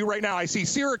give you a few right now. I see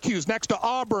Syracuse next to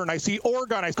Auburn. I see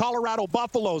Oregon. I see Colorado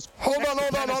Buffaloes. Hold on.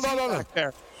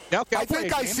 There. Okay, I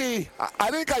think I see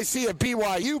a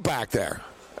BYU back there.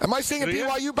 Am I seeing a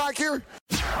BYU back here?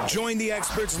 Join the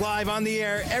experts live on the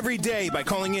air every day by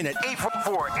calling in at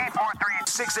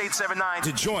 844-843-6879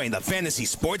 to join the Fantasy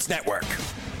Sports Network.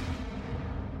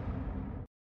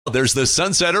 There's the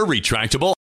Sunsetter retractable